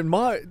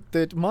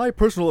my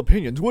personal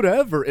opinions would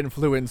ever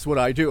influence what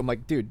I do. I'm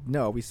like, dude,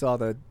 no. We saw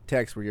the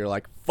text where you're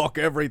like, fuck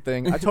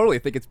everything. I totally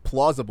think it's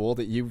plausible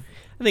that you.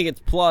 I think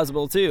it's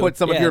plausible too. Put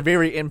some of your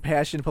very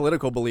impassioned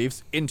political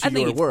beliefs into I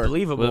think your it's work.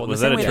 believable. Was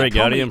The that same a way Trey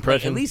Gowdy Comey,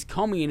 impression? At least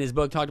Comey in his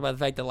book talked about the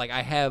fact that like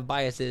I have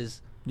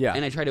biases. Yeah,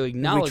 and I try to we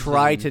acknowledge.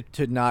 try them.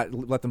 to not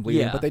let them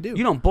bleed in, but they do.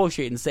 You don't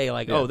bullshit and say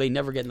like, oh, they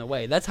never get in the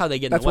way. That's how they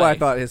get in That's the way. why I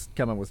thought his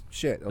comment was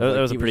shit. That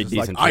was a pretty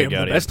decent I Trey am the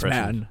Gowdy best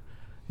impression. man.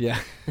 Yeah.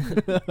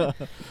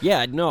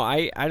 Yeah, no,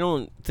 I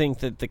don't think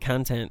that the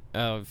content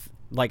of,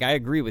 like, I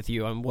agree with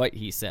you on what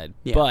he said.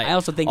 Yeah, but I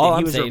also think that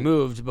he was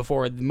removed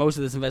before most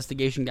of this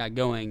investigation got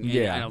going. And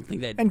Yeah. I don't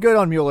think that. And good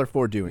on Mueller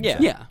for doing so.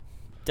 Yeah.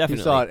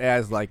 Definitely. You saw it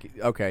as like,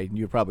 okay,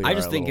 you probably. I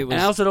just think it was.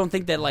 And I also don't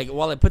think that like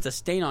while it puts a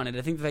stain on it,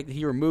 I think the fact that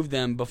he removed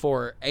them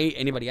before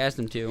anybody asked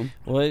him to.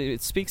 Well,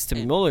 it speaks to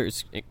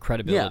Mueller's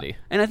credibility. Yeah.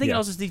 And I think it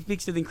also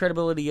speaks to the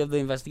credibility of the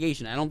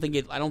investigation.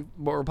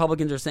 What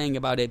Republicans are saying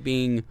about it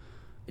being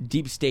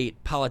deep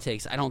state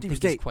politics, I don't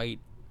think it's quite.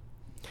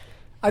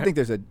 I think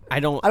there's a.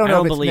 I don't know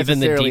if it's believe in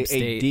the necessarily deep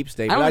state. a deep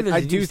state. I don't But think I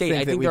there's a do deep state.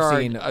 I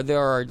think there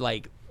are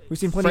like. We've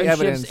seen plenty of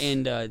friendships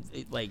evidence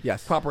and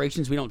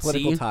cooperations we don't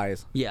political see.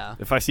 ties. Yeah.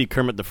 If I see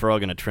Kermit the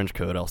Frog in a trench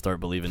coat, I'll start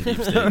believing deep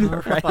state.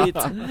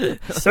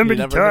 Right?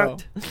 Somebody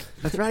talked.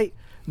 That's right.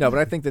 No, but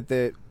I think that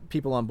the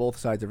people on both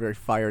sides are very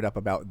fired up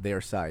about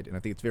their side, and I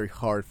think it's very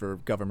hard for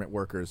government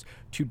workers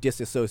to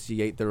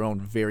disassociate their own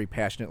very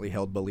passionately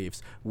held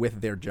beliefs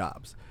with their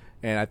jobs.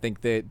 And I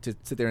think that to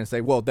sit there and say,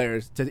 well,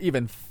 to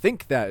even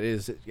think that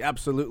is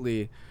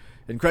absolutely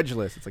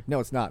incredulous. It's like, no,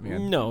 it's not,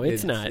 man. No,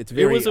 it's not. It's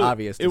very obvious.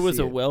 obvious. It was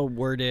a well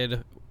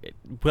worded,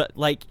 but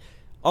like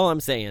all I'm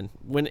saying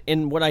when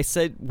I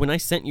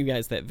sent you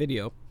guys that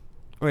video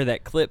or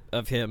that clip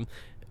of him,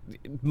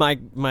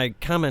 my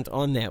comment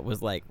on that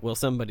was like, well,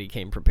 somebody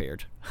came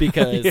prepared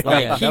because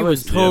he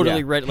was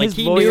totally ready. Like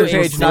he knew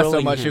Page not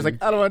so much. He was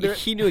like, I don't want to do it.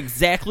 He knew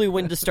exactly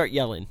when to start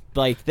yelling.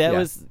 Like that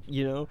was,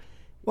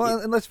 Well,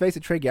 and let's face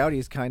it, Trey Gowdy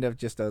is kind of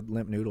just a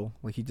limp noodle.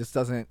 Like he just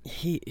doesn't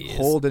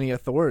hold any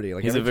authority.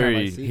 Like he's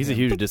a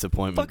huge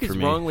disappointment for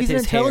me. Wrong with he's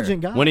his an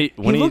intelligent hair? guy.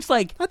 He looks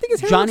like I think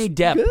his hair Johnny looks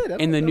Depp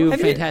good. in the new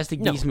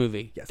Fantastic Beasts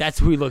movie. Yes. That's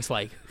who he looks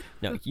like.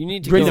 No, you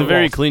need to. He's a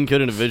very clean-cut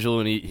individual,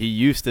 and he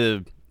used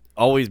to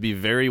always be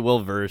very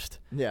well versed.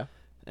 Yeah,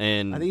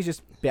 and I think he's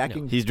just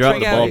backing. He's dropping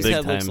the ball big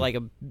head time. Looks like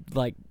a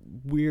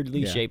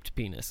weirdly shaped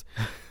penis.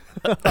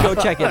 Go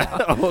check it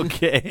out.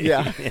 Okay.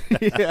 Yeah.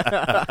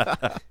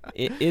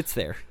 It's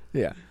there.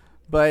 Yeah.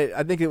 But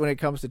I think that when it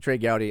comes to Trey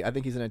Gowdy, I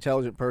think he's an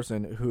intelligent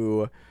person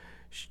who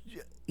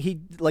he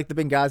like the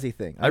Benghazi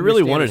thing. I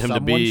really wanted him to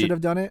someone be. should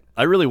have done it.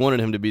 I really wanted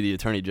him to be the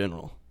Attorney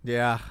General.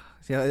 Yeah.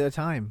 See, at a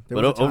time.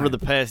 But over the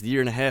past year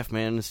and a half,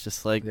 man, it's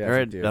just like, all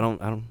right, I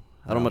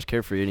don't much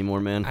care for you anymore,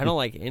 man. I don't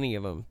like any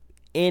of them.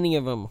 Any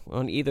of them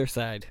on either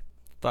side.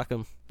 Fuck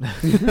them.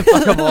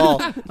 Fuck them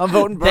all. I'm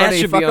voting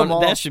Bernie. Fuck them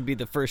all. That should be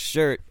the first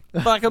shirt.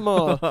 Fuck them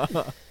all.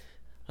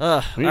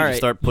 We need to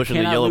start pushing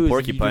the yellow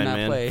porcupine,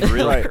 man. For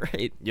real.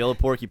 Right. Yellow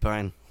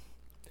porcupine.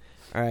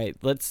 All right,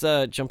 let's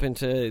jump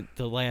into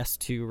the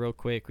last two real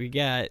quick. We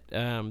got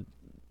the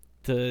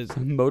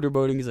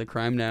motorboating is a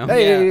crime now.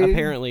 Hey, yeah,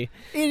 apparently.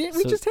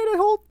 We just had a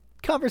whole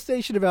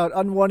conversation about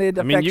unwanted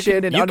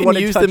affection you can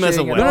unwanted use touching them as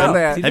a and weapon. all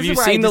that. Have you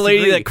seen the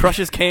lady that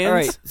crushes cans? All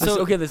right,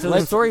 so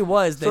the story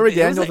was that Stormy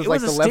Daniels it is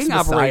was like a the left sting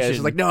Messiah. operation.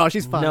 She's like, no,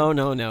 she's fine.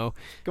 No.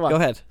 Come on. Go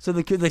ahead. So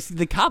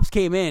the cops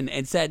came in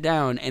and sat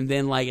down and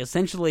then like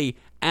essentially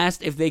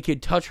asked if they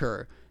could touch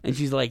her, and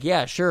she's like,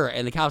 yeah, sure.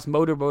 And the cops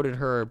motorboated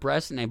her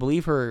breast and I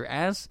believe her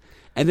ass,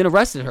 and then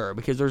arrested her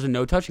because there's a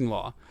no touching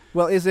law.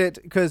 Well, is it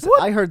because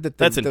I heard that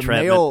That's the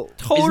entrapment. mail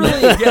Totally.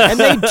 And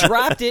they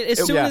dropped it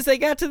as soon Yeah. as they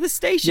got to the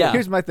station. Yeah.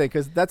 Here's my thing,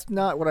 because that's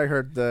not what I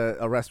heard the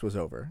arrest was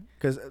over.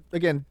 Because,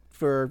 again,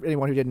 for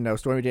anyone who didn't know,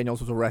 Stormy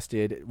Daniels was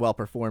arrested while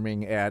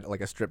performing at,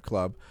 like, a strip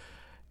club.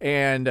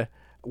 And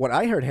what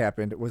I heard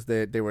happened was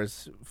that there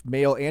was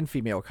male and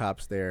female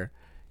cops there.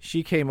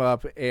 She came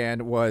up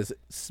and was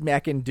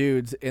smacking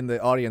dudes in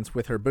the audience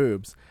with her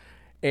boobs.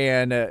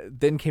 And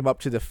then came up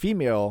to the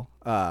female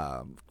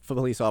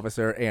police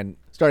officer and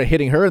started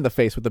hitting her in the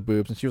face with the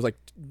boobs. And she was like,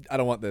 I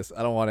don't want this.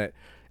 I don't want it.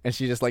 And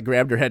she just like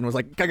grabbed her head and was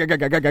like, made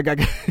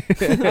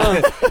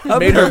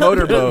her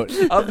motorboat.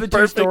 Of the two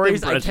Perfect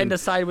stories, I impression. tend to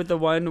side with the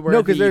one where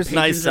No, 'cause the there's patrons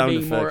nice are sound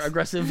being more effects.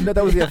 aggressive. No,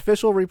 that was the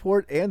official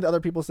report, and the other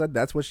people said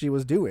that's what she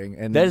was doing.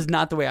 And That is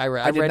not the way I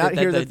read. I did read not it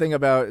that hear the thing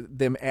about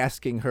them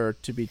asking her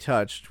to be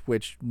touched,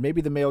 which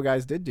maybe the male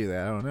guys did do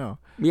that. I don't know.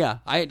 Yeah,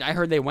 I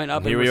heard they went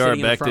up. Here and we were are sitting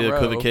in the back front to row.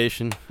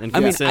 equivocation and I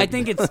mean, consent.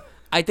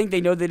 I think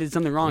they know they did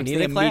something wrong, so need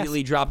they a class.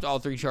 immediately dropped all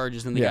 3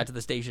 charges and they Yeah. got to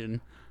the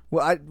station.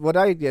 Well,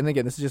 and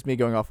again, this is just me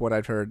going off what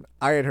I've heard.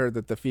 I had heard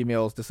that the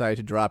females decided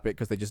to drop it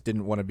because they just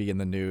didn't want to be in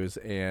the news,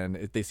 and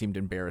they seemed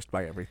embarrassed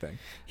by everything.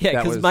 Yeah,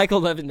 That because was-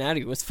 Michael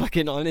Levinati was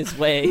fucking on his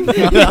way. He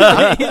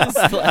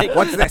was like,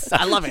 What's this?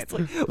 I love it.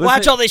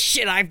 watch all this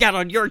shit I've got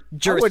on your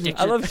jurisdiction.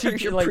 I love she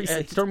Your like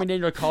precinct. Stormy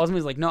Daniels calls me.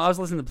 He's like, "No, I was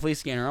listening to the police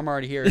scanner. I'm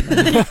already here."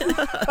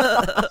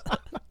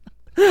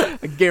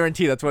 I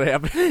guarantee that's what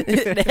happened.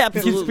 It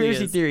absolutely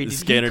Conspiracy is. theory. Did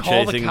Scanner he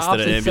call the chasing cops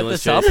instead of and set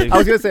ambulance this up? chasing. I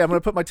was going to say, I'm going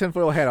to put my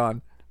tinfoil hat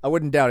on. I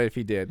wouldn't doubt it if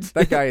he did.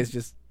 That guy is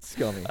just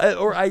scummy.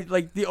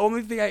 The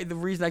only thing the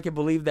reason I can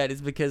believe that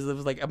is because it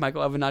was like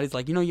Michael Avenatti's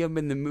like, you haven't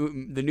been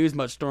in the news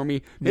much,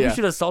 Stormy. Maybe Yeah. you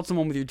should assault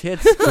someone with your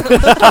tits.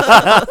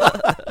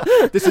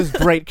 This is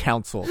great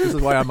counsel. This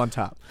is why I'm on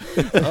top.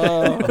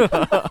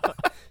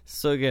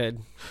 So good.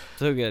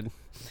 So good.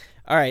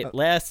 All right,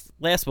 last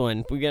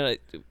one. We got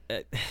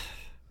to...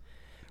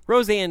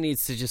 Roseanne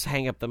needs to just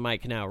hang up the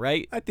mic now,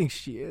 right? I think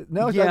she is.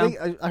 No, Yeah.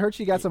 I heard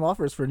she got some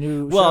offers for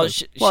new Well,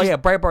 shows. Well, yeah,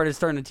 Breitbart is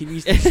starting a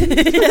TV station.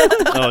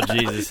 Oh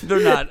Jesus! They're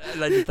not.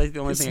 That's the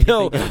only thing I can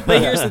No, think of.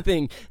 but here's the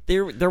thing.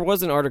 There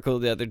was an article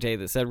the other day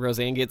that said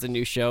Roseanne gets a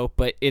new show,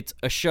 but it's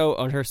a show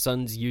on her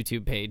son's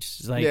YouTube page.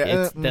 It's like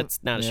that's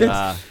not a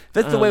show.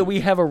 That's the way we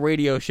have a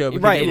radio show.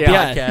 Because Right, they have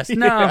a yeah. podcast.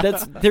 No,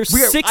 There's I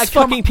 6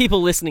 come- fucking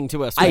people listening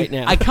to us right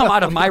now. I come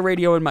out of my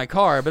radio in my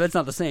car, but that's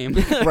not the same.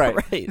 Right.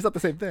 Right. It's not the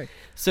same thing.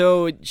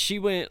 So she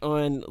went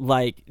on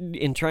like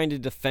in trying to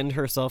defend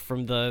herself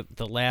from the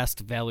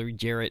last Valerie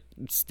Jarrett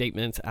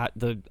statement,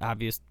 the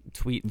obvious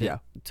tweet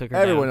that took her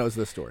Everyone down. knows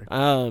this story.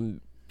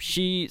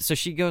 She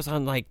goes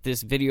on like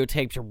this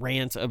videotaped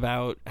rant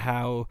about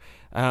how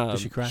Did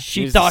she cry?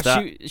 she needs to thought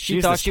stop- she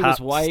needs thought to she was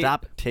stop- white.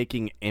 Stop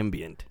taking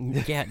ambient.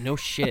 Yeah, no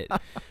shit.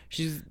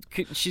 She's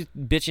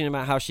bitching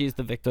about how she's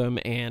the victim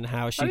and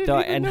how she didn't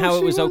thought even and know how it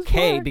she was was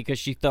okay black. because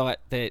she thought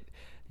that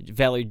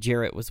Valerie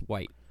Jarrett was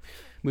white.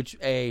 Which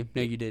A,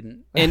 no, you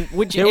didn't. And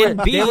which There were,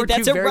 and B, there were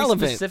that's two very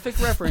irrelevant. specific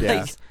references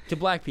Yeah. to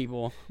black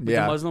people with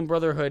Yeah. the Muslim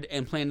Brotherhood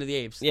and Planet of the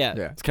Apes. Yeah.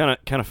 Yeah. It's kind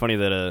of funny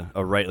that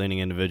a right leaning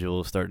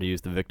individual is starting to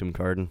use the victim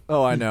card.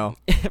 Oh, I know.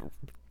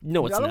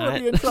 No, it's I don't want not.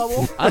 to be in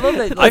trouble. I love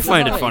that. I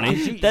find it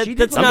funny.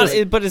 That's not,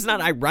 but it's not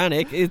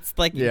ironic. It's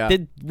like Yeah.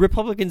 the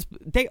Republicans.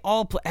 They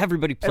all,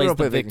 everybody plays Everyone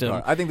the plays victim.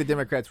 card. I think the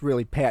Democrats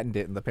really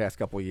patented it in the past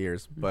couple of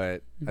years,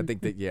 but I think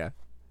that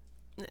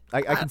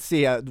I can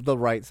see the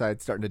right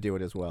side starting to do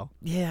it as well.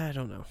 Yeah, I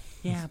don't know.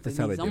 Yeah, but That's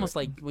how they it's do almost it.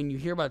 like when you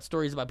hear about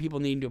stories about people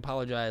needing to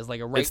apologize, like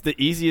a right. It's the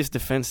easiest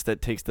defense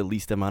that takes the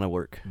least amount of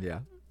work. Yeah.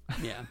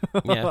 Yeah,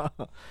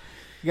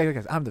 Yeah,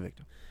 Guys, I'm the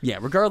victim. yeah.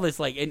 Regardless,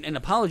 like an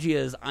apology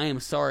is, I am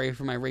sorry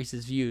for my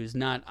racist views.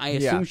 Not, I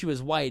assume Yeah. she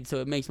was white, so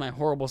it makes my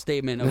horrible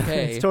statement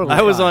okay. It's totally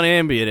I was fine. on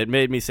ambient. It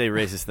made me say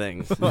racist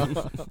things.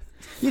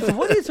 Yeah, so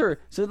what is her?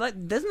 So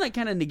doesn't that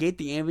kind of negate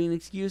the ambient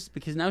excuse?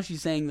 Because now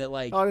she's saying that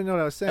like Oh, I didn't know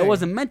what I was saying. it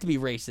wasn't meant to be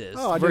racist.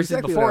 Oh, I knew versus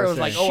exactly before what I it was was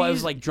like, saying. oh, I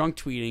was like drunk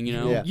tweeting. You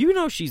know. Yeah. you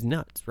know she's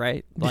nuts,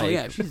 right? Oh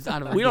yeah, she's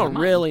out of her we don't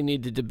mind. really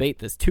need to debate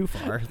this too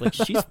far. Like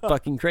she's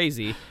fucking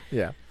crazy.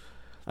 Yeah.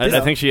 I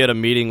think she had a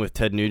meeting with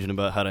Ted Nugent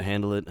about how to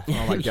handle it.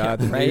 Oh my God,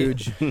 the right?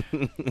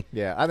 Nuge.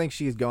 Yeah, I think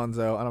she's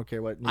gonzo. I don't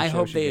care what. New I show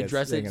hope she they gets,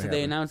 address ain't it. So gonna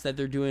they happen. announced that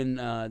they're doing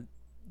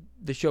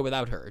the show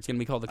without her. It's going to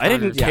be called The I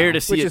didn't Conners. care Yeah.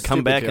 to see Which it is come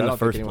stupid, back too. in I the don't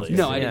think first anyone's place.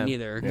 No, Yeah. I didn't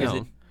either. 'Cause No. it It's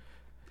didn't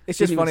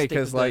just even funny stick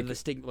because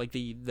with like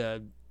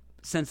the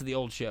sense of the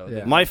old show.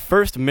 Yeah. My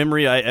first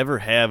memory I ever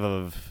have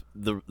of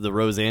the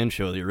Roseanne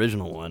show, the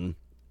original one,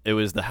 it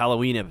was the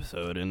Halloween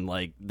episode, and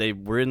like they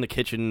were in the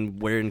kitchen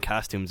wearing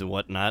costumes and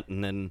whatnot,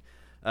 and then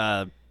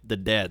the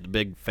dad, the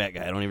big fat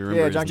guy, I don't even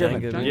remember John his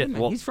Goodman. name. John Yeah,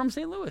 Goodman. well, He's from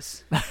St.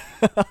 Louis.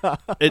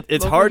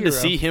 it's Local hard to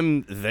hero. see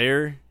him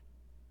there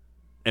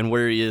and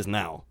where he is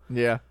now,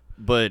 yeah.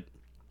 but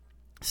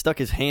stuck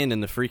his hand in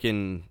the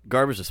freaking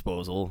garbage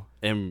disposal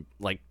and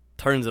like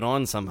turns it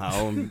on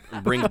somehow and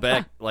brings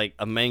back like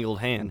a mangled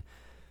hand.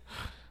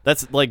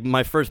 That's like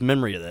my first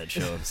memory of that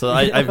show. So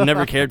I've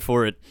never cared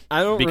for it.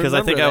 I don't because I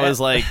think remember I was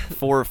that. like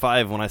 4 or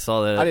 5 when I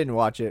saw that. I didn't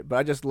watch it, but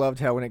I just loved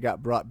how when it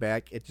got brought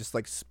back, it just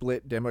like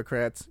split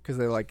Democrats because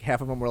they're like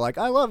half of them were like,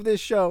 "I love this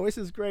show, this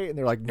is great," and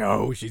they're like,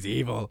 "No, she's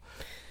evil."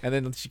 And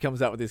then she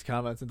comes out with these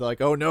comments and they're like,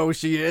 "Oh no,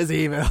 she is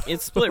evil."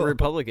 It split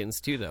Republicans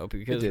too, though,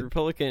 because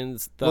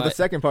Republicans thought. Well, the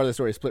second part of the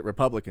story split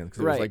Republicans because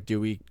it was Right. like, "Do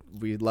we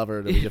love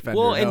her? Do we defend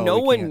her?" Well, and no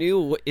we one can't.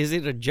 knew. Is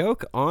it a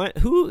joke on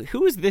who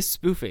is this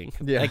spoofing?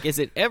 Yeah. Like, is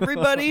it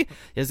everybody?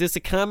 Is this a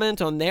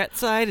comment on that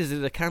side? Is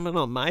it a comment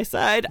on my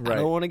side? I Right.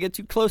 don't want to get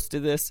too close to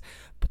this,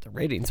 but the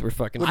ratings were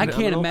fucking. I can't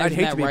phenomenal. imagine I'd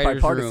hate that to be writer's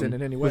bipartisan room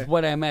in any way. with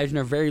what I imagine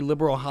are very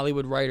liberal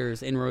Hollywood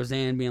writers in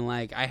Roseanne being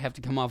like, I have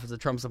to come off as a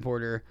Trump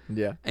supporter.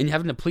 Yeah. And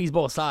having to please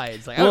both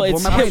sides. Like, Well, I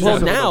it's my pants well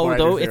down. now writers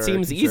though that it are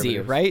seems easy,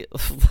 conservatives. right?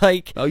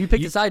 Like, Oh, you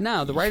picked a side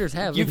now. The writers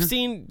have. you've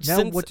seen Now,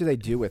 since what do they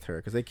do with her?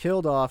 Because they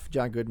killed off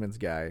John Goodman's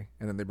guy,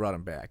 and then they brought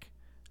him back.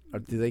 Or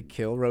do they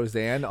kill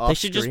Roseanne off they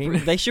should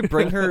screen? they should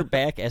bring her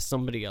back as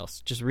somebody else.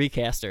 Just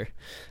recast her.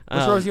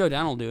 What's Rosie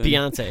O'Donnell doing?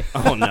 Beyonce.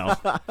 Oh no!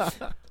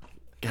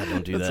 God,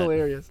 don't do That's that.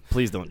 hilarious.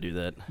 Please don't do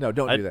that. No,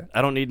 don't do that.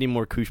 I don't need any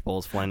more koosh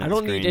balls flying. I on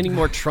don't the need screen. any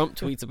more Trump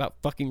tweets about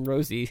fucking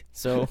Rosie.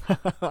 So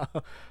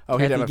Oh,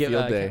 he'd have a Kathy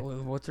field day.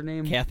 What's her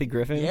name? Kathy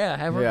Griffin. Yeah,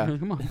 have her. Yeah.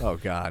 Come on. Oh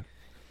God.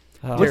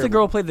 What's the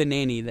girl who played the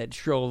nanny that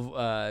drove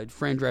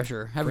Fran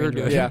Drescher? Have her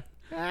do it. Yeah,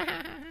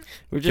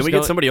 Can we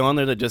get somebody on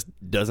there that just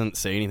doesn't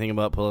say anything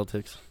about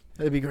politics?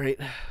 that'd be great.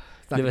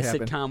 It's not If a gonna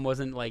happen. sitcom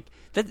wasn't like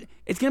that,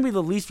 it's gonna be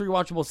the least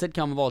rewatchable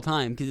sitcom of all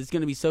time because it's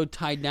gonna be so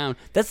tied down.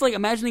 That's like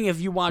imagining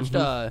if you watched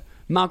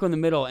Malcolm in the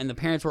Middle and the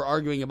parents were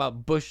arguing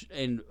about Bush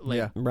and like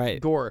Yeah. Right.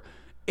 Gore.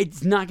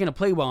 It's not gonna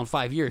play well in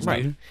 5 years,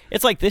 Right. dude.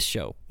 It's like this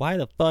show. Why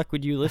the fuck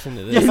would you listen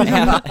to this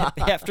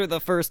after the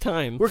first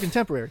time? We're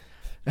contemporary.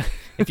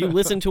 If you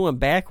listen to them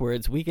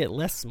backwards, we get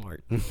less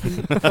smart.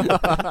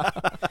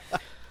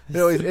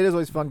 It is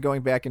always fun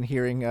going back and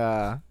hearing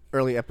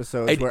early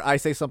episodes where I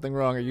say something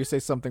wrong or you say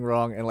something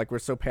wrong, and like we're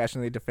so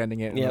passionately defending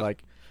it, and Yep. we're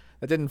like,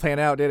 that didn't plan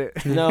out, did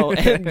it? No,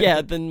 and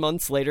yeah. Then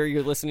months later,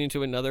 you're listening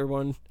to another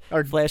one.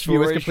 Our Flash view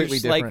is forward, completely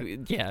you're just different.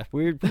 like, yeah,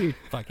 we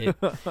fuck it.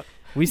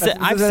 We said,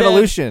 This is an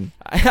evolution.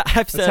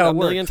 I've said how a it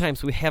million works.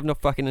 times we have no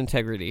fucking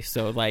integrity.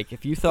 So like,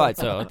 if you thought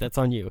so, that's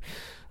on you.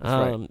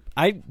 Right.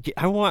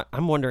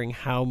 I'm wondering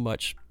how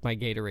much my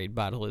Gatorade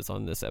bottle is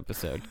on this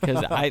episode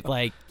because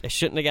I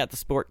shouldn't have got the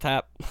sport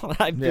top.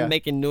 I've been Yeah.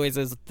 making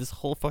noises this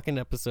whole fucking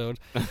episode.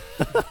 Give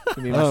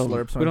me my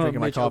slurps We when I'm don't have drinking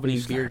my Mitch opening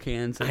coffee. beer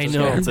cans. so I it's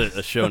know. okay. It's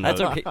a show note.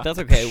 That's okay. That's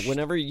okay.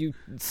 Whenever you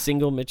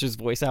single Mitch's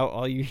voice out,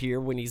 all you hear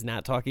when he's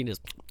not talking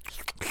is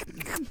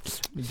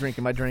Me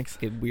drinking my drinks.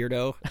 "Fucking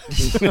weirdo."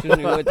 You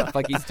don't know what the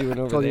fuck he's doing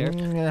over Told you,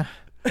 there.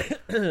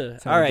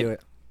 That's how All I right. do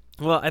it.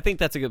 Well, I think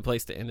that's a good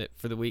place to end it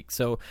for the week.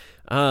 So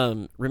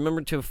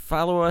remember to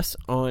follow us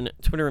on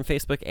Twitter and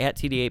Facebook at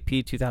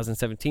TD8P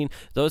 2017.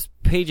 Those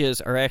pages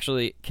are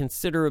actually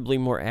considerably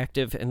more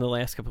active in the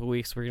last couple of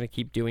weeks. We're going to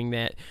keep doing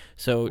that.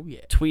 So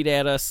tweet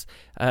at us.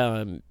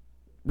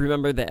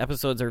 Remember, the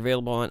episodes are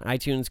available on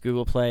iTunes,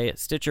 Google Play,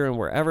 Stitcher, and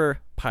wherever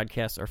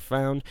podcasts are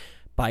found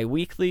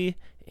bi-weekly.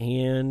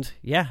 And,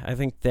 yeah, I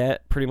think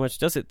that pretty much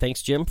does it.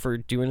 Thanks, Jim, for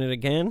doing it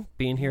again,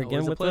 being here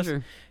again with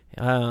pleasure.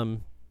 us.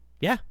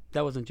 Yeah.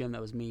 That wasn't Jim.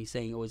 That was me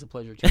saying always a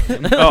pleasure.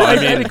 Jim. Oh, I I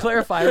had mean, to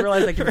clarify. I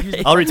realized I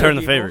confused. I'll return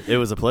the people. favor. It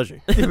was a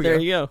pleasure. There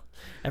you go.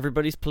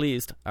 Everybody's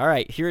pleased. All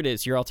right, here it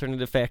is, your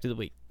alternative fact of the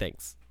week.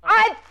 Thanks.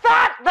 I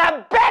thought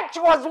the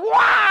bitch was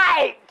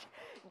white!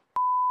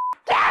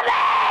 Damn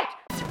it!